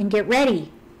joker, and get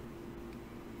ready.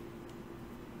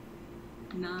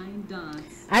 9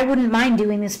 dots. I wouldn't mind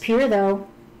doing this pure though.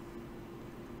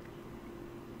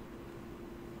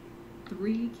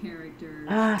 3 characters.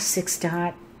 Ah, 6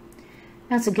 dot.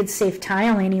 That's a good safe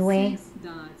tile anyway. 6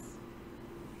 dots.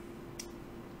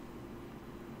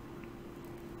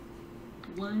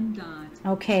 1 dot.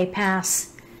 Okay,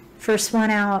 pass. First one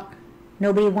out.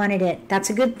 Nobody wanted it. That's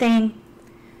a good thing.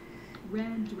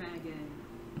 Red dragon.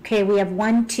 Okay, we have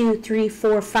 1, 2, 3,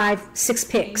 4, 5, 6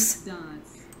 picks. 8 dots.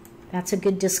 That's a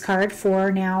good discard.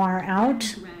 4 now are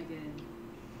out. Dragon.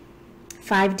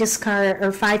 5 discard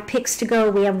or 5 picks to go.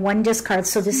 We have 1 discard,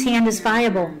 so this hand is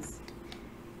viable. Characters.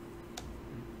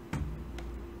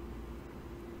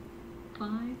 5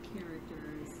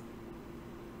 characters.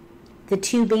 The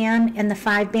 2 bam and the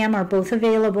 5 bam are both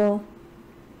available.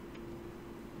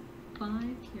 5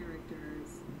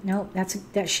 characters. Nope,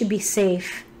 that should be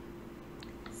safe.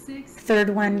 6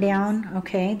 Third one down.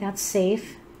 Okay, that's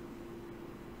safe.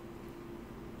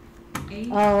 8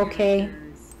 Oh, okay.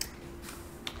 characters.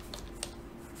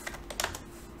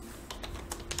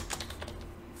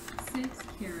 6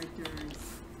 characters.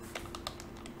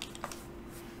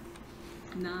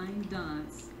 9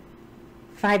 dots.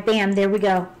 5 bam, there we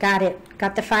go. Got it.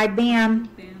 Got the 5 bam.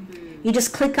 Bamboo. You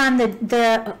just click on the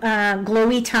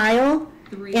glowy tile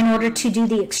 3 in order dots. to do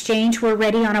the exchange. We're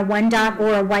ready on a 1 dot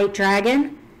or a white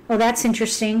dragon. Oh, that's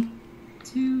interesting.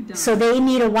 2 dots. So they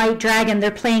need a white dragon. They're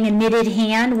playing a knitted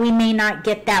hand. We may not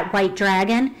get that white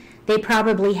dragon. They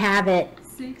probably have it.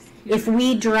 6 If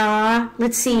we draw,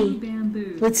 let's 2 see.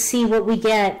 bamboo. Let's see what we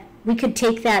get. We could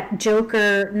take that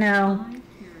joker. No. 5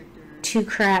 characters. 2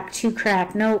 crack, 2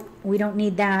 crack. Nope, we don't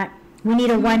need that. We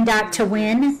need a 1 dot to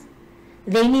win.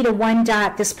 They need a 1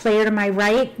 dot. This player to my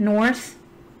right, north.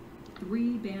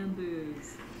 3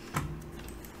 bamboos.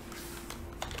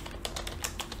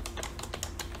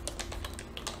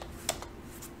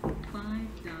 5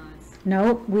 dots.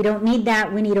 Nope, we don't need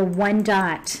that. We need a 1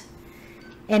 dot.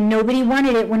 And nobody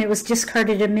wanted it when it was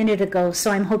discarded a minute ago, so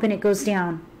I'm hoping it goes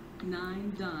down.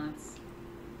 9 dots.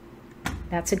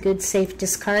 That's a good safe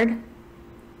discard.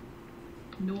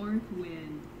 North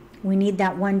wind. We need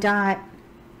that 1 dot.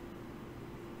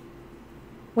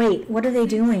 Wait, what are they 6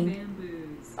 doing?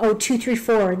 bamboos. Oh, 2, 3,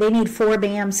 4. They need 4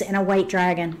 bams and a white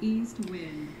dragon. East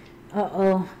wind.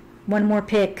 Uh-oh. 1 more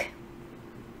pick.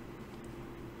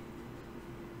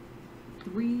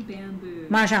 3 bamboos.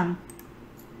 Mah Jongg.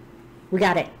 We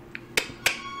got it.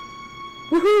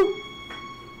 Woohoo!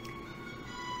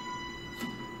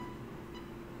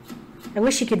 I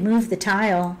wish you could move the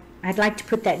tile. I'd like to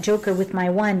put that joker with my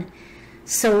 1.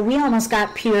 So we almost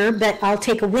got pure, but I'll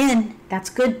take a win. That's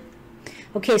good.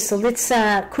 Okay, so let's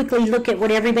quickly look at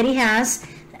what everybody has.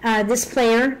 This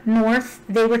player, North,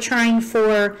 they were trying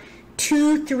for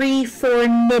 2, 3, 4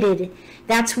 knitted.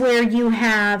 That's where you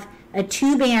have a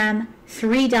 2 bam,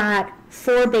 3 dot,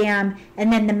 4 bam,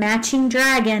 and then the matching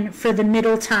dragon for the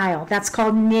middle tile. That's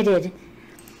called knitted.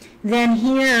 Then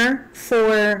here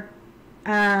for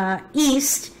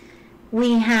East,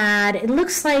 we had, it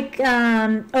looks like,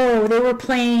 oh, they were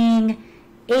playing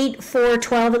 8, 4,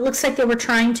 12. It looks like they were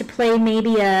trying to play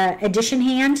maybe a addition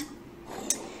hand,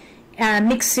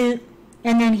 mixed suit.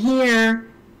 And then here,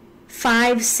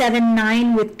 5, 7,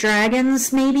 9 with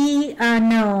dragons, maybe?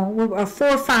 No, or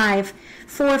 4, 5.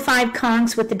 4 or 5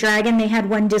 conchs with the dragon. They had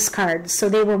 1 discard, so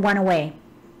they were 1 away.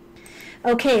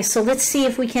 Okay, so let's see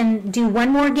if we can do one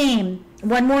more game.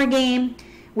 One more game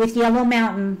with Yellow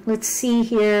Mountain. Let's see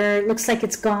here. Looks like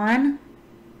it's gone.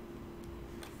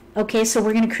 Okay, so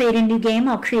we're going to create a new game.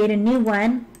 I'll create a new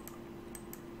one.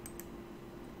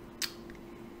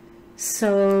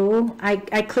 So I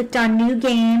clicked on new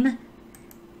game,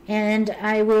 and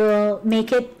I will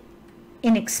make it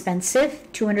inexpensive,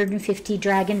 250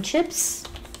 dragon chips.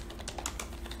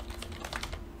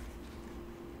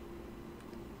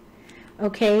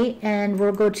 Okay, and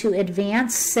we'll go to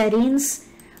advanced settings.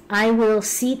 I will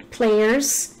seat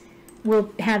players.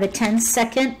 We'll have a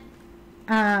 10-second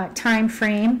time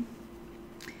frame.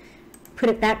 Put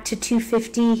it back to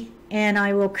 250, and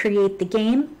I will create the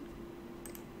game.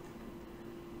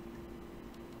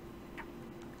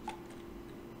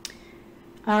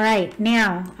 All right,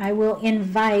 now I will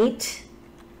invite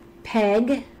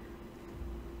Peg.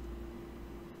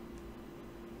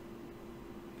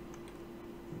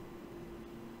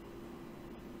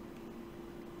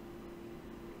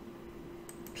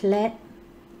 Plet.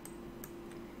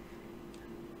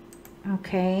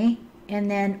 Okay, and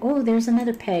then, oh, there's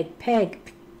another Peg.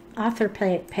 Peg, author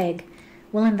Peg.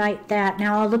 We'll invite that.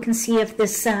 Now I'll look and see if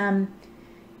this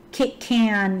Kit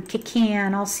Can,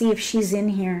 I'll see if she's in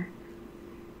here.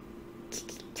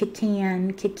 Kit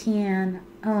Can.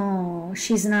 Oh,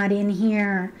 she's not in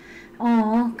here.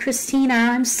 Oh, Christina,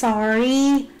 I'm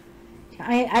sorry.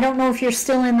 I don't know if you're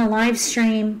still in the live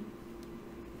stream.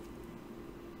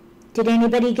 Did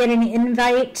anybody get an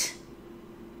invite?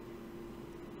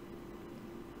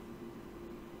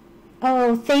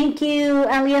 Oh, thank you,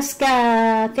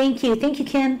 Alieska. Thank you,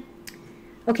 Kim.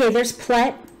 Okay, there's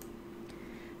Plet.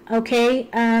 Okay,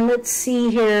 let's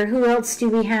see here. Who else do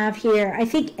we have here? I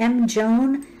think M.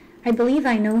 Joan. I believe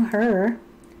I know her.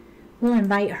 We'll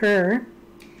invite her.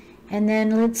 And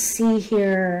then let's see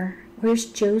here. Where's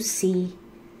Josie?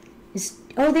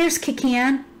 Oh, there's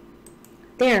Kikan.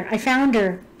 There, I found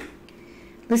her.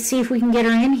 Let's see if we can get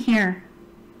her in here.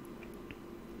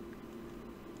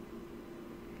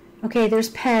 Okay, there's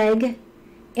Peg.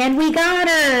 And we got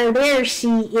her. There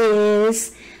she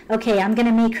is. Okay, I'm going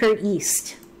to make her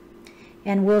east.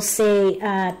 And we'll say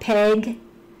Peg,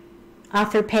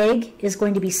 author Peg, is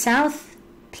going to be south.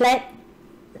 Plet,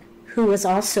 who is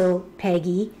also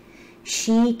Peggy,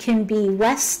 she can be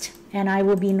west, and I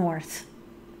will be north.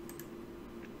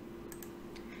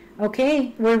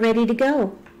 Okay, we're ready to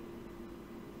go.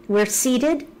 We're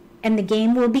seated, and the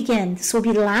game will begin. This will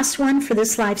be the last one for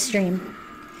this live stream.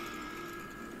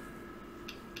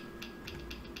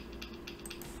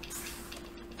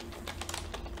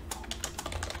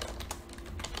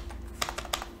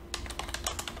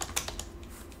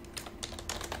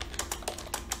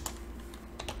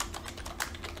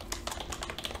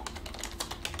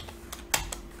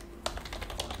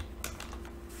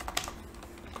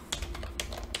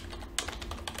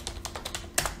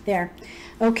 There.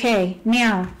 Okay,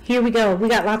 now, here we go. We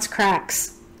got lots of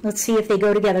cracks. Let's see if they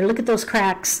go together. Look at those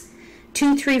cracks.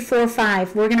 2, 3, 4,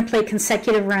 5. We're going to play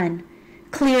consecutive run.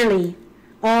 Clearly,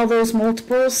 all those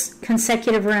multiples,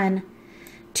 consecutive run.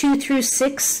 2 through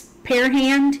 6, pair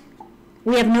hand.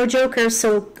 We have no jokers,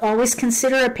 so always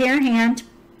consider a pair hand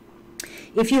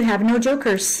if you have no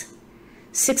jokers.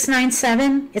 6, 9,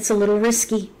 7, it's a little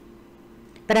risky,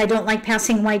 but I don't like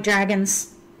passing white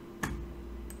dragons.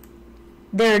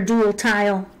 They're a dual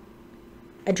tile,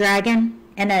 a dragon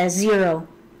and a 0.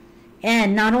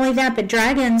 And not only that, but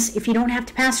dragons, if you don't have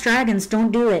to pass dragons,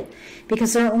 don't do it,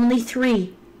 because there are only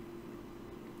 3.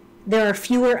 There are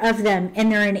fewer of them, and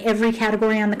they're in every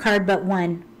category on the card but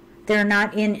 1. They're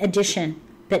not in addition,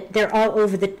 but they're all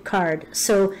over the card.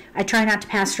 So I try not to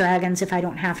pass dragons if I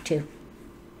don't have to.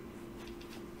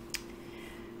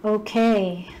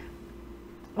 Okay.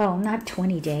 Oh, not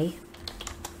 20 day.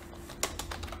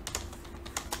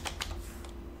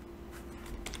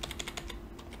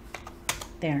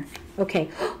 There. Okay,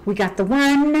 we got the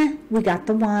 1, we got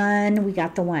the 1, we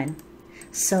got the 1.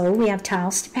 So we have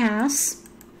tiles to pass,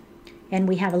 and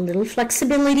we have a little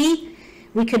flexibility.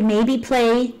 We could maybe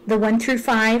play the 1 through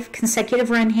 5 consecutive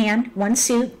run hand, 1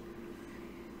 suit.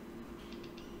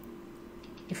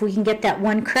 If we can get that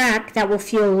 1 crack, that will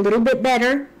feel a little bit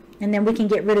better, and then we can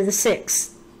get rid of the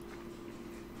 6.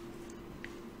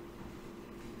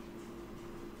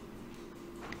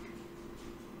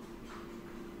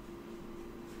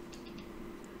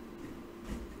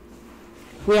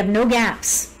 We have no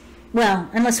gaps. Well,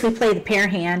 unless we play the pair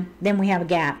hand, then we have a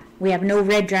gap. We have no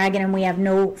red dragon and we have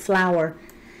no flower.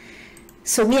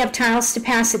 So we have tiles to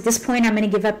pass. At this point, I'm going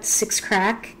to give up the 6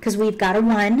 crack because we've got a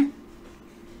 1.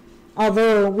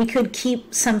 Although we could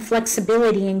keep some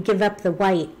flexibility and give up the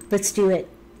white. Let's do it.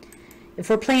 If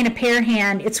we're playing a pair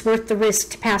hand, it's worth the risk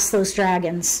to pass those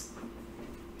dragons.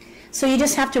 So you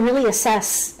just have to really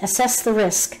assess the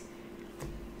risk.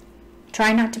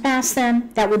 Try not to pass them.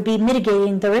 That would be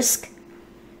mitigating the risk.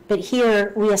 But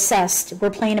here we assessed. We're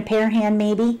playing a pair hand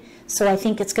maybe, so I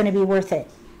think it's going to be worth it.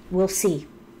 We'll see.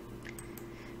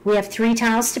 We have 3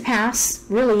 tiles to pass,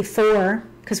 really 4,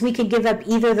 because we could give up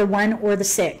either the 1 or the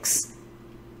 6.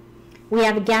 We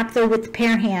have a gap though with the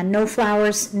pair hand. No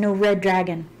flowers, no red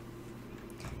dragon.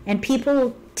 And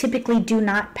people typically do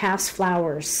not pass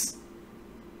flowers,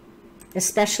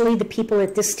 especially the people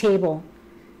at this table.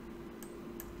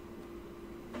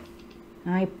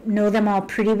 I know them all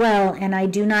pretty well, and I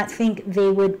do not think they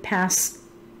would pass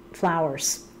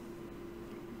flowers.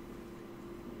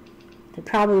 They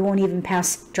probably won't even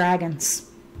pass dragons.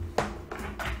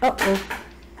 Uh-oh.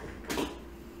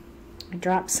 I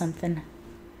dropped something.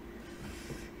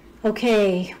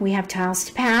 Okay, we have tiles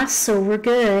to pass, so we're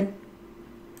good.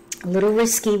 A little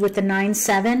risky with the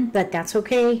 9-7, but that's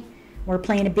okay. We're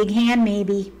playing a big hand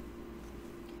maybe.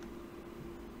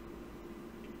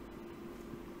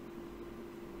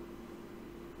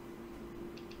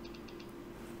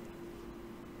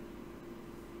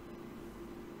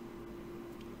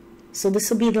 So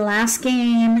this will be the last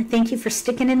game. Thank you for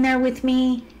sticking in there with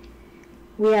me.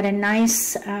 We had a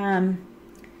nice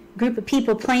group of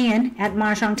people playing at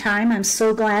Mah Jongg time. I'm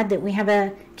so glad that we have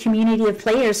a community of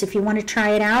players. If you want to try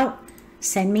it out,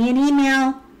 send me an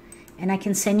email and I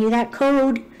can send you that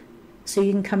code so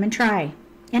you can come and try.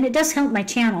 And it does help my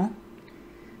channel.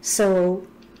 So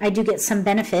I do get some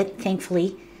benefit,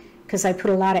 thankfully, because I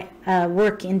put a lot of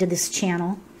work into this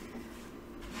channel.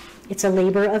 It's a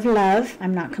labor of love.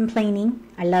 I'm not complaining.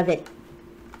 I love it.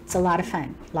 It's a lot of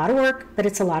fun. A lot of work, but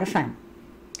it's a lot of fun.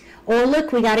 Oh,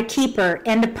 look, we got a keeper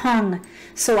and a pung.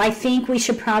 So I think we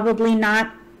should probably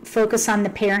not focus on the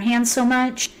pair hand so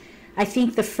much. I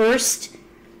think the first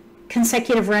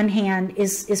consecutive run hand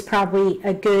is probably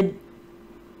a good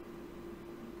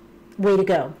way to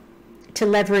go, to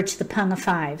leverage the pung of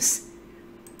 5s.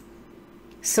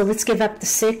 So let's give up the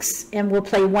 6 and we'll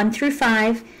play 1 through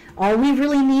 5. All we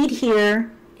really need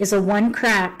here is a 1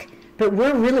 crack, but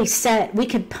we're really set. We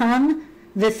could pung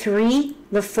the 3,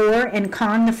 the 4, and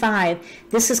con the 5.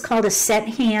 This is called a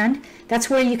set hand. That's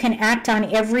where you can act on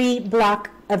every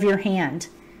block of your hand.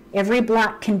 Every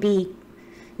block can be,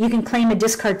 you can claim a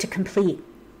discard to complete.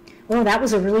 Oh, that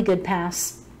was a really good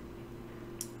pass.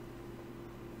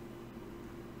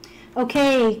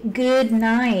 Okay, good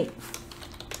night.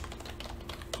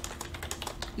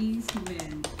 East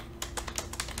wind.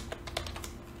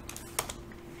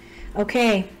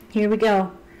 Okay, here we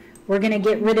go. We're going to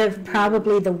get rid of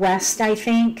probably the west, I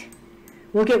think.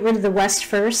 We'll get rid of the west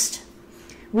first.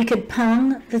 We could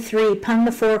pung the 3, pung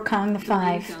the 4, con the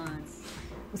 5.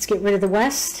 Let's get rid of the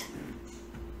west.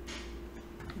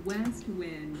 West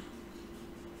wind.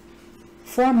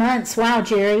 4 months. Wow,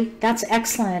 Jerry. That's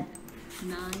excellent.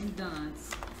 9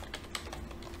 dots.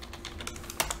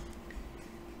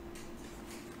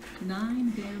 9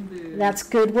 bamboo. That's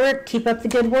good work. Keep up the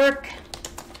good work.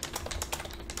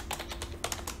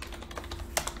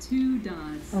 2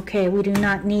 dots. Okay, we do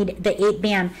not need the 8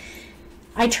 bam.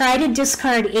 I try to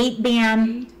discard 8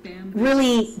 bam. 8 bamboo.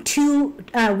 Really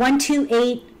 1, 2,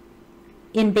 8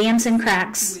 in bams and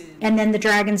cracks, and then the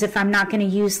dragons if I'm not going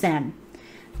to use them.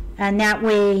 And that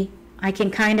way I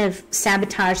can kind of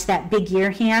sabotage that big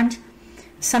year hand.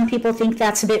 Some people think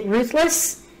that's a bit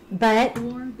ruthless, but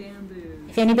 4 bamboo.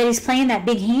 if anybody's playing that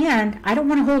big hand, I don't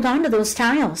want to hold on to those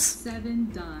tiles.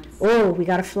 7 dots. Oh, we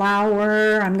got a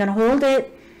flower. I'm going to hold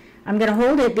it. I'm going to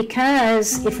hold it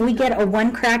because if we get a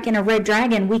 1 crack and a red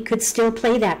dragon, we could still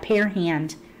play that pair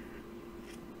hand.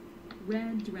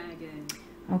 Red dragon.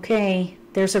 Okay,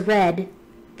 there's a red.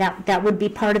 That would be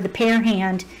part of the pair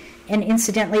hand. And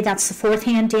incidentally, that's the 4th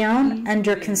hand down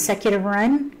under consecutive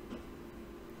run.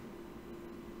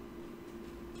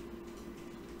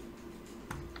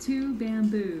 Two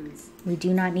bamboos. We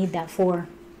do not need that 4.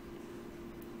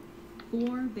 4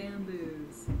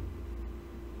 bamboos.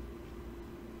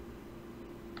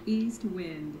 East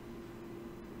wind.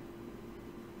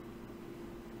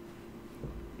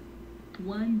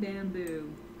 1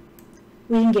 bamboo.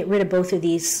 We can get rid of both of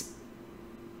these.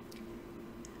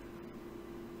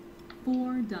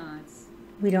 4 dots.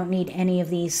 We don't need any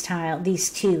of these these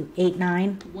 2, 8,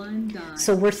 9. 1 dot.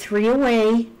 So we're 3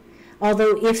 away.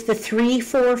 Although if the 3,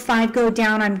 4, 5 go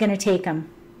down, I'm going to take them.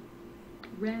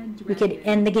 Red dragon. We could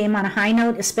end the game on a high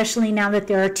note, especially now that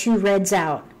there are 2 reds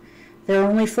out. There are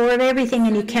only 4 of everything,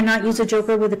 and you cannot use a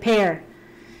joker with a pair.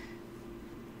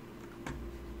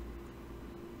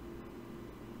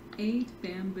 8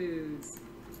 bamboos.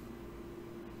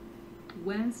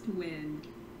 West wind.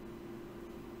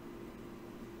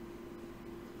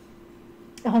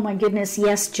 Oh my goodness,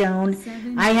 yes, Joan.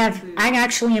 7 I bamboos.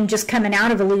 actually am just coming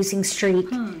out of a losing streak.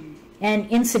 Hung. And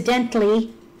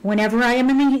incidentally, whenever I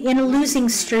am in a losing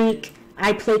streak,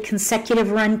 I play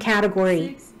consecutive run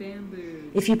category. 6 bamboos.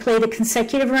 If you play the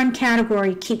consecutive run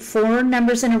category, keep 4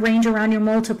 numbers in a range around your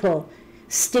multiple.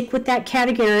 Stick with that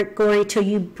category till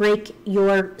you break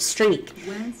your streak.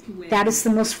 West wind. That is the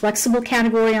most flexible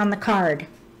category on the card.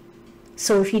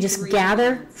 So if you just 3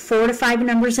 gather dots. 4 to 5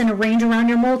 numbers in a range around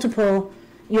your multiple,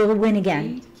 you'll win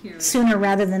again. 8 carrots. Sooner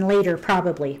rather than later,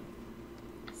 probably.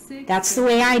 6 That's the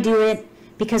way I do it,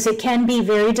 because it can be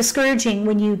very discouraging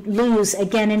when you lose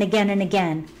again and again and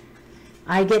again.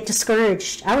 I get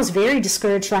discouraged. I was very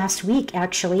discouraged last week,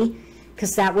 actually,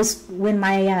 because that was when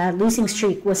my losing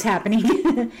streak was happening.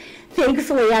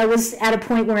 Thankfully, I was at a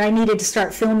point where I needed to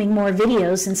start filming more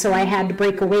videos, and so I had to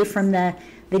break away from the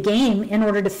game in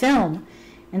order to film.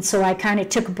 And so I kind of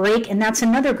took a break, and that's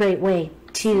another great way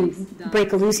to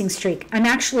break a losing streak. I'm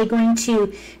actually going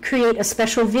to create a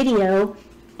special video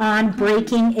on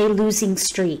breaking a losing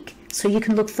streak, so you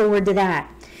can look forward to that.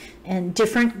 And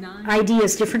different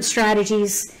ideas, different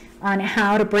strategies on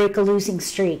how to break a losing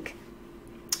streak.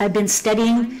 I've been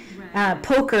studying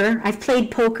poker. I've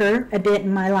played poker a bit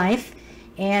in my life,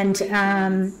 and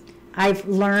I've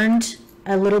learned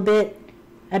a little bit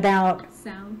about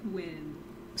South wind.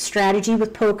 strategy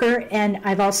with poker, and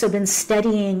I've also been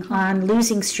studying on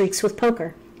losing streaks with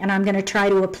poker, and I'm going to try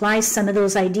to apply some of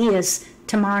those ideas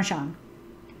to Mahjong.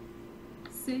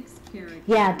 6 carrots.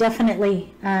 Yeah,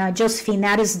 definitely, Josephine,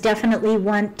 that is definitely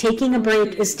one, taking a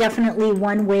break is definitely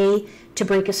one way to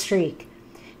break a streak.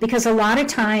 Because a lot of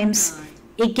times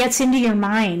it gets into your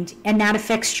mind and that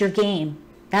affects your game.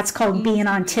 That's called being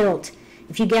on tilt.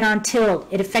 If you get on tilt,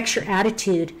 it affects your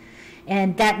attitude.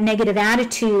 And that negative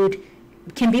attitude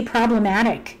can be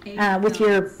problematic with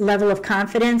your level of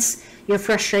confidence, your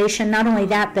frustration. Not only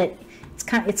that, but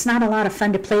it's not a lot of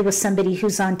fun to play with somebody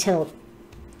who's on tilt.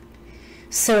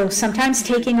 So sometimes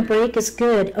taking a break is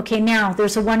good. Okay, now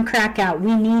there's a 1 crack out.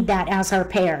 We need that as our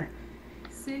pair.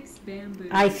 6 bamboo.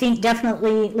 I think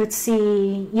definitely, let's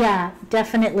see, yeah,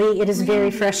 definitely it is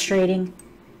very frustrating.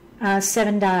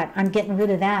 7 dot, I'm getting rid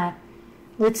of that.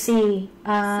 Let's see.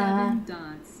 7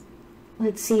 dots.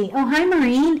 Let's see. Oh, hi,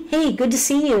 Maureen. Hey, good to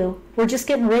see you. We're just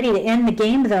getting ready to end the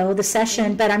game, though, the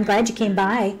session, but I'm glad you came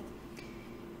by.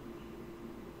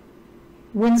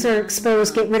 Windsor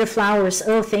exposed, get rid of flowers.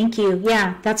 Oh, thank you.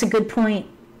 Yeah, that's a good point.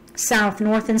 South,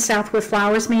 north and south with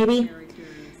flowers, maybe.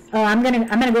 Oh, I'm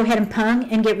gonna go ahead and pung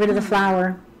and get rid of the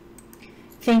flower.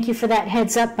 Thank you for that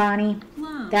heads up, Bonnie.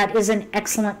 That is an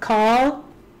excellent call.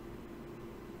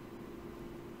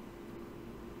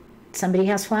 Somebody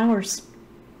has flowers.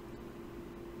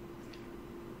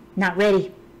 Not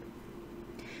ready.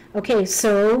 Okay,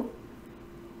 so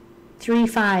 3,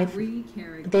 5. 3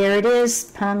 characters. There it is.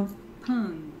 Pung.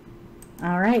 Pung.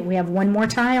 All right, we have 1 more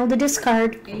tile to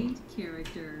discard. 8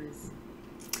 characters.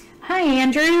 Hi,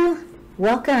 Andrew.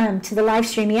 Welcome to the live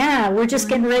stream. Yeah, we're just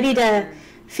getting ready to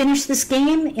finish this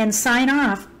game and sign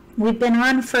off. We've been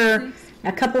on for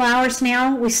a couple hours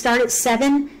now. We start at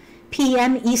 7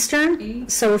 p.m. Eastern.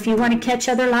 So if you want to catch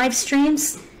other live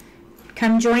streams,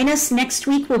 come join us. Next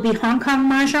week will be Hong Kong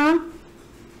Mah Jongg.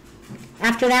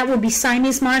 After that will be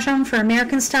Siamese Mah Jongg for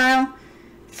American style.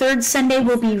 3rd Sunday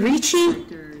will be Ricci.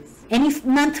 Any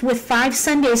month with 5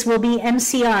 Sundays will be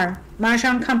MCR, Mah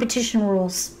Jongg competition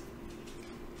rules.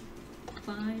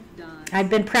 5 dots. I've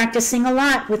been practicing a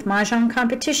lot with Mah Jongg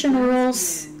competition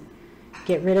rules.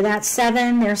 Get rid of that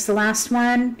 7. There's the last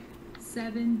one.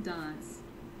 7 dots.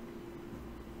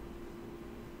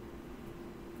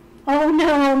 Oh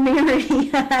no, Mary.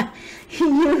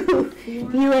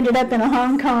 you ended up in a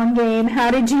Hong Kong game.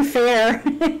 How did you fare?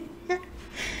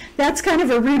 That's kind of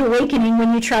a rude awakening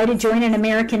when you try to join an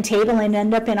American table and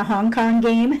end up in a Hong Kong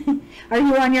game. Are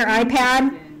you on your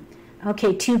iPad?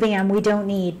 Okay, 2 bam, we don't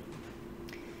need.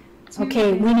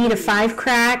 Okay, we need a 5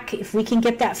 crack. If we can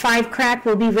get that 5 crack,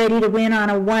 we'll be ready to win on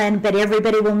a 1, but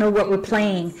everybody will know what we're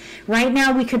playing. Right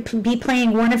now, we could be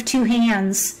playing 1 of 2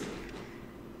 hands.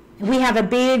 We have a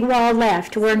big wall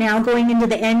left. We're now going into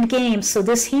the end game, so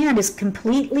this hand is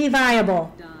completely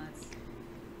viable.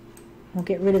 We'll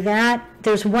get rid of that.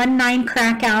 There's 1 9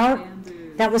 crack out.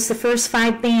 That was the first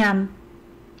 5 bam.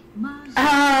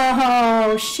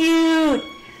 Oh, shoot.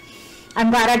 I'm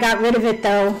glad I got rid of it,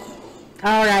 though.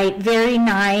 All right, very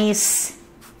nice.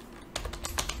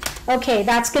 Okay,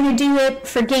 that's going to do it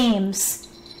for games.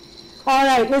 All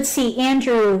right, let's see.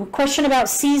 Andrew, question about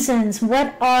seasons.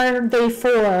 What are they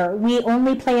for? We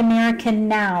only play American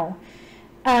now.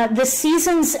 The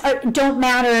seasons don't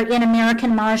matter in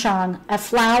American Mah Jongg. A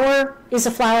flower is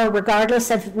a flower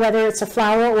regardless of whether it's a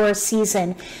flower or a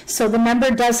season. So the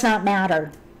number does not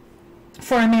matter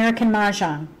for American Mah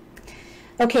Jongg.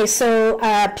 Okay, so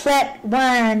plet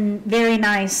 1, very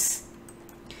nice.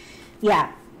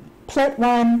 Yeah, plet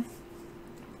 1.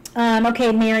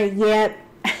 Okay, Mary, yep.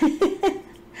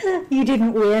 You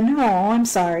didn't win. Oh, I'm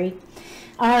sorry.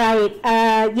 All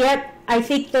right, yep. I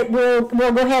think that we'll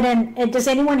go ahead and does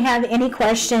anyone have any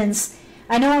questions?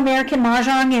 I know American Mah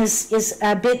Jongg is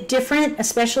a bit different,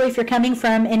 especially if you're coming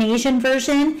from an Asian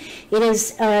version. It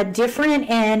is different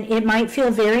and it might feel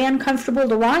very uncomfortable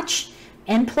to watch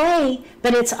and play,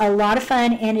 but it's a lot of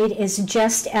fun and it is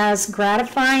just as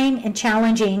gratifying and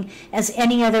challenging as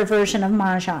any other version of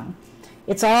Mah Jongg.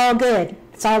 It's all good.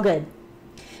 It's all good.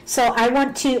 So I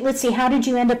want to, let's see, how did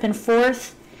you end up in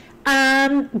 4th?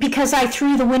 Because I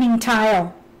threw the winning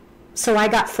tile, so I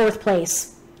got 4th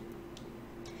place.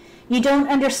 You don't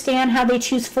understand how they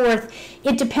choose 4th.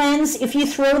 It depends. If you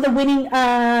throw the winning,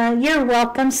 you're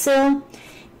welcome, Sil.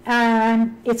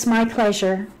 It's my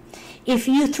pleasure. If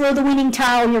you throw the winning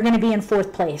tile, you're going to be in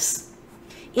 4th place.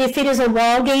 If it is a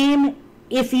wall game,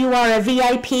 if you are a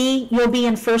VIP, you'll be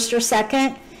in 1st or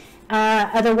 2nd.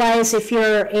 Otherwise, if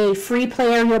you're a free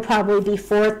player, you'll probably be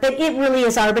 4th. But it really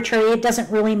is arbitrary. It doesn't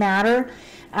really matter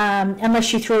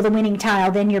unless you throw the winning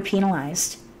tile. Then you're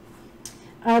penalized.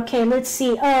 Okay, let's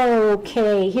see.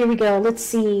 Okay, here we go. Let's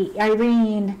see.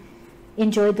 Irene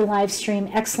enjoyed the live stream.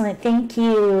 Excellent. Thank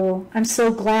you. I'm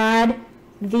so glad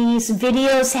these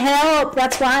videos help.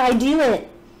 That's why I do it.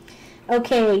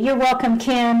 Okay, you're welcome,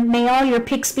 Kim. May all your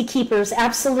picks be keepers.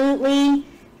 Absolutely.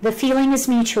 The feeling is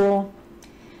mutual.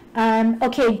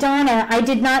 Okay, Donna, I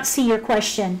did not see your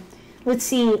question. Let's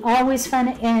see. Always fun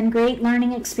and great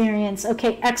learning experience.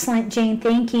 Okay, excellent, Jane.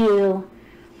 Thank you.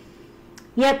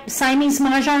 Yep, Siamese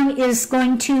Mah Jongg is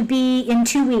going to be in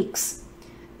 2 weeks.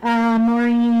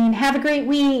 Maureen, have a great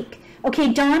week.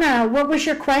 Okay, Donna, what was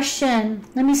your question?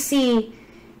 Let me see.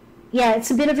 Yeah,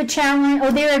 it's a bit of a challenge.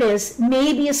 Oh, there it is.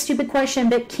 Maybe a stupid question,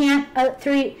 but can't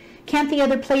the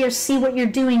other players see what you're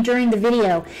doing during the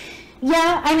video?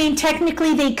 Yeah, I mean,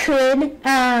 technically they could,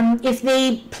 if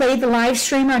they play the live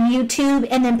stream on YouTube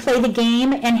and then play the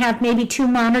game and have maybe 2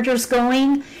 monitors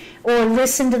going, or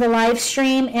listen to the live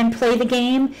stream and play the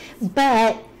game.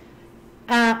 But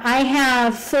I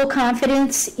have full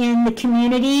confidence in the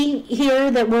community here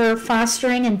that we're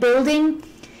fostering and building,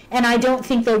 and I don't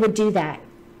think they would do that.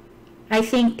 I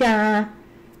think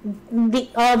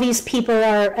all these people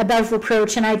are above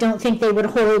reproach, and I don't think they would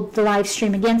hold the live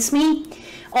stream against me.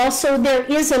 Also, there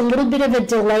is a little bit of a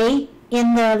delay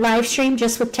in the live stream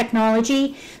just with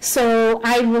technology, so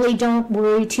I really don't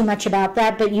worry too much about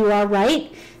that, but you are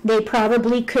right. They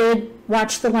probably could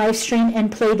watch the live stream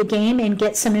and play the game and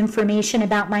get some information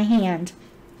about my hand.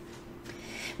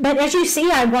 But as you see,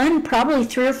 I won probably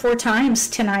 3 or 4 times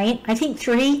tonight. I think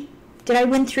 3. Did I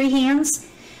win 3 hands?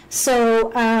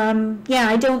 So yeah,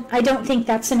 I don't think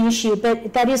that's an issue,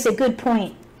 but that is a good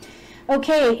point.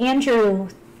 Okay, Andrew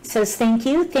says thank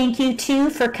you. Thank you too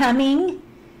for coming.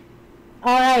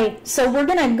 All right, so we're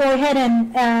gonna go ahead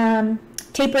and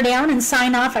taper down and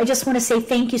sign off. I just want to say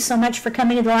thank you so much for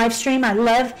coming to the live stream. I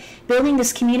love building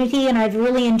this community, and I've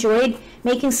really enjoyed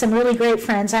making some really great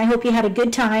friends. I hope you had a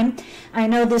good time. I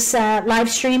know this live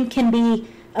stream can be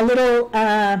a little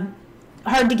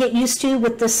hard to get used to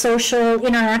with the social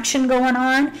interaction going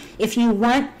on. If you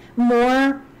want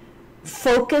more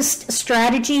focused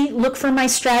strategy, look for my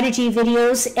strategy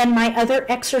videos and my other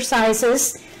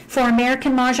exercises for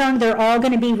American Mah Jongg. They're all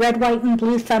going to be red, white, and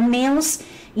blue thumbnails.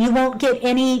 You won't get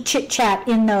any chit-chat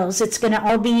in those. It's going to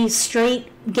all be straight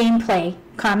gameplay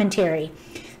commentary.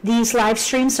 These live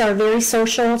streams are very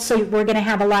social, so we're going to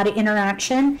have a lot of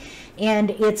interaction,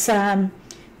 and it's kind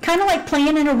of like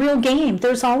playing in a real game.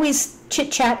 There's always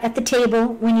chit-chat at the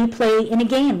table when you play in a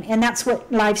game, and that's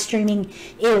what live streaming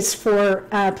is for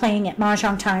playing at Mah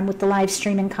Jongg time with the live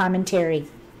stream and commentary.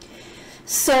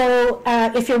 So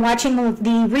if you're watching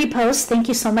the repost, thank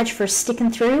you so much for sticking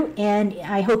through, and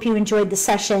I hope you enjoyed the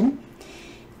session.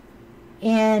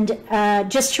 And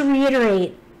just to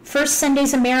reiterate, first Sunday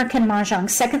is American Mah Jongg,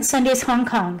 second Sunday is Hong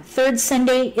Kong, third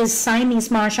Sunday is Siamese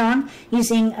Mah Jongg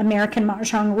using American Mah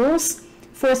Jongg rules,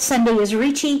 fourth Sunday is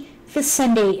Ricci, fifth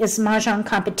Sunday is Mah Jongg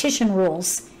competition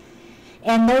rules.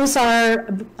 And those are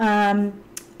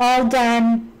all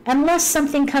done unless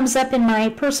something comes up in my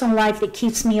personal life that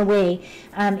keeps me away,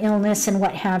 illness and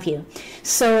what have you.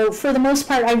 So for the most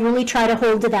part, I really try to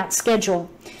hold to that schedule.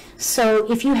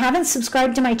 So if you haven't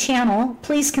subscribed to my channel,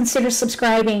 please consider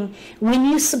subscribing. When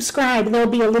you subscribe, there'll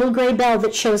be a little gray bell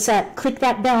that shows up. Click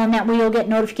that bell, and that way you'll get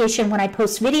notification when I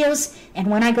post videos and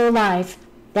when I go live.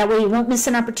 That way you won't miss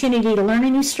an opportunity to learn a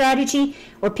new strategy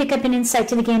or pick up an insight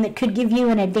to the game that could give you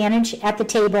an advantage at the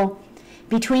table.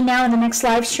 Between now and the next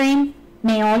live stream,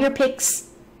 may all your picks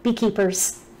be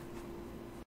keepers.